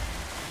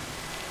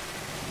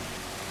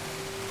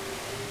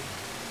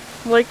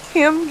 Like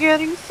him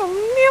getting some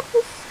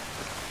nipples.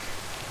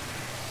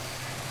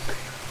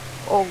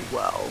 Oh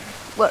well,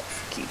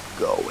 let's keep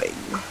going.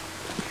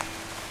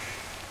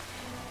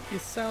 He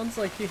sounds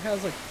like he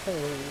has a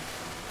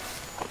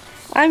cold.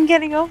 I'm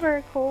getting over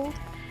a cold.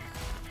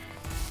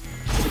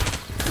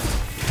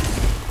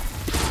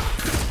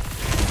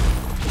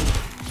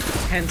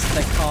 Hence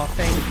the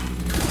coughing.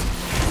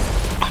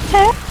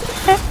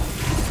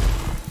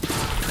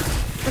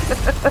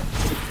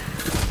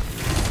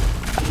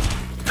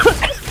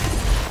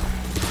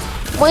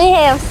 We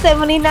have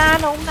 7909.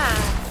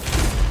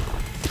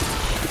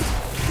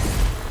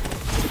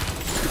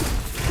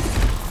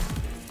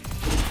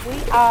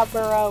 We are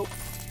broke.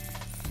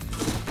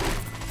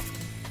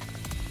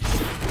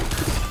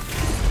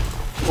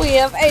 We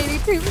have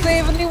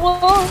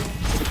 8271,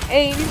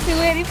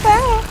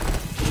 8285.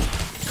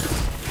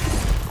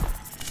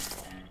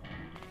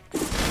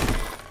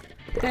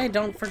 Hey,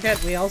 don't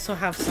forget, we also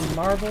have some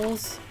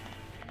marbles,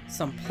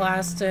 some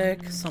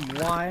plastic, some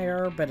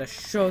wire, a bit of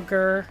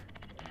sugar,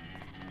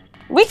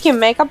 We can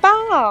make a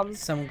bomb.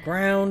 some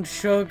ground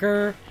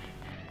sugar,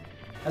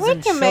 as We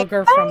in can make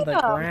sugar from the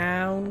bomb.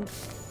 ground.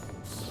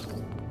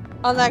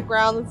 On that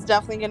ground, that's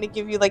definitely going to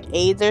give you like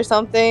AIDS or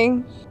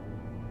something.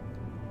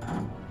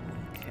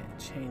 Okay,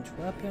 change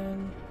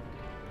weapon.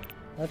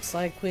 Looks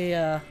like we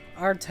are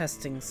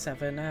testing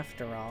 7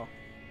 after all.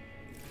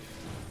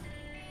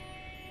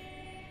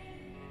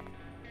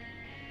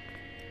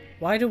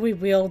 Why do we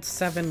wield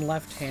 7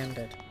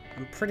 left-handed?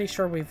 I'm pretty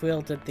sure we've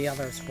wielded the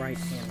others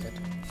right-handed.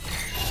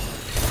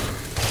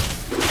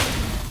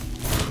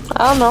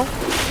 I don't know.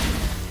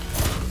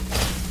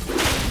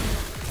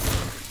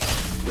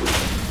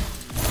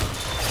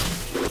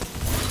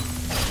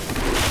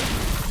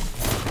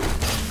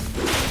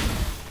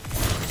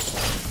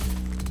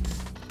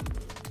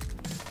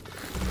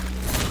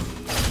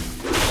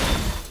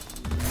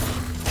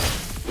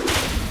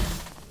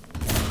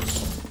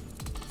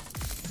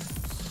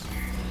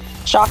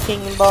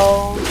 Shocking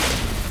balls.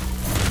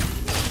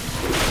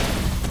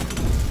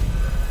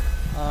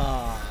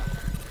 Ah,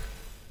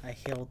 I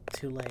healed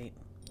too late.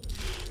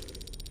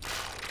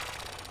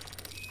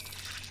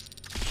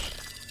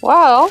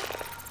 Well,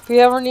 if you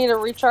ever need to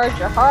recharge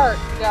your heart,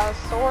 you got a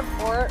sword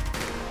for it.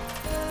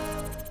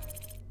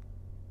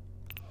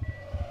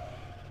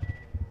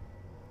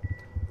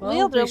 Well,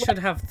 Wielder, we should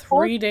have 3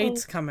 14.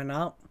 dates coming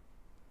up.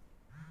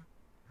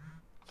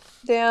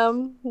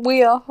 Damn,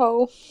 we a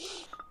hoe.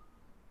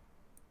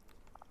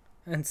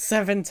 And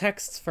 7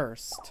 texts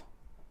first.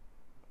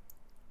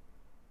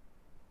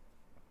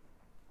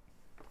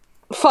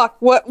 Fuck,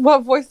 what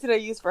voice did I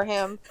use for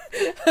him?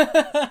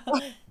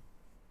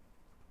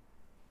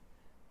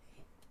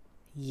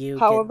 You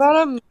How get-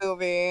 about a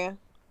movie?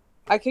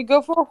 I could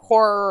go for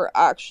horror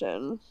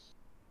action.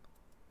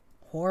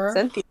 horror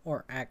Cynthia.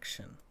 or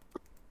action?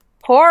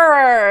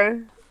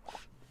 Horror!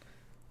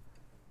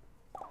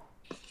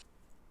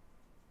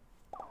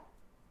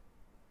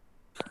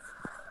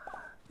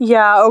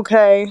 Yeah,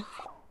 okay.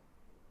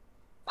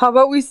 How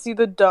about we see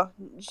the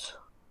Dunge?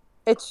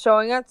 It's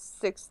showing at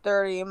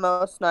 6:30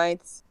 most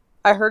nights.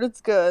 I heard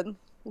it's good.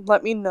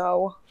 Let me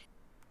know.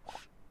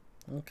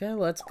 Okay,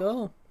 let's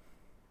go.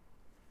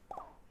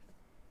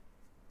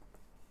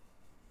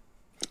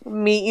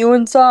 Meet you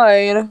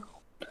inside.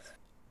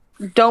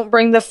 Don't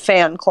bring the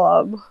fan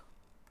club.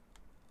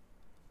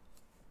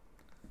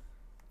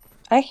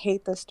 I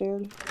hate this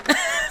dude.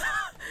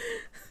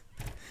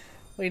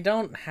 We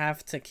don't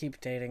have to keep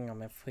dating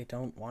him if we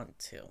don't want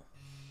to.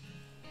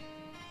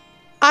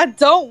 I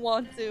don't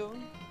want to.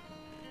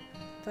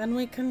 Then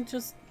we can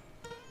just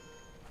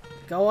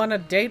go on a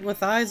date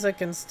with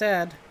Isaac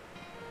instead.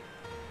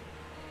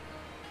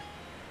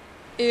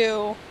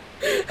 Ew.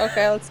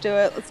 Okay, let's do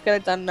it. Let's get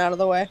it done and out of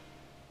the way.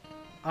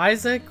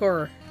 Isaac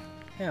or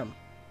him?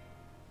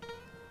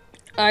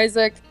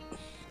 Isaac.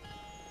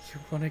 You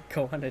want to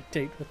go on a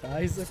date with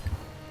Isaac?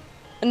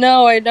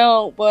 No, I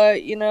don't,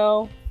 but you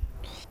know.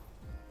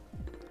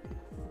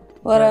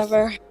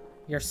 Whatever.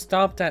 You're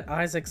stopped at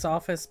Isaac's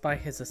office by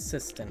his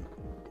assistant.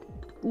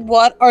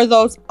 What are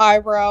those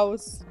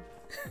eyebrows?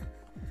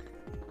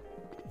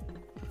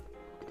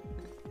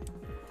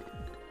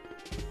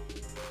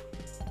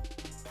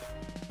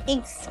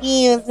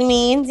 Excuse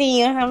me, do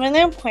you have an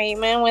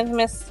appointment with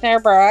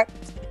Mr. Brooks?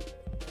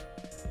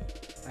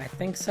 I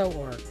think so,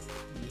 or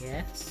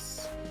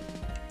yes?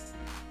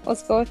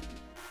 Let's go with...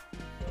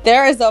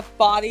 There is a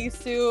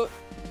bodysuit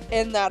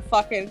in that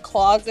fucking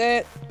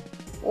closet.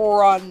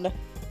 Run.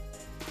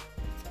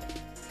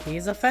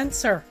 He's a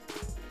fencer.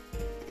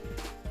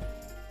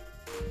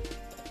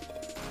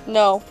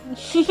 No.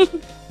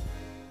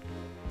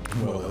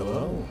 Well,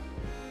 hello.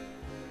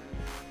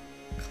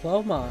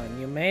 Clomon,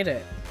 you made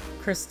it.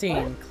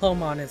 Christine,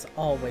 Clomon is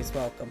always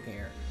welcome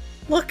here.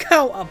 Look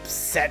how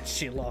upset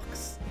she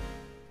looks.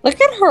 Look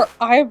at her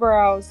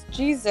eyebrows.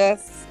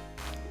 Jesus.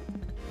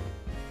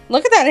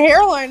 Look at that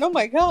hairline. Oh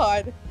my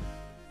god.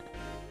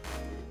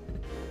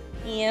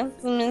 Yes,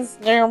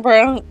 Mr.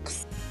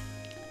 Brooks.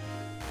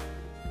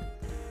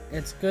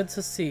 It's good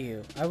to see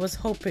you. I was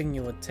hoping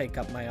you would take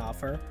up my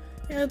offer.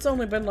 Yeah, it's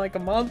only been like a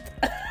month.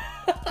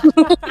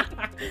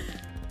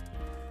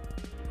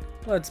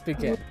 Let's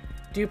begin.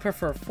 Do you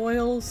prefer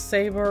foil,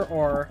 saber,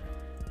 or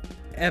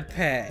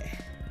épée?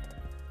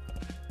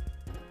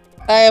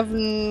 I have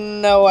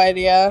no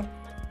idea.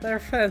 They're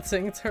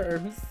fencing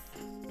terms.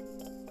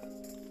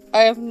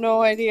 I have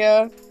no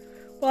idea.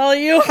 Well,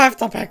 you have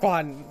to pick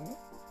one.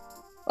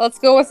 Let's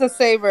go with the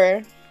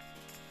saber.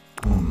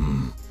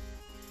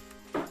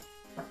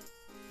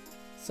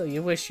 So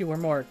you wish you were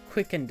more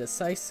quick and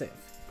decisive.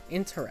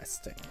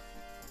 Interesting.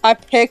 I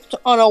picked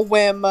on a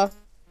whim.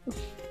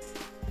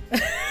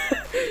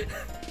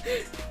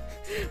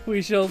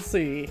 We shall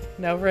see.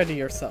 Now ready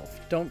yourself.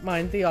 Don't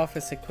mind the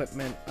office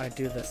equipment. I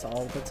do this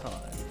all the time.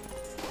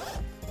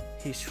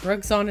 He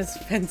shrugs on his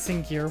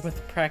fencing gear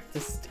with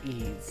practiced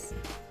ease.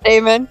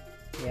 Damon.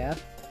 Yeah?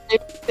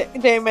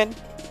 Damon.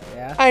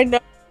 Yeah?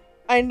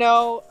 I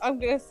know, I'm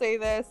gonna say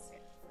this,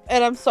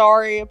 and I'm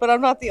sorry, but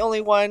I'm not the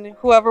only one.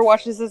 Whoever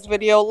watches this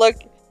video,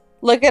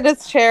 look at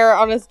his chair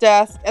on his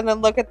desk, and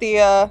then look at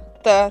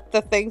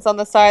the things on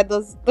the side,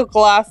 the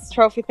glass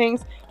trophy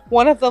things.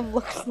 One of them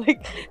looks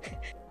like...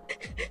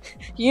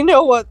 You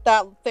know what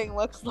that thing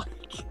looks like.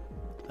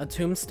 A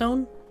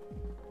tombstone?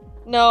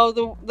 No,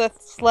 the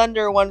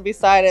slender one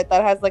beside it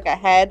that has like a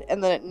head,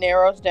 and then it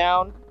narrows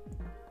down.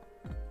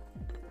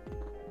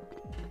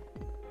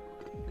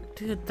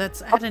 Dude,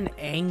 that's at an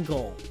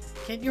angle.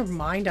 Get your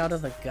mind out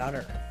of the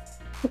gutter.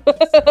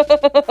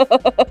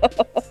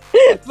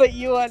 But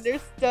you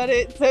understood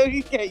it, so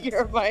you get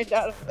your mind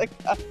out of the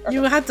gutter.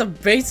 You had to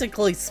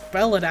basically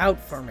spell it out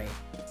for me.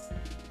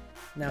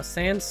 Now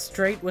stand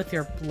straight with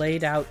your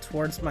blade out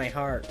towards my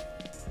heart.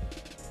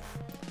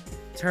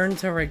 Turn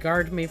to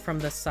regard me from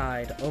the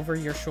side, over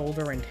your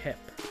shoulder and hip.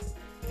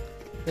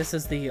 This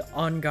is the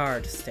on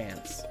guard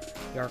stance.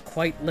 You're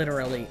quite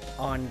literally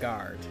on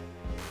guard.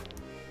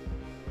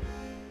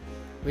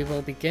 We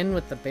will begin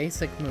with the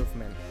basic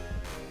movement.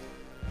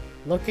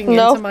 Looking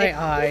into my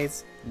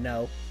eyes,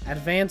 no.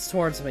 Advance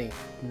towards me,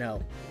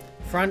 no.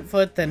 Front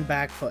foot, then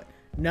back foot,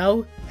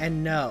 no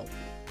and no.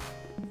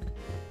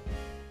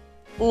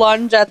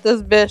 Lunge at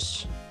this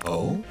bitch.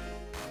 Oh?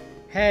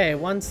 Hey,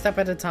 one step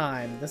at a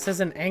time. This is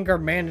an anger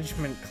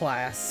management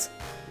class.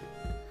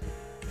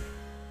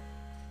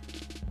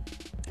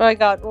 I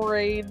got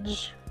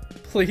rage.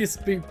 Please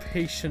be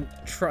patient,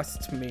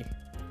 trust me.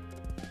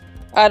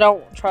 I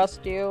don't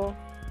trust you.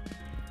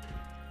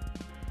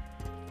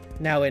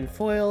 Now in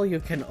foil, you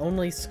can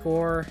only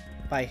score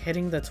by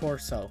hitting the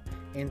torso.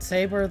 In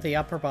saber, the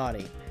upper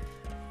body.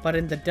 But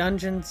in the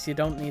dungeons, you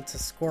don't need to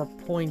score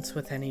points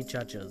with any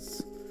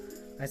judges.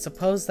 I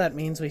suppose that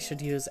means we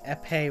should use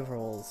épée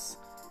rules.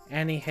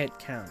 Any hit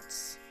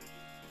counts.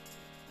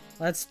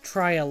 Let's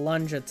try a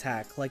lunge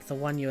attack like the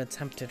one you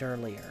attempted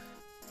earlier.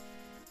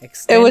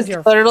 Extend It was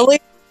literally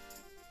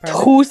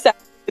 2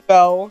 seconds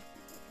ago.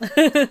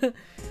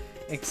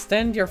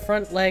 Extend your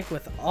front leg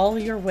with all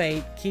your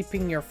weight,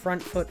 keeping your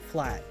front foot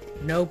flat.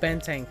 No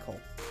bent ankle.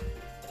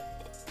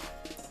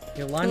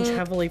 You lunge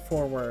heavily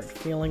forward,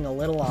 feeling a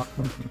little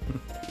awkward.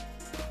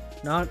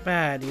 Not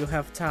bad, you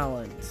have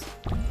talent.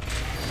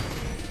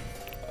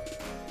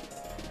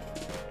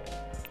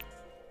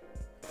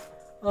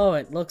 Oh,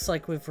 it looks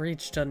like we've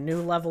reached a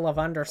new level of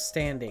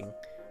understanding.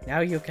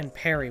 Now you can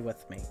parry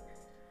with me.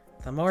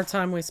 The more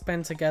time we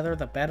spend together,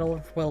 the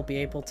better we'll be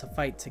able to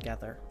fight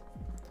together.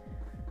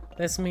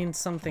 This means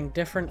something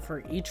different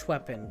for each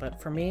weapon, but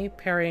for me,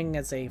 parrying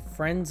is a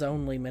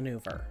friends-only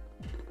maneuver.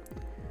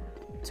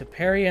 To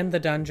parry in the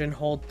dungeon,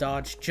 hold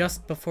dodge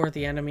just before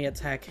the enemy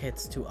attack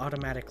hits to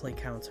automatically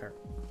counter.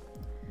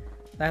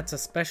 That's a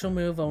special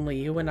move only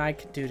you and I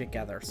can do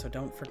together, so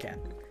don't forget.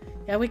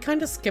 Yeah, we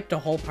kinda skipped a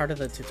whole part of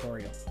the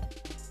tutorial.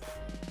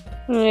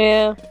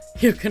 Yeah.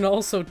 You can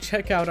also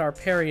check out our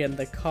parry and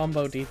the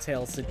combo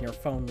details in your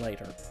phone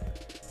later.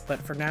 But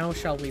for now,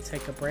 shall we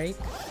take a break?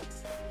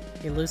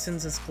 He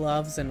loosens his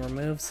gloves and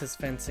removes his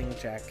fencing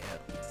jacket.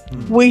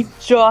 We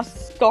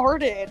just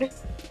started.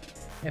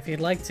 If you'd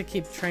like to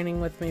keep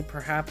training with me,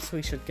 perhaps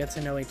we should get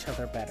to know each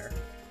other better.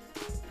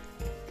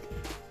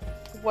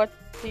 What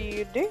do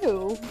you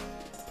do?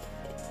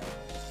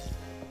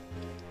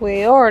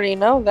 We already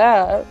know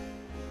that.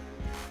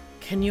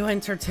 Can you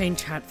entertain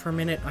chat for a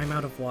minute? I'm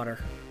out of water.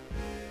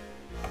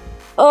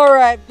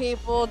 Alright,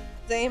 people.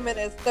 Damon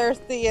is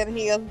thirsty and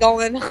he is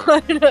going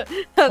on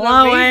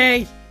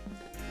Chloe!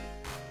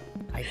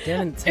 I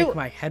didn't take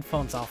my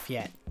headphones off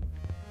yet.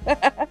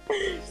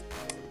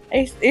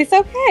 It's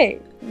okay.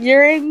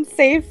 You're in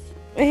safe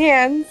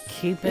hands.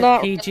 Keep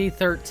it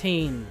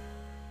PG-13.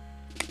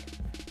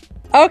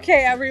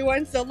 Okay,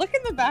 everyone. So look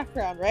in the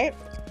background, right?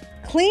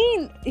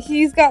 Clean.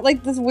 He's got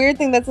like this weird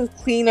thing that says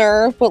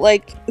cleaner, but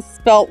like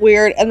spelt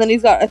weird. And then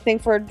he's got a thing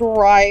for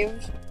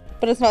drive,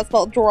 but it's not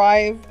spelled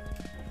drive.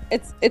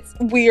 It's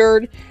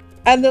weird.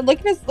 And then look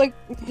at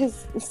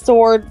his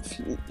sword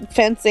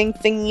fencing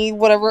thingy,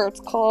 whatever it's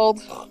called.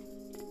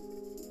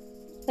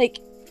 Like,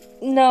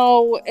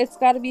 no, it's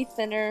got to be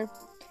thinner.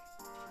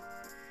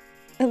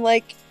 And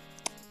like,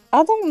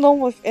 I don't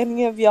know if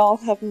any of y'all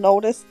have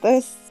noticed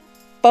this,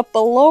 but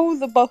below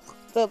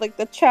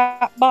the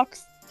chat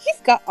box, he's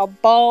got a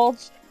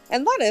bulge,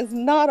 and that is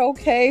not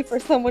okay for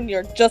someone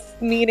you're just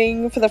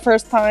meeting for the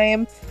first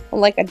time on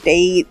like a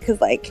date,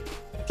 because like,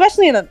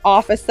 especially in an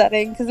office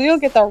setting, because you'll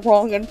get the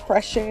wrong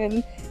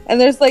impression, and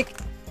there's like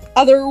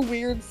other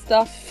weird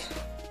stuff.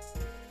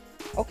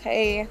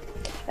 Okay.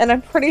 And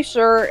I'm pretty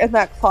sure in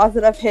that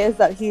closet of his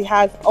that he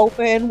has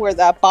open where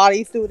that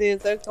bodysuit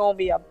is, there's gonna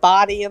be a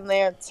body in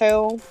there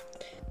too.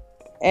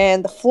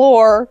 And the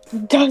floor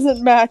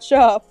doesn't match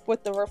up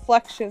with the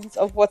reflections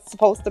of what's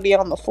supposed to be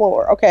on the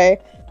floor, okay?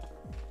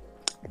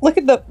 Look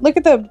at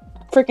the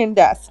freaking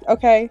desk,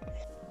 okay?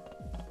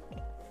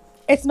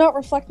 It's not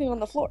reflecting on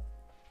the floor.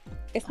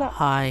 It's not.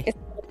 Hi.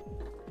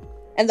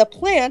 And the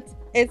plant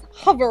is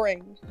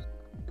hovering.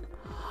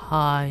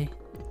 Hi.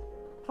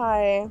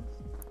 Hi.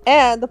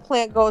 And the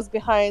plant goes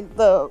behind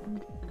the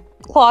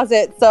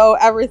closet, so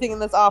everything in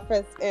this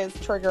office is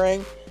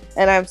triggering.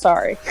 And I'm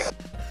sorry.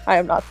 I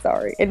am not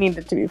sorry. It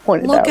needed to be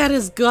pointed out. Look at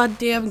his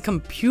goddamn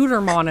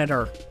computer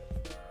monitor.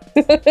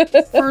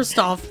 First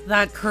off,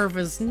 that curve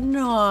is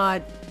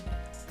not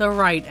the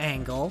right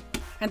angle.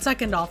 And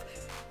second off,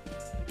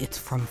 it's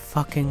from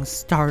fucking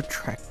Star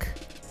Trek.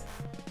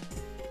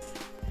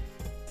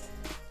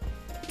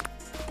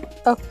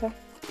 Okay.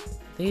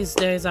 These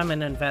days I'm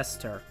an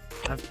investor.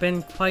 I've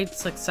been quite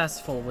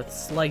successful with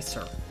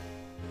Slicer.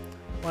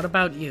 What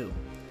about you?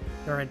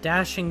 You're a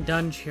dashing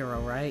dunge hero,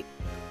 right?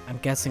 I'm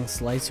guessing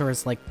Slicer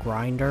is like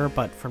Grinder,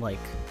 but for like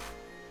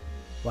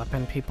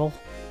weapon people?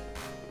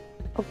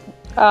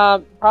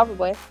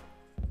 Probably.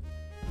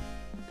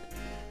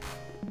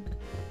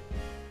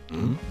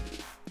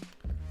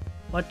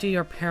 What do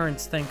your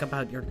parents think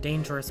about your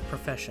dangerous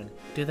profession?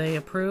 Do they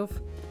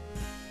approve?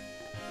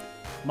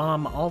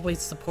 Mom always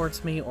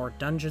supports me, or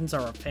dungeons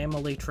are a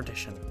family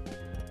tradition.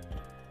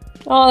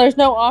 Oh, there's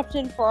no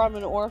option for I'm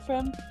an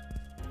orphan?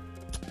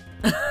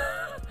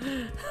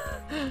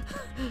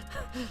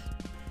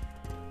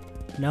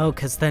 No,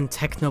 because then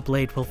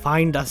Technoblade will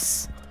find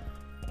us.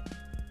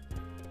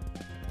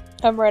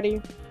 I'm ready.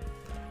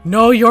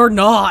 No, you're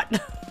not!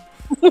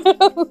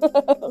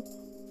 Oh,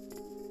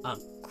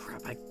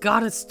 crap. I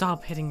gotta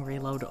stop hitting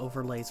reload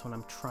overlays when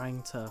I'm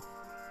trying to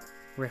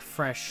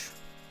refresh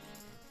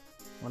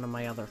one of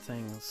my other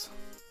things.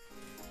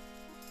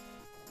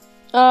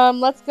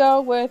 Let's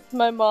go with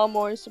my mom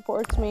always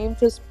supports me.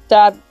 Just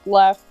dad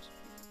left.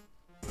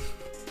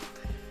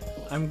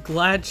 I'm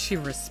glad she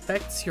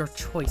respects your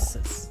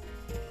choices.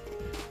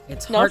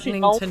 It's No, she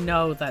heartening don't. to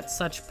know that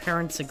such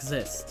parents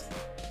exist.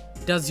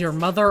 Does your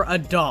mother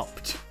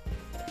adopt?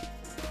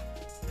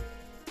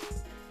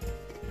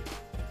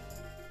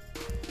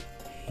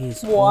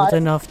 He's What? old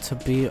enough to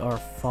be our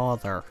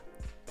father.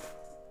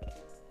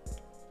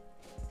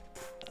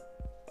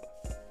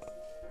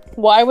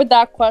 Why would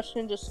that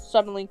question just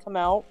suddenly come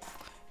out?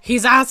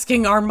 He's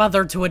asking our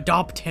mother to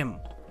adopt him.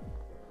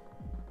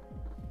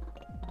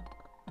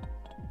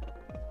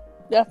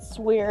 That's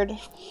weird.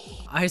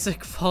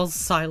 Isaac falls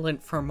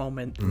silent for a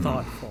moment,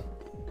 thoughtful.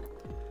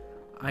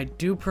 I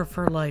do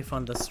prefer life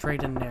on the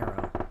straight and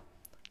narrow.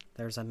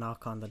 There's a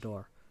knock on the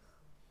door.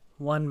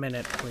 1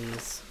 minute,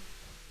 please.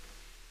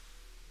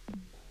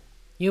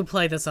 You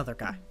play this other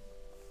guy.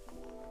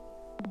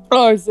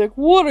 Isaac,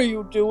 what are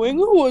you doing?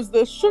 Who is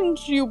this?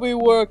 Shouldn't you be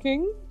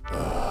working?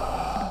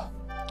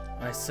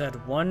 I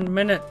said 1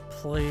 minute,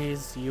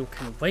 please. You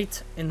can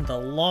wait in the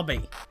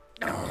lobby.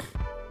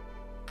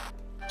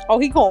 Oh,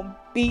 he gonna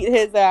beat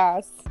his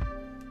ass.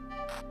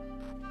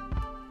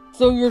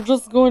 So you're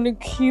just going to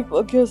keep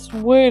a guest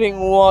waiting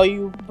while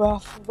you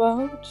baff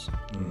about?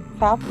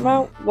 Faff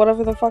about?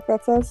 Whatever the fuck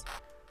that says.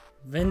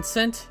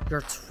 Vincent,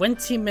 you're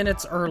 20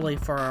 minutes early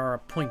for our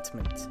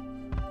appointment.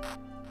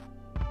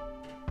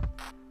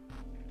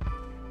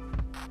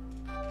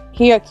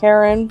 Here,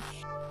 Karen.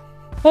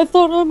 I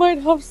thought I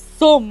might have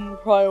some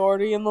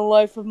priority in the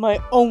life of my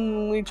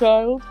only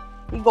child.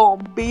 He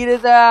gonna beat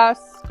his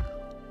ass.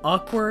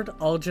 Awkward,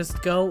 I'll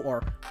just go,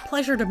 or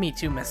pleasure to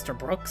meet you, Mr.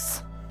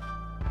 Brooks.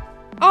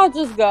 I'll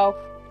just go.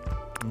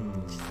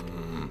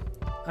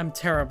 I'm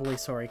terribly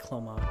sorry,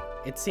 Clomon.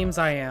 It seems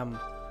I am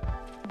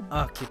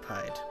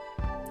occupied.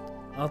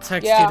 I'll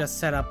text you to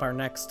set up our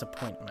next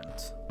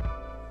appointment.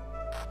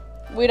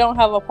 We don't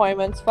have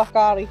appointments. Fuck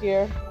out of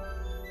here.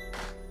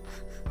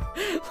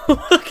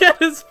 Look at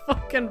his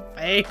fucking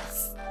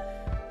face.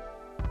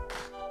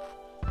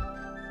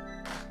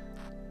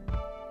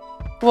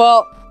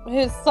 Well,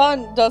 his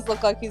son does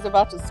look like he's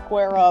about to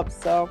square up,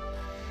 so.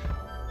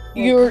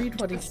 Well, read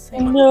what he's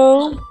saying.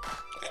 No.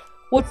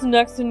 What's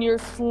next in your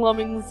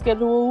slumming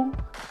schedule?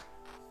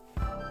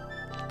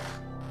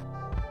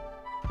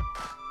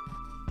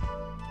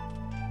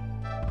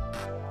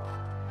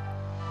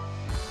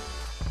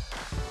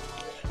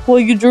 Will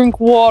you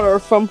drink water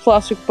from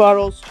plastic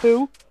bottles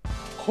too?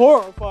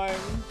 Horrifying.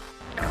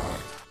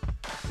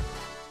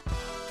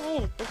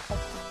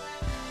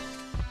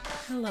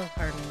 Hello,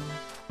 Harden.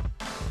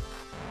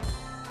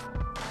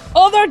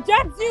 Other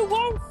debts you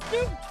won't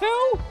stoop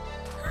to?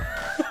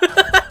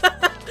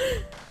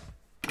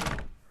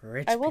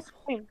 Rich I will people.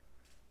 swing.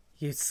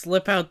 You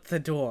slip out the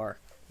door.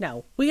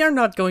 Now, we are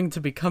not going to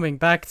be coming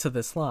back to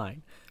this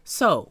line.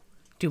 So,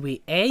 do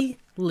we A,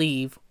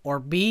 leave, or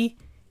B,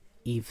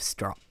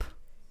 eavesdrop?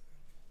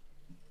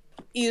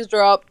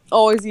 Eavesdrop.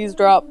 Always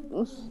eavesdrop.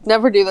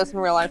 Never do this in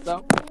real life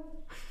though.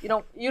 You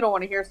don't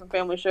want to hear some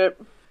family shit.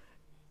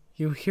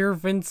 You hear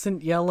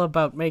Vincent yell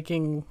about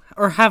making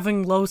or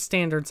having low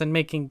standards and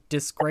making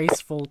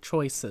disgraceful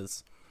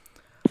choices.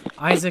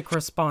 Isaac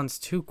responds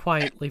too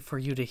quietly for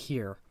you to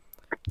hear.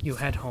 You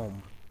head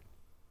home.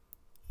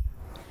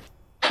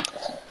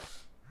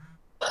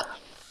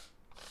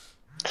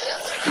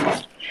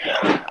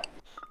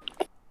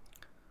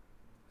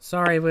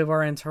 Sorry we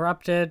were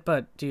interrupted,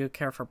 but do you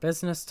care for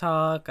business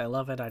talk? I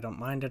love it, I don't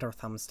mind it, or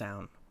thumbs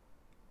down?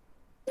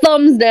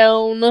 Thumbs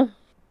down.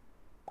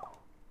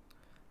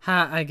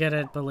 Ha, I get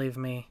it, believe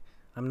me.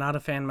 I'm not a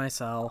fan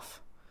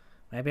myself.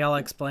 Maybe I'll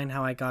explain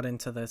how I got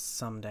into this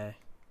someday.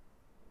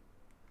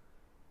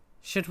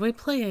 Should we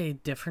play a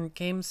different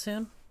game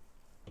soon?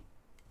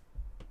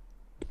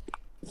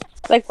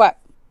 Like what?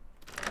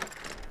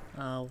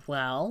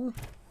 Well...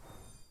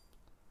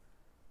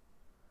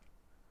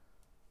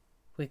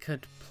 We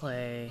could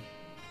play...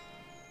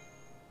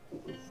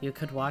 You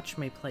could watch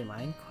me play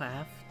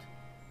Minecraft.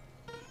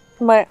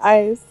 My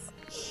eyes.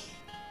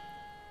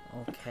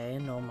 Okay,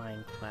 no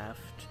Minecraft.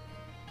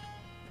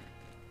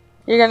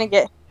 You're gonna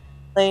get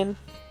plane.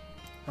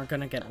 We're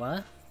gonna get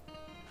what?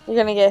 You're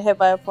gonna get hit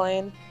by a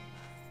plane.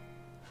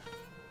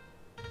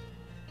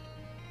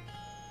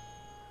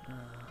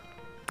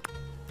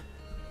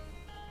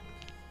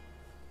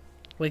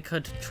 We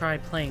could try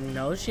playing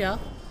Noja.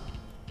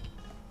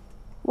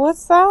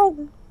 What's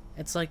that?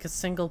 It's like a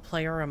single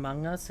player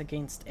Among Us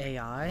against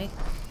AI.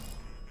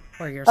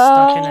 Where you're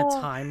stuck in a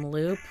time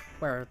loop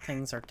where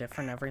things are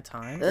different every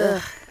time.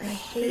 Ugh, I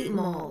hate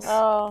malls.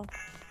 Oh.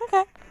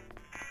 Okay.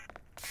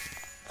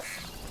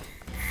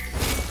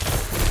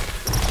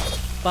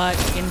 But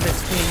in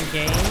between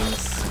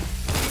games,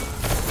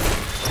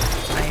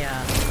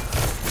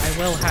 I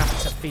will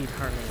have to feed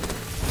her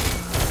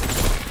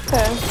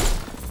Okay.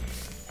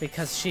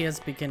 because she is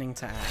beginning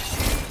to ask.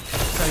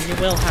 So you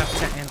will have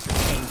to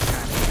entertain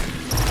chat.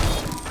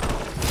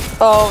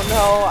 Oh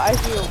no, I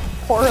do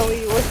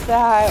poorly with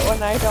that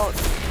when I don't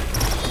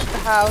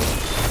have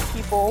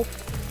people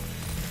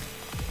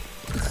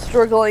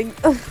struggling.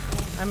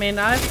 I mean,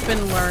 I've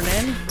been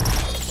learning.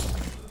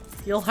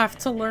 You'll have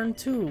to learn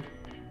too.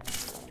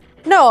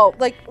 No,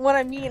 like, what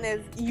I mean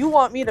is, you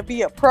want me to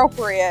be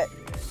appropriate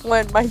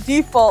when my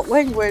default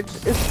language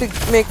is to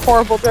make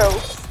horrible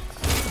jokes.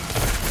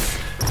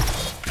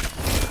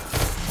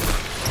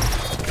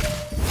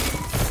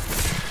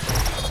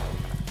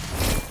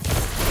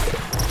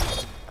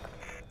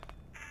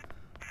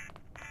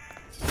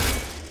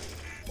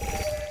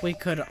 We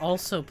could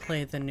also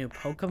play the new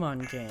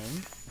Pokemon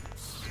game.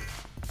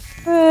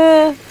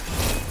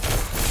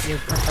 You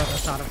prefer the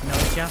thought of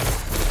Noja?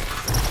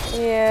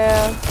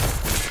 Yeah.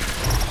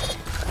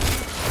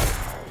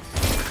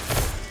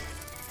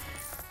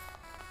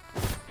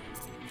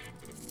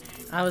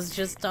 I was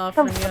just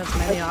offering you as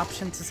many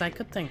options as I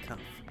could think of.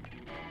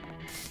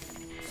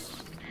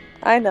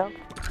 I know.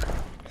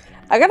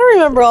 I gotta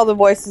remember all the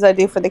voices I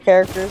do for the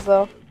characters,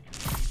 though.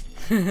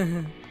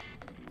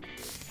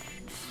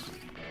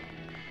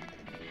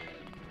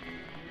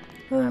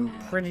 I'm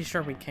pretty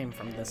sure we came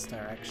from this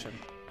direction.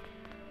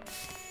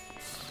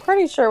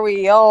 Pretty sure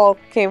we all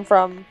came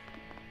from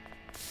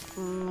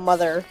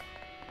Mother.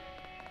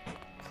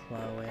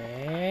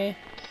 Chloe.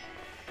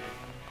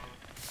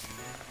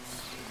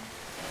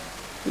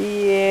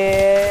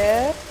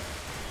 Yeah.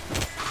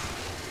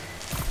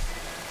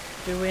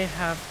 Do we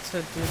have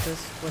to do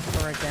this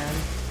with her again?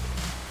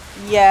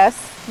 Yes,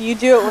 you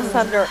do it with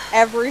Thunder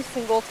every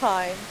single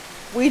time.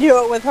 We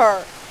do it with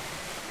her.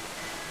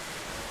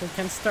 We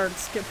can start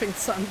skipping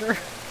Sunder.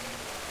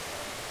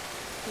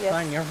 Yes.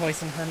 Fine, your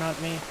voice and her,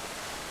 not me.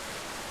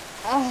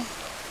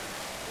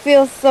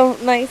 Feels so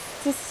nice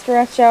to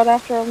stretch out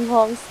after a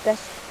long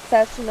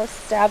session of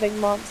stabbing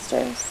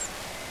monsters.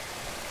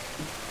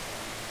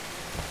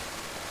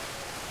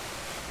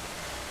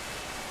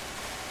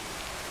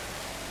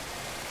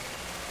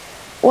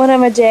 When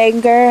I'm a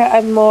danger,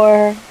 I'm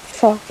more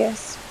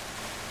focused,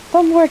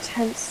 but more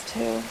tense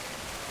too.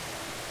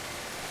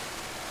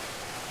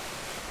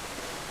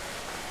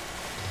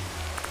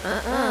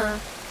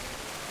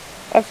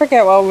 I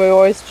forget what we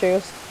always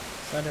choose.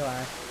 So do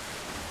I.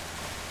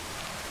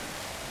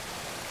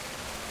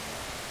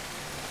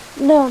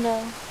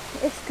 No,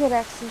 it's good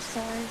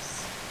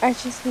exercise. I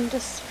just need to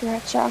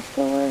stretch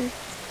afterwards.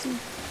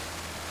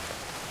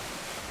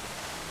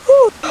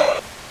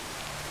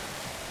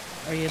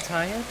 Are you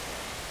tired?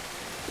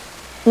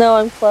 No,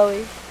 I'm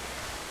Chloe.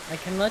 I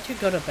can let you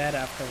go to bed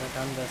after we're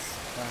done this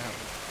round.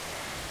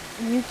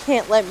 You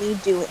can't let me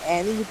do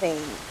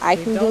anything. I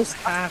We can don't do.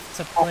 have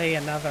to play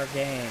another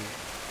game.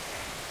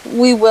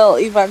 We will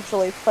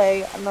eventually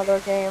play another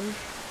game.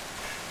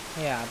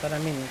 Yeah, but I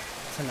mean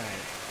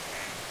tonight.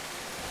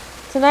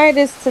 Tonight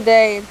is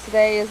today, and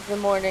today is the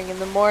morning, and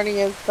the morning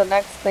is the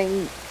next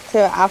thing to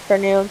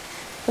afternoon.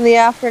 And the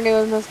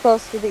afternoon is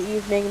close to the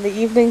evening. The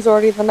evening's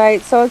already the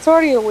night, so it's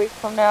already a week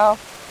from now.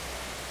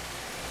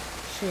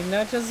 She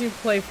nudges you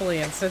playfully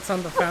and sits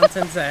on the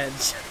fountain's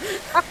edge.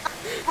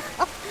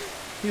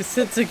 You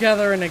sit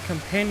together in a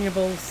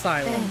companionable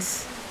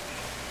silence.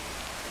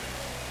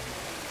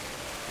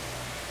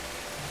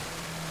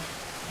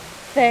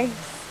 Thanks.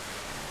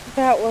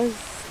 That was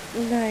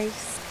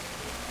nice.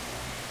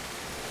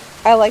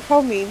 I like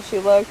how mean she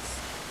looks.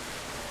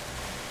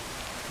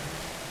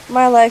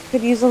 My life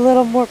could use a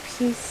little more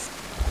peace.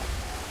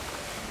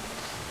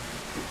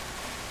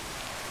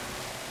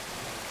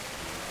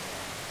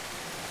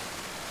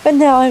 But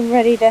now I'm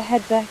ready to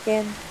head back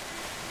in.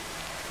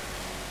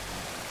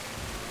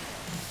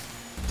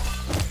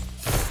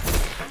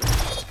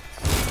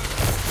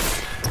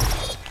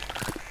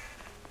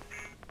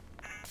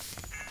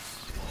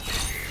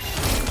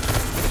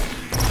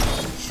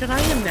 Should I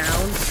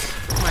announce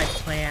my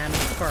plan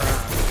for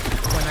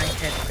when I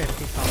hit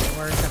 50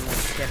 followers and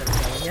like get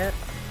affiliate?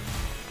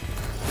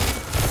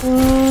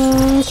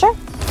 Sure.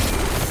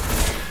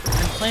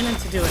 I'm planning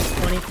to do it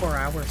 24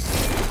 hours.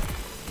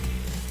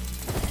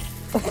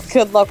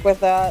 Good luck with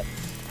that.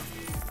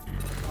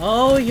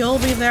 Oh, you'll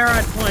be there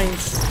at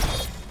points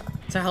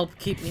to help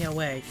keep me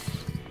awake.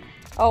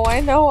 Oh,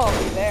 I know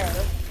I'll be there.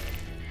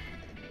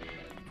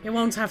 You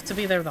won't have to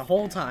be there the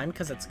whole time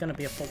because it's going to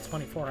be a full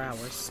 24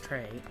 hours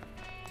straight.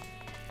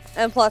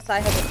 And plus, I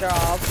have a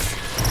job.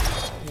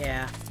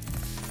 Yeah.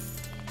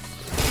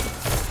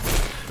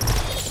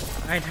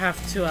 I'd have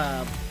to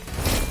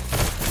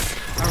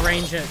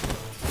arrange it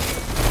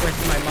with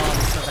my mom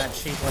so that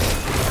she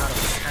wouldn't be out of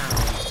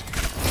town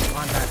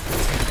on that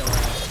particular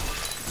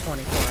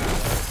 24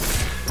 hours.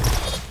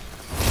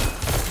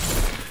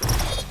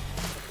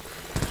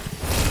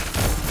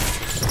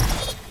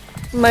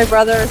 My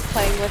brother is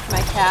playing with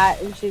my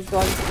cat and she's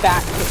going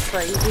batshit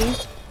crazy.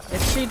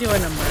 Is she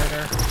doing a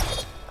murder?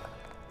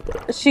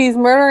 She's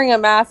murdering a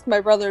mask.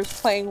 My brother's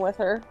playing with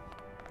her.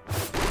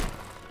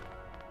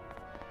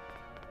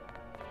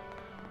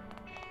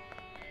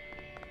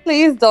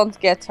 Please don't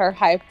get her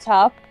hyped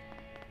up.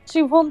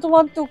 She won't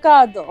want to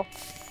cuddle.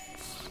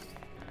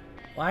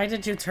 Why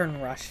did you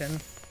turn Russian?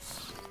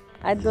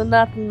 I do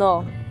not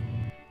know.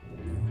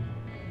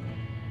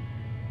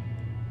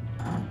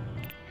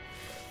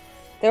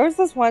 There was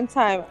this one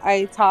time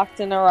I talked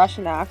in a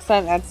Russian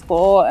accent at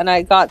school and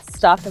I got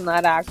stuck in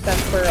that accent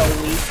for a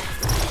week.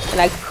 And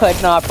I could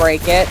not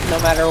break it, no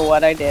matter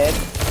what I did.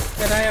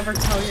 Did I ever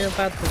tell you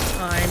about the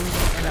time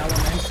in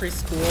elementary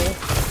school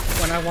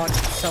when I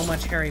watched so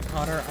much Harry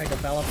Potter I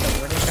developed a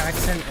British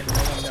accent and no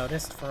one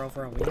noticed for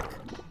over a week?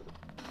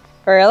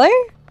 Really?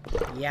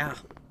 Yeah.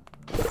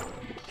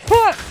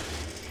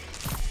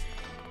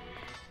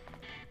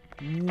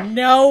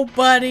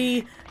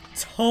 Nobody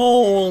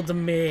told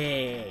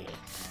me.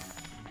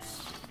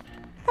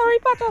 Harry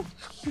Potter.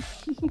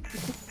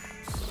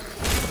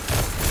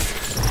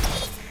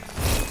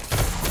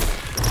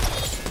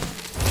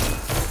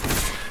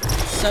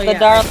 So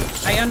yeah,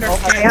 I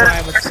understand why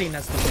I was seen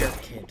as the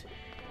weird kid.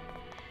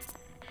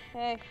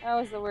 Hey, I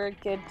was the weird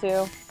kid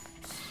too.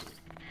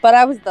 But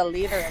I was the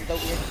leader of the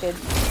weird kids.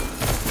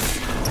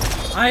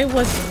 I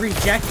was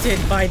rejected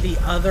by the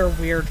other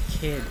weird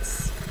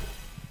kids.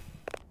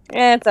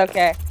 It's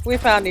okay. We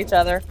found each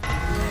other.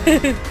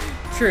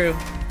 True,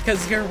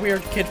 because your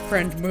weird kid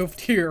friend moved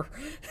here.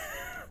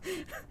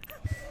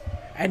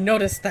 And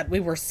noticed that we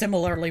were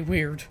similarly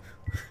weird.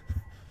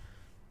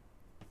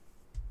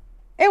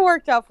 It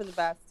worked out for the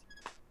best.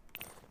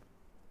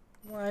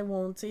 Why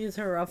won't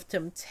either of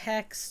them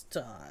text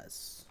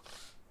us?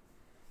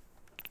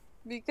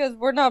 Because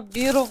we're not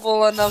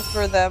beautiful enough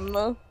for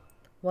them.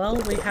 Well,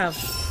 we have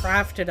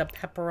crafted a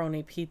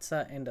pepperoni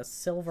pizza and a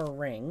silver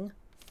ring.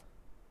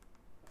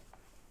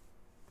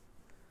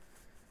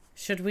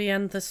 Should we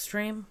end the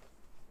stream?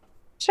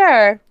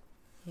 Sure.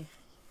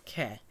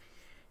 Okay.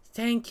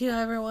 Thank you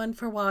everyone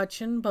for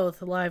watching,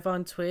 both live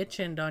on Twitch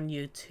and on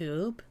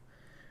YouTube.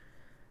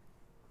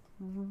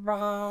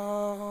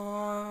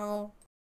 Bye.